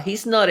 and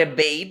he's not a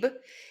babe.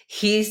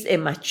 He's a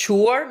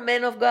mature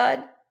man of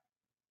God.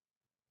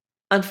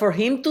 And for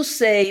him to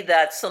say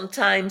that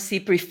sometimes he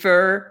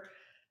prefer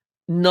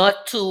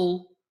not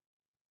to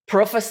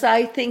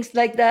prophesy things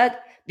like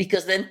that,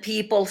 because then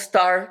people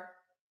start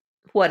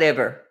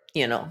whatever.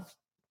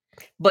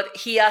 But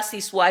he asked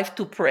his wife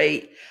to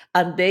pray,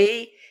 and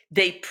they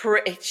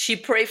pray. She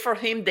prayed for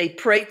him. They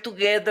prayed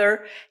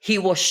together. He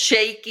was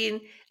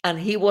shaking, and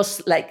he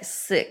was like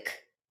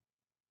sick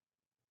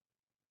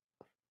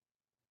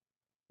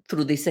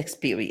through this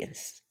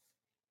experience.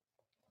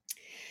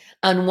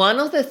 And one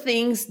of the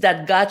things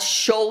that God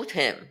showed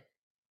him,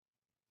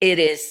 it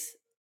is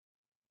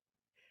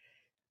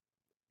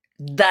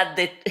that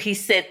he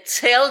said,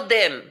 tell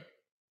them,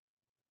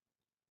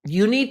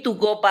 you need to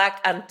go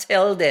back and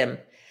tell them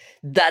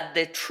that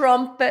the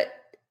trumpet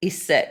is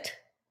set.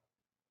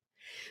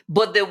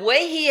 But the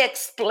way he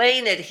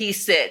explained it, he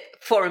said,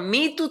 for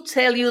me to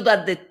tell you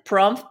that the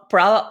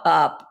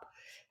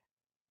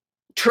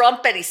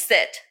trumpet is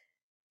set,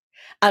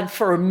 and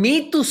for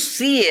me to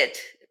see it,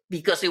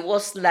 because it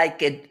was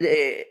like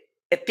a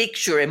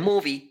picture, a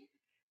movie,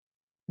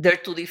 they're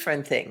two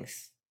different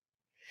things.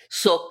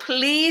 So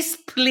please,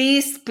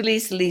 please,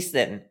 please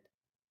listen.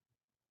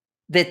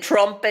 The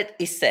trumpet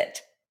is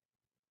set.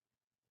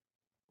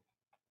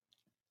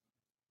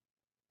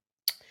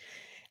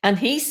 And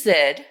he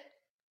said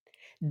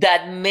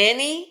that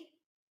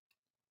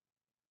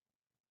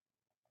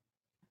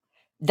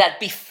that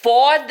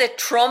before the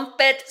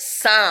trumpet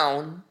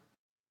sound,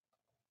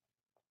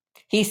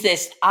 he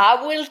says,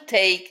 I will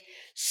take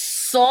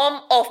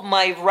some of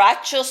my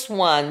righteous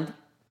one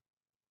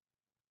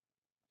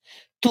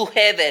to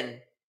heaven,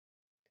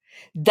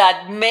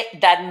 that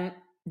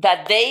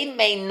they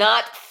may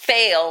not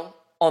fail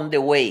on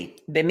the way.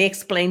 Let me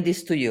explain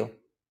this to you,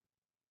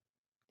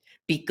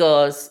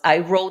 because I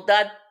wrote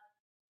that,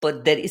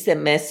 but there is a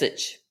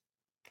message.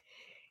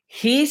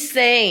 He's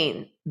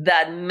saying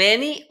that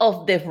many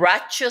of the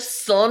righteous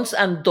sons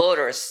and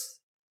daughters,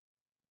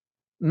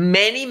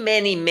 many,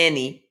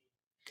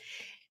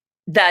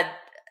 that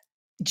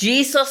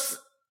Jesus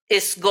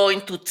is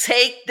going to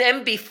take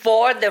them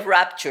before the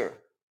rapture,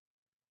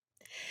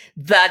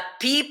 that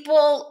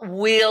people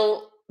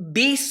will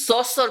be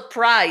so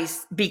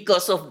surprised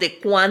because of the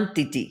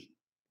quantity.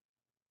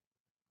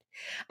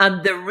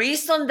 And the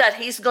reason that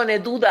he's going to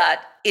do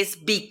that is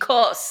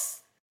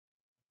because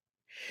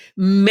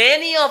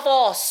many of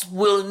us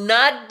will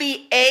not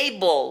be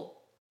able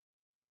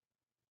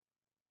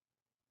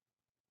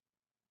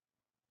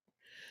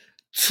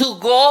to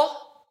go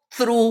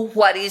through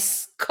what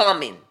is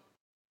coming.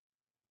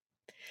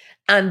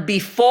 And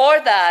before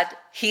that,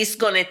 he's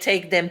going to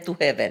take them to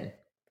heaven.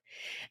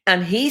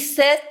 And he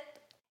said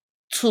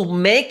to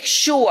make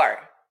sure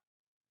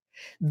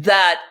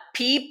that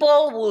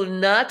people will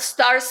not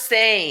start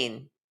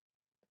saying,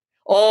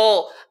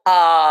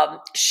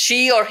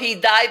 she or he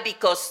died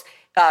because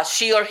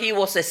she or he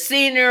was a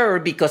sinner or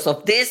because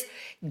of this.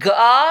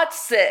 God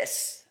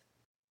says,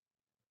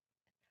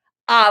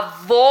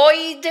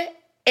 avoid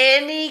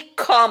any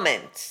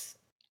comments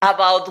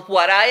about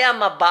what I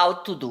am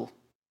about to do.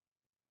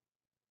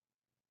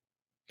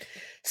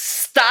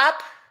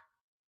 Stop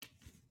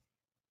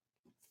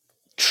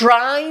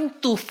trying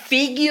to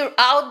figure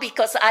out,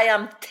 because I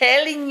am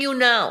telling you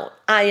now,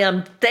 I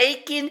am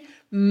taking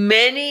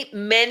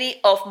many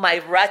of my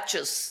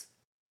righteous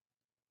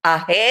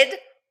ahead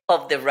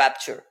of the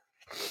rapture.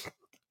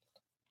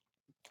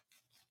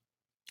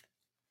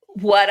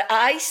 What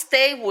I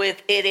stay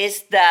with it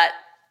is that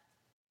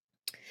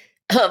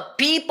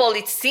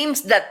it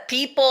seems that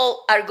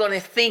people are going to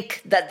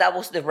think that that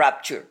was the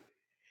rapture.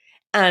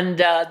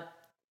 And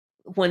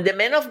when the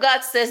man of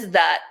God said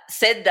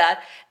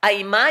that, I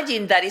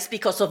imagine that it's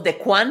because of the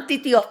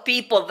quantity of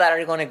people that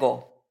are going to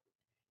go.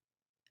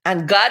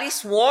 And God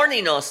is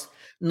warning us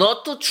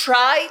not to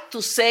try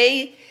to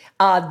say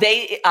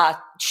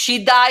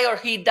she died or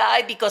he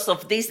died because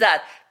of this,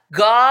 that.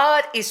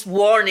 God is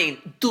warning,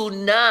 do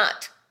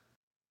not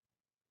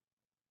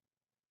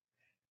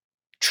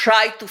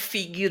try to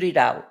figure it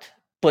out,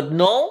 but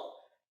know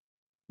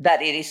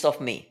that it is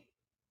of me.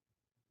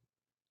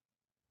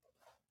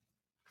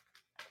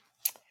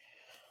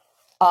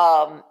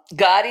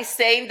 God is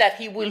saying that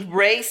he will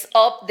raise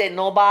up the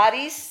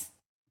nobodies.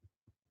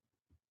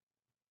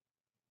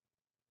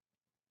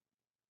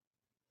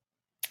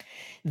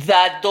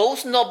 That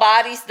those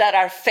nobodies that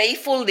are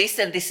faithful,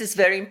 listen, this is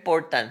very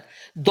important.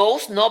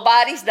 Those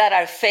nobodies that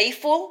are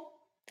faithful,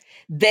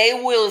 they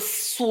will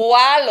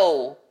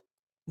swallow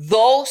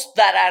those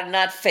that are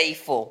not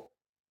faithful.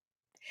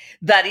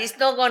 That is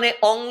not going to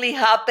only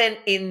happen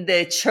in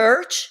the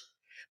church,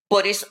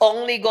 but it's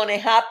only going to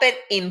happen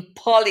in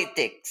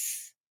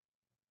politics.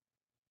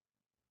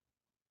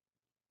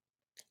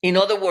 In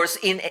other words,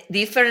 in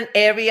different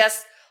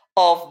areas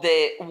of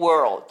the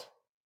world.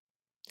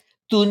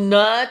 Do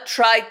not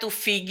try to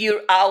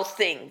figure out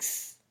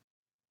things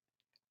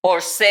or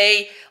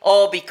say,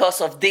 oh,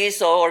 because of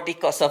this or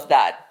because of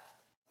that.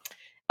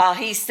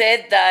 He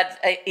said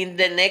that in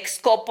the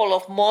next couple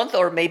of months,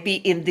 or maybe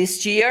in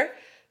this year,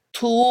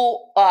 2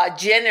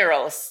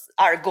 generals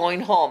are going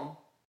home.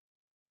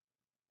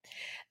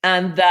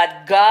 And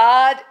that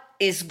God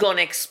is going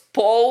to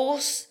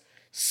expose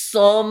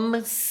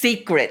some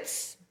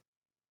secrets.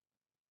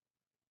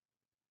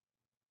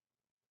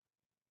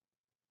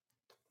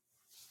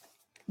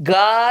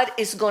 God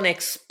is going to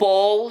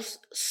expose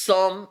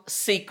some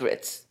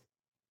secrets.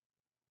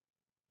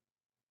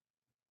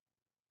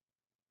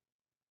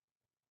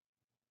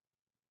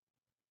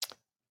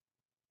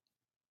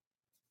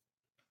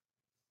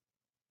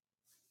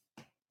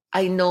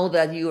 I know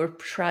that you're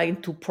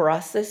trying to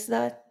process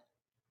that.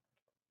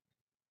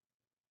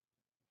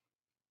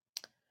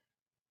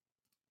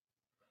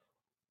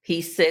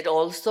 He said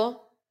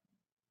also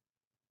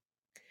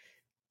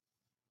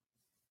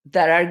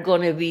there are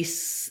going to be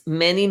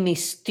many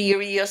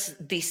mysterious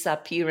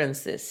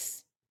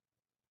disappearances.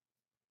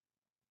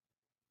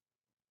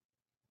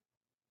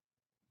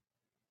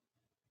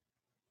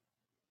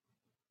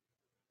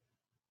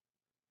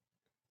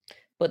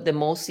 But the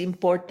most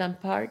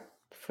important part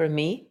for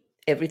me,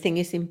 everything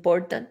is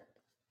important,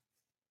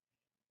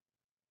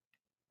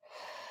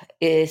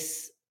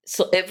 is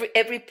so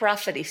every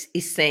prophet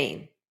is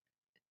saying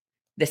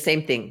the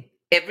same thing.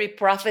 Every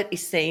prophet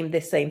is saying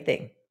the same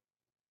thing.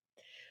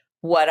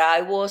 What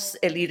I was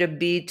a little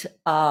bit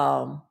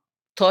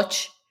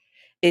touched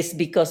is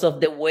because of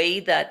the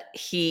way that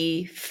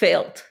he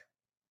felt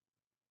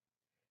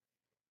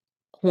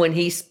when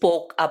he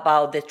spoke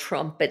about the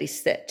trumpet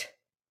is set.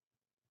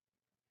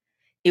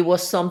 It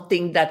was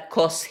something that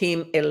caused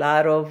him a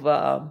lot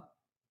of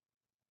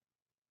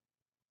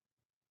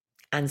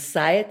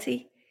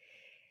anxiety.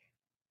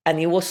 And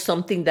it was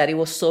something that it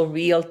was so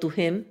real to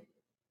him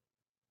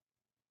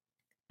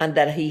and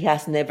that he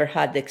has never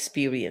had the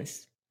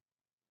experience.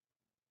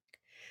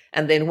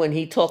 And then when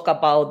he talked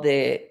about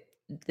the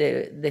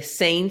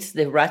saints,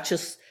 the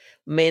righteous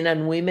men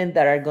and women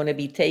that are going to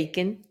be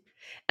taken,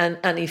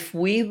 and if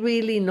we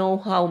really know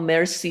how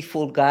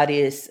merciful God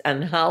is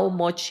and how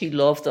much he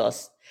loves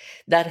us,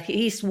 that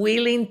he's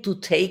willing to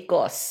take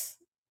us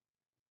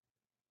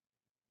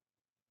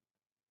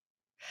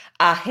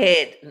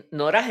ahead,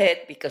 not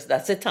ahead because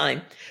that's a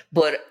time,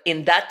 but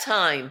in that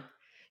time,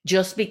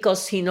 just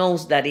because he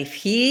knows that if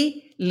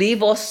he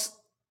leave us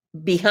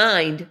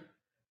behind,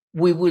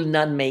 we will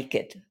not make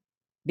it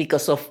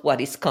because of what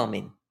is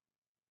coming.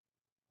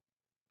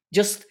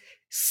 Just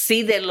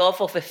see the love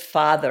of a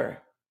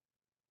father.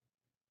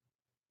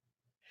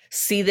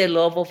 See the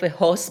love of a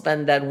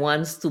husband that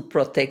wants to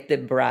protect the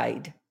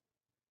bride.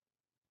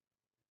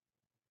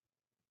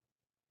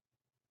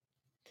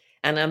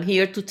 And I'm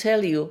here to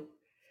tell you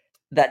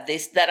that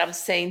this that I'm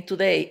saying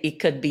today, it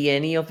could be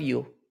any of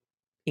you,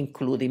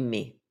 including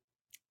me.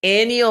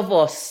 Any of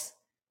us,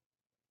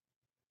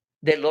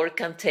 the Lord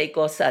can take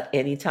us at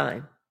any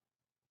time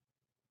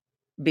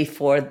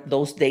before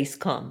those days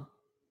come.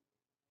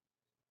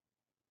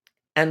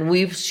 And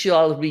we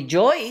shall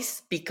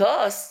rejoice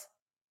because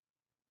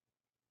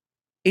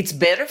it's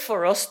better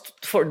for us,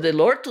 for the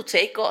Lord to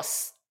take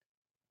us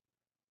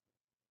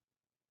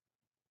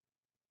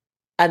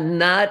and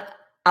not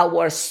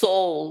our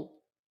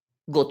soul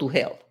go to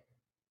hell.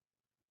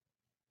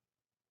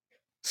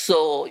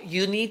 So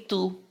you need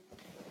to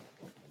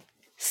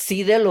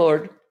see the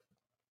Lord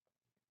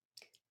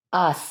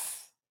as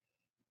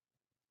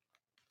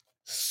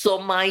so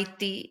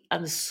mighty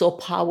and so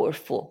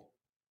powerful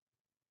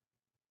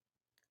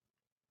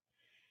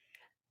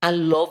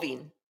and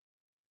loving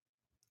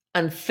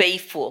and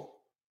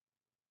faithful.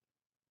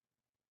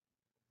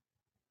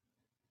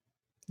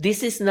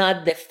 This is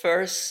not the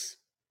first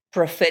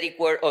prophetic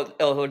word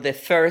or the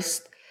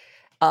first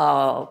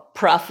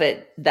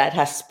prophet that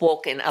has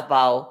spoken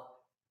about.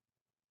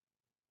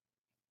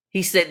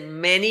 He said,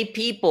 many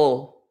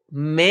people,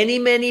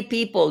 many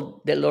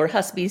people, the Lord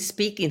has been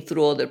speaking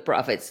through other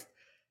prophets,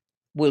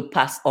 will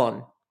pass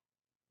on.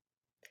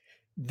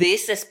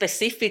 This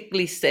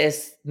specifically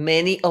says,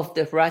 many of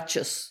the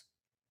righteous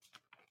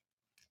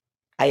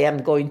I am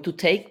going to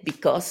take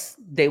because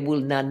they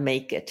will not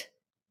make it.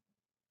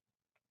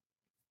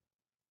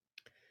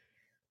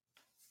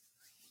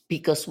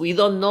 Because we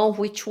don't know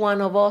which one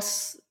of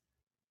us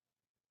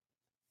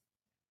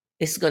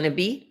is going to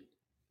be.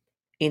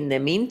 In the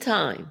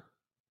meantime,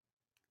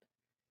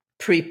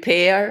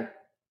 prepare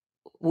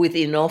with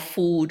enough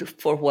food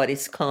for what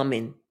is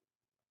coming.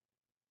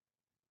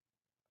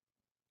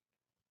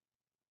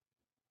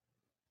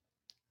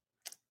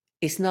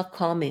 It's not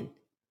coming.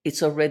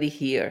 It's already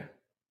here.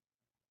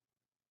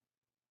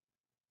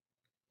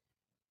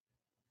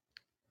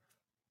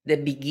 The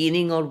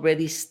beginning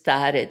already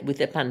started with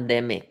the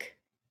pandemic.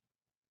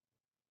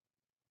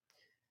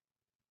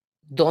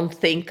 Don't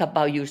think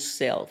about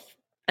yourself.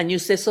 And you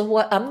say, so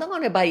what? I'm not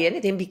going to buy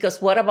anything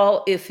because what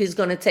about if he's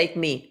going to take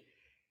me?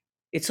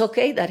 It's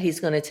okay that he's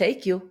going to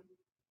take you.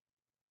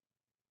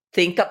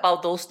 Think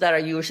about those that are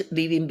you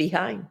leaving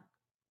behind.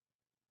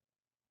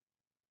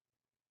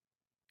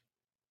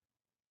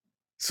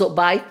 So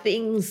buy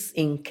things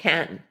in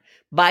can.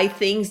 Buy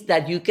things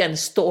that you can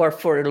store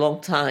for a long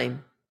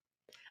time.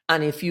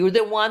 And if you're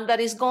the one that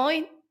is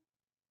going,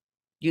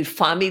 your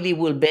family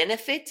will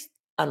benefit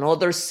and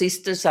other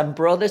sisters and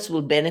brothers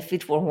will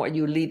benefit from what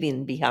you're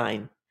leaving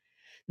behind.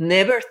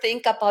 Never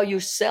think about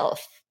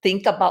yourself.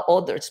 Think about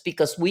others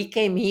because we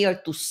came here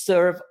to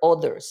serve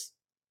others.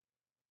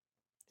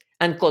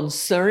 And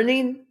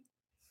concerning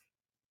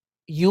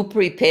you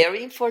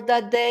preparing for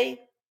that day,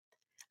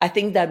 I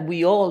think that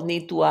we all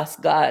need to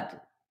ask God,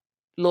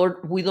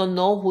 Lord, we don't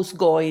know who's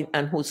going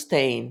and who's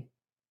staying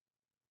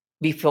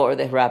before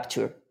the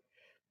rapture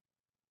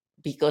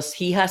because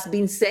he has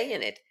been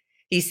saying it.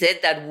 He said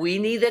that we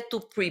needed to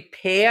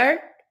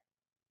prepare.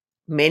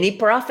 Many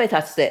prophets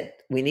have said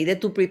we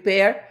needed to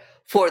prepare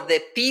for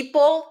the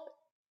people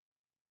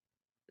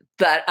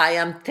that I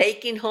am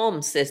taking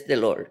home, says the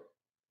Lord.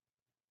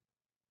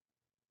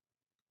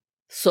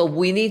 So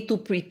we need to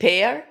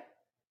prepare,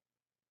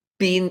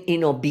 being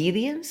in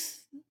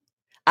obedience,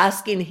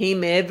 asking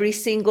him every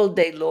single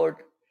day, Lord,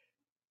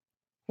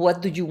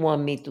 what do you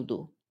want me to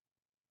do?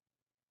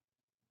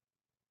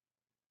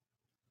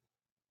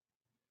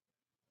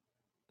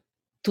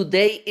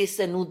 Today is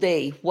a new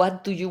day.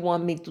 What do you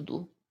want me to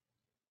do?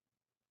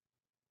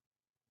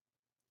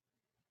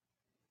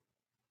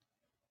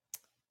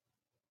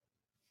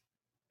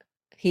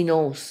 He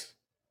knows.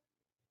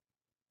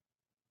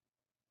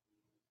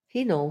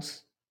 He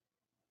knows.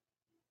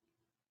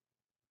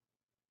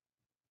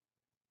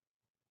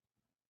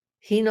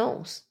 He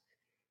knows.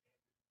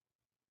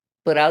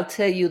 But I'll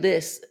tell you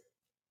this,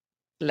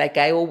 like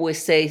I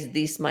always say,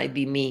 this might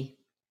be me.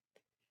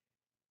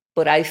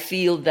 But I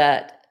feel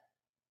that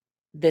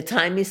the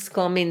time is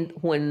coming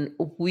when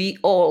we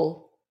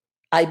all,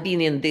 I've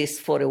been in this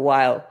for a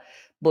while,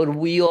 but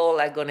we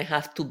all are going to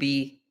have to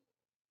be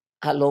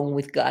along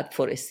with God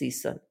for a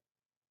season.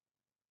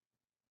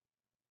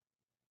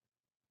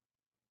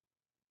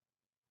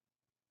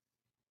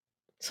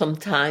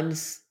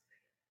 Sometimes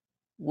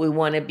we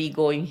want to be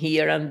going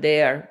here and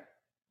there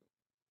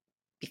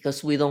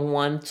because we don't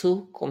want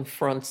to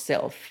confront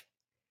self.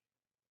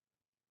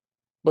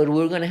 But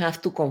we're going to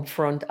have to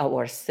confront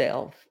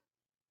ourselves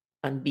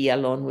and be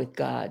alone with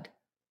God.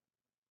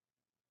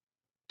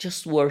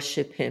 Just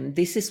worship him.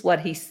 This is what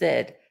he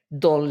said.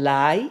 Don't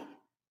lie.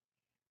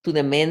 To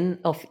the men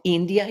of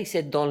India, he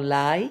said, don't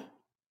lie.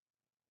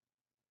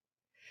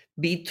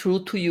 Be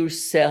true to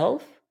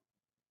yourself.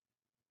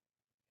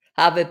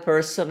 Have a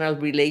personal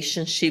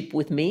relationship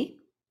with me.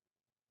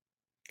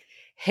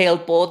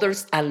 Help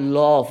others and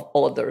love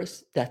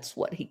others. That's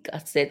what he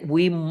said.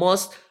 We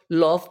must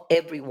love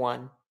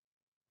everyone.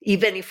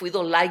 Even if we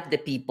don't like the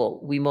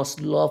people, we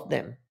must love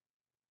them.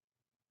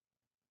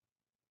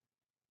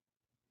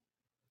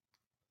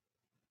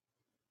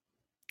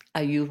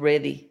 Are you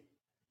ready?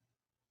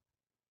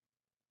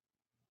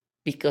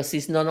 Because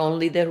it's not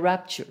only the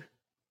rapture,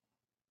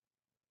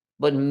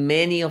 but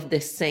many of the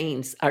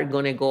saints are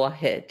going to go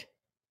ahead.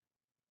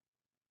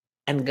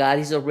 And God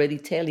is already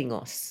telling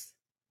us.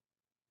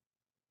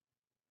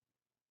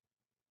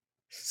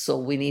 So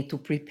we need to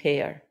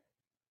prepare.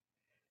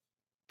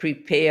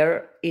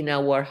 Prepare in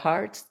our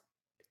hearts,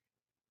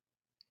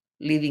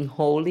 living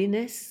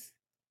holiness,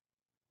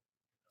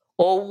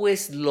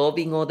 always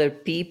loving other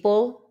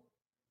people,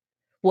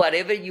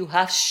 whatever you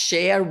have,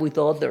 share with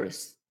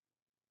others.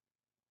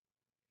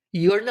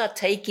 You're not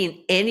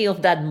taking any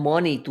of that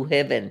money to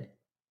heaven.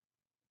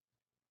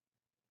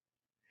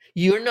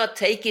 You're not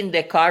taking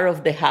the car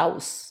of the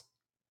house.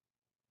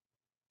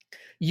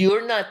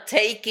 You're not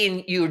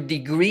taking your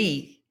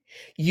degree.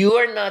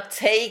 You're not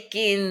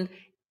taking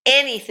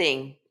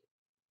anything.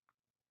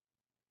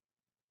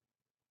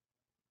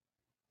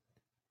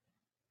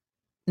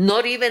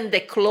 Not even the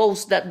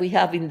clothes that we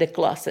have in the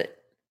closet.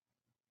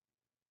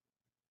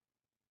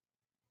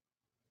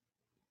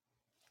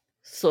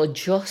 So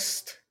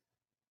just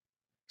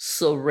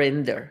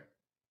surrender.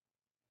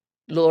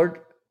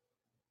 Lord,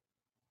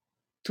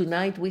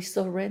 tonight we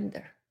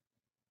surrender.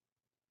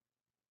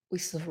 We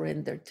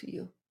surrender to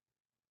you.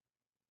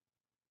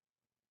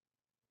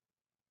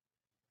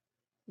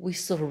 We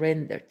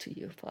surrender to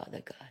you,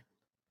 Father God.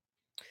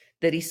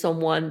 There is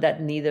someone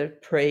that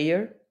needed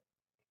prayer.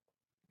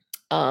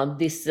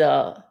 This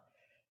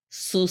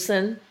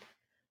Susan,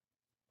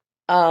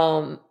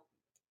 I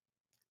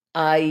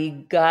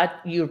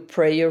got your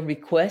prayer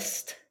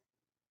request.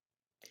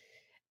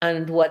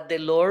 And what the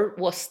Lord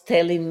was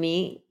telling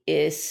me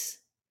is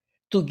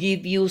to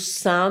give you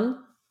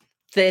Psalm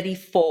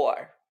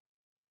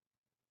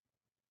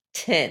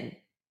 34:10.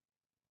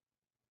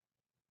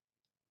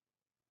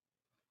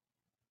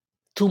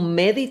 To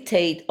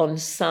meditate on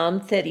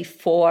Psalm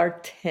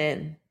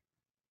 34:10.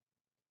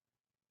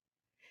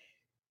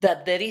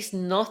 That there is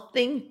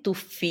nothing to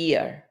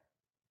fear.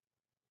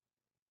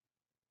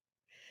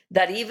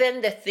 That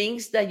even the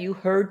things that you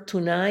heard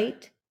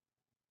tonight,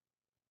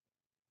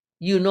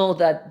 you know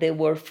that they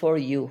were for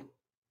you.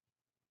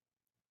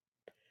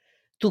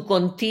 To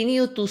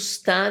continue to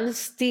stand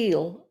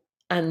still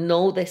and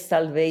know the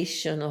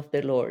salvation of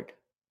the Lord.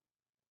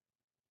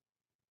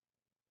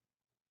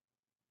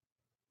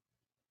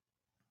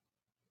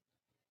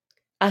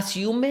 As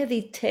you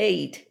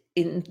meditate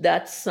in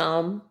that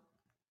Psalm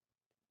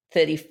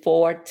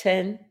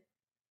 34:10,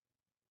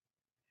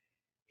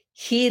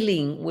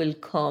 healing will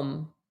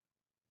come.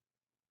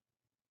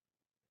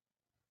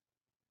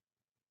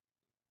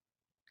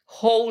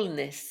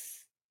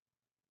 Wholeness.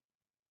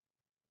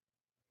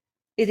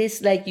 It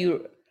is like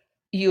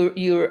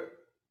your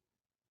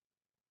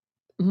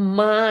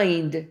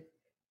mind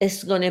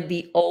is going to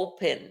be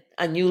open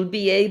and you'll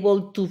be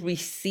able to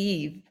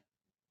receive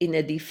in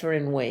a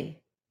different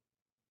way.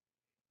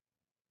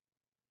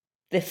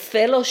 The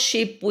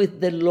fellowship with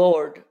the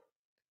Lord,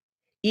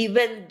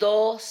 even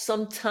though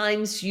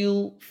sometimes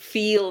you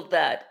feel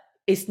that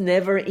it's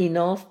never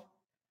enough,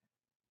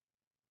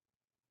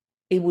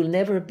 it will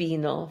never be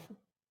enough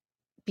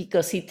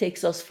because He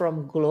takes us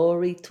from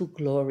glory to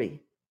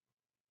glory.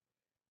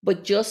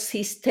 But just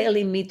He's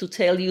telling me to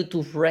tell you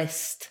to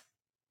rest.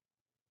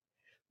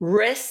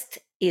 Rest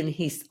in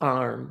His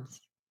arms.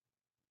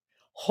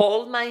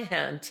 Hold my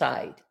hand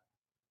tight.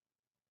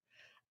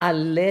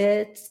 And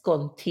let's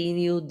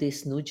continue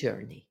this new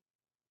journey.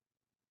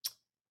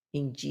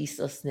 In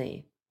Jesus'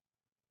 name.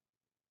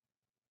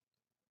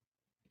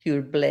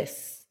 You're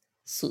blessed,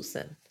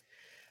 Susan.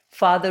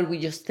 Father, we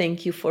just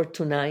thank you for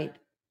tonight.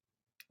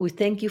 We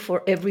thank you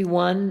for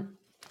everyone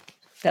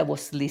that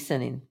was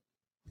listening.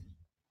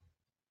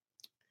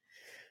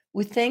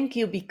 We thank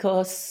you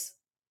because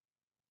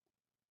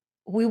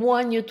we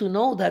want you to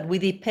know that we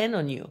depend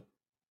on you.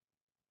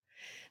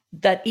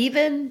 That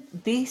even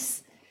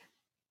these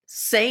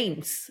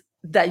saints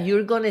that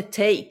you're going to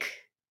take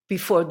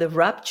before the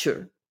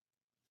rapture,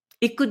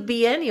 it could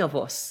be any of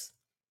us.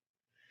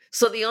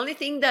 So the only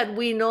thing that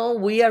we know,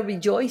 we are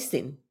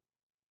rejoicing.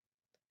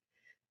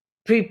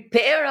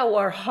 Prepare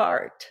our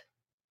heart.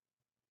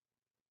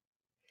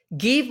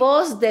 Give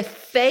us the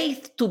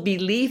faith to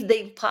believe the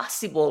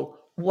impossible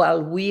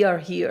while we are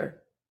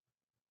here.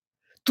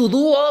 To do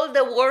all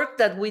the work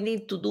that we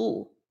need to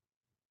do.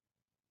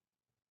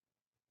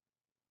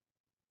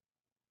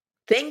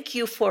 Thank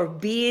you for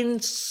being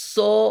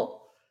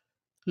so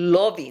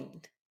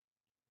loving.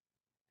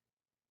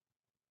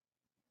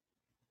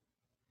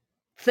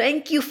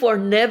 Thank you for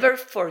never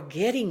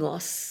forgetting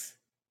us.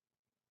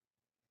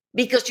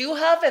 Because you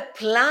have a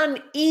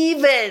plan,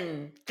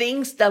 even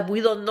things that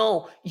we don't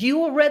know.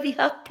 You already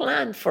have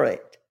planned for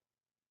it.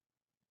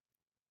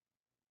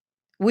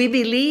 We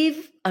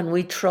believe and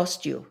we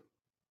trust you.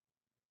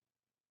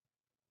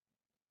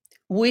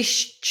 We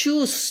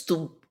choose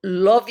to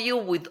love you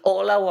with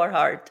all our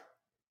heart.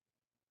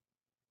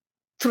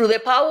 Through the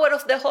power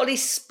of the Holy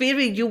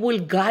Spirit, you will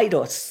guide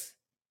us.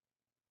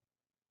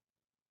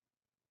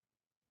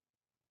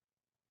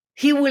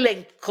 He will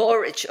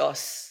encourage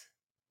us.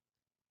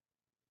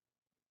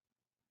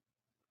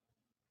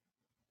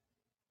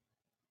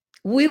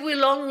 We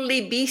will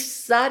only be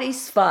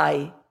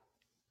satisfied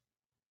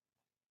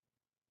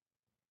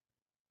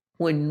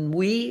when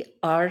we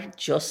are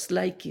just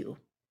like you.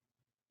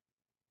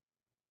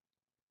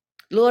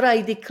 Lord,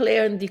 I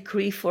declare and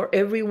decree for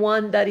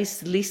everyone that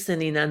is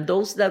listening and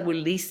those that will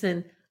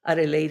listen at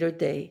a later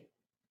day,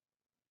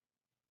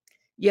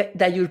 yet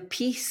that your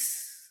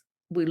peace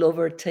will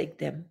overtake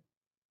them,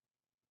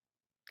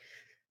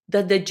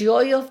 that the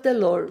joy of the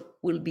Lord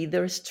will be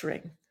their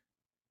strength,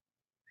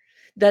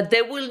 that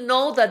they will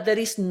know that there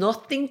is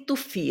nothing to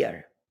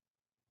fear,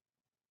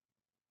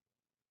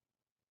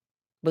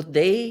 but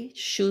they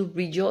should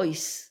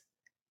rejoice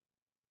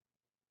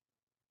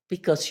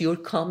because you're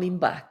coming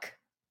back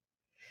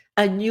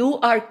and you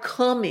are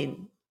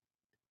coming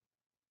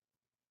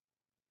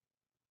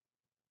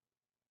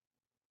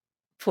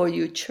for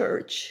your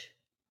church.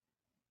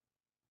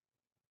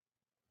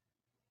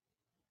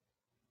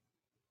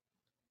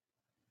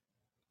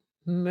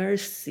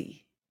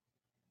 Mercy,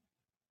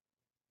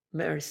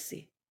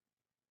 mercy,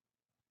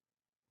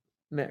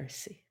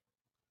 mercy.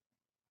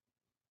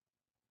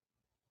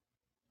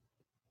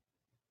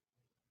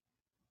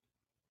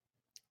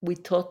 We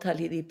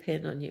totally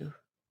depend on you.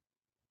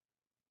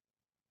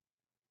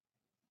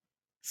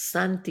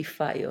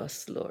 Sanctify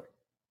us, Lord.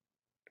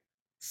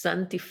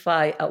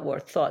 Sanctify our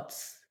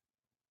thoughts.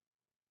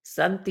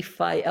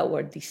 Sanctify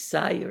our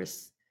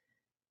desires.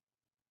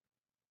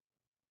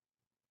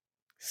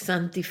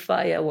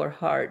 Sanctify our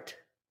heart.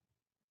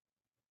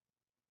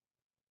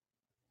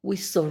 We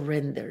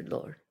surrender,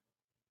 Lord,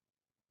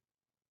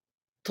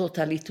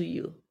 totally to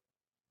you,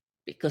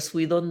 because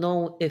we don't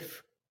know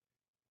if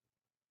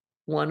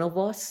one of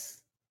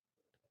us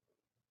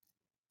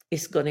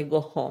is going to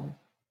go home.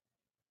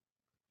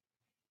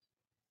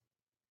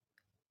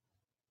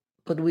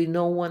 But we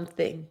know one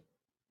thing.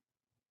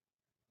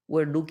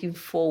 We're looking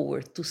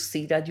forward to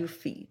sit at your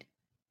feet.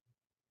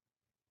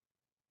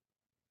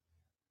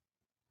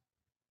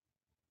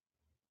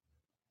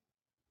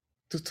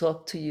 To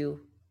talk to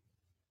you,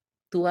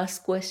 to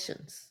ask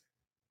questions.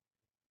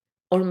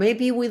 Or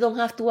maybe we don't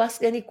have to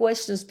ask any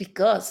questions,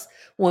 because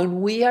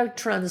when we are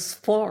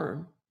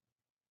transformed,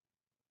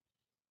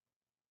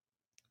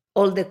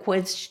 all the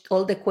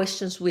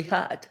questions we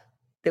had,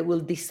 they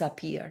will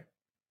disappear.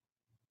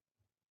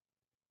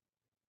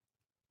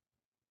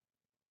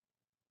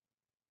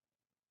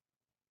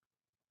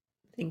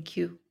 Thank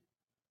you.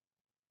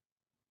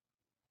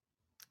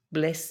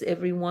 Bless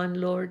everyone,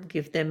 Lord.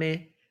 Give them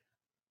a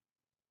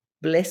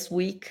blessed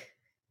week.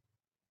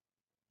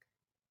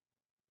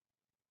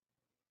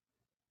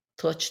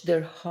 Touch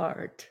their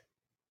heart.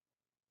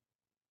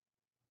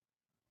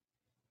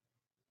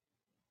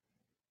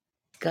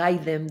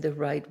 Guide them the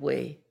right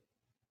way.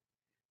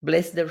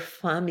 Bless their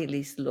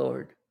families,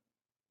 Lord.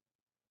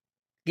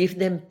 Give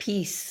them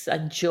peace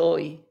and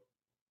joy,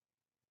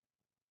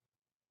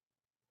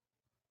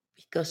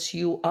 because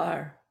you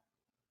are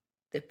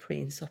the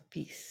Prince of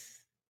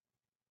Peace.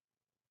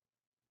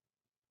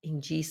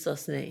 In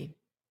Jesus' name,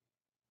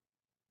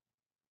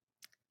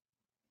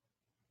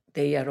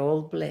 they are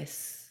all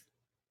blessed.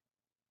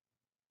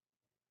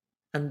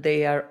 And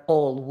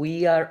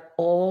we are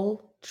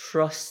all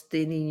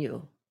trusting in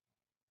you.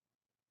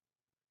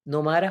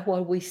 No matter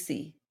what we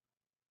see,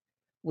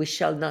 we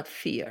shall not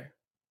fear,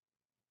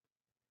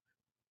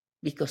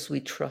 because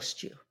we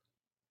trust you.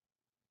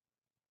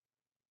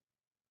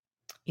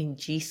 In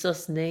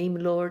Jesus' name,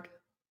 Lord,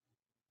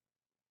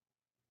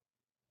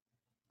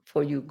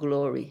 for your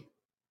glory,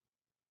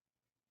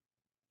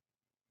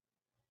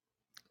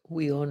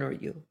 we honor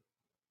you.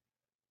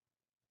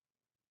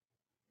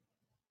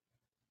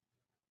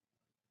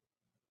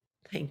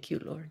 Thank you,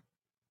 Lord.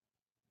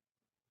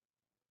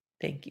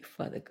 Thank you,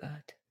 Father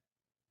God.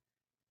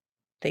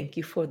 Thank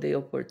you for the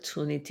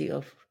opportunity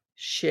of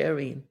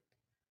sharing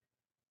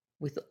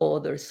with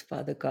others,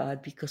 Father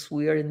God, because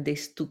we are in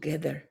this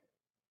together.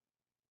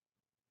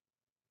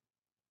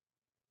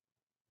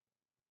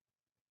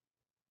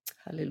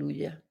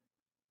 Hallelujah.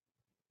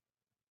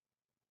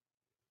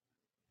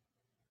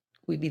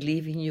 We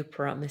believe in your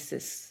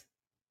promises.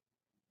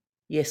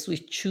 Yes, we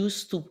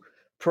choose to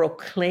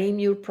proclaim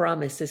your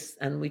promises,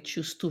 and we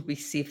choose to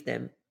receive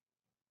them.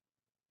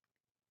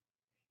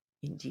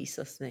 In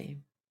Jesus'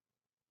 name.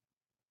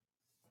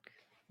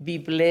 Be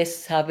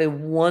blessed. Have a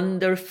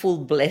wonderful,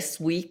 blessed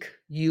week.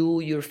 You,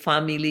 your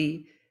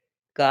family.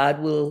 God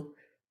will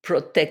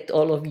protect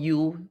all of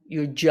you,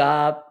 your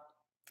job,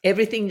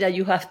 everything that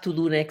you have to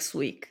do next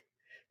week.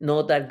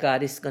 Know that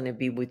God is going to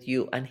be with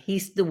you, and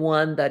He's the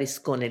one that is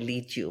going to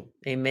lead you.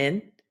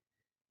 Amen.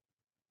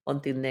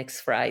 Until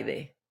next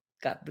Friday.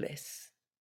 God bless.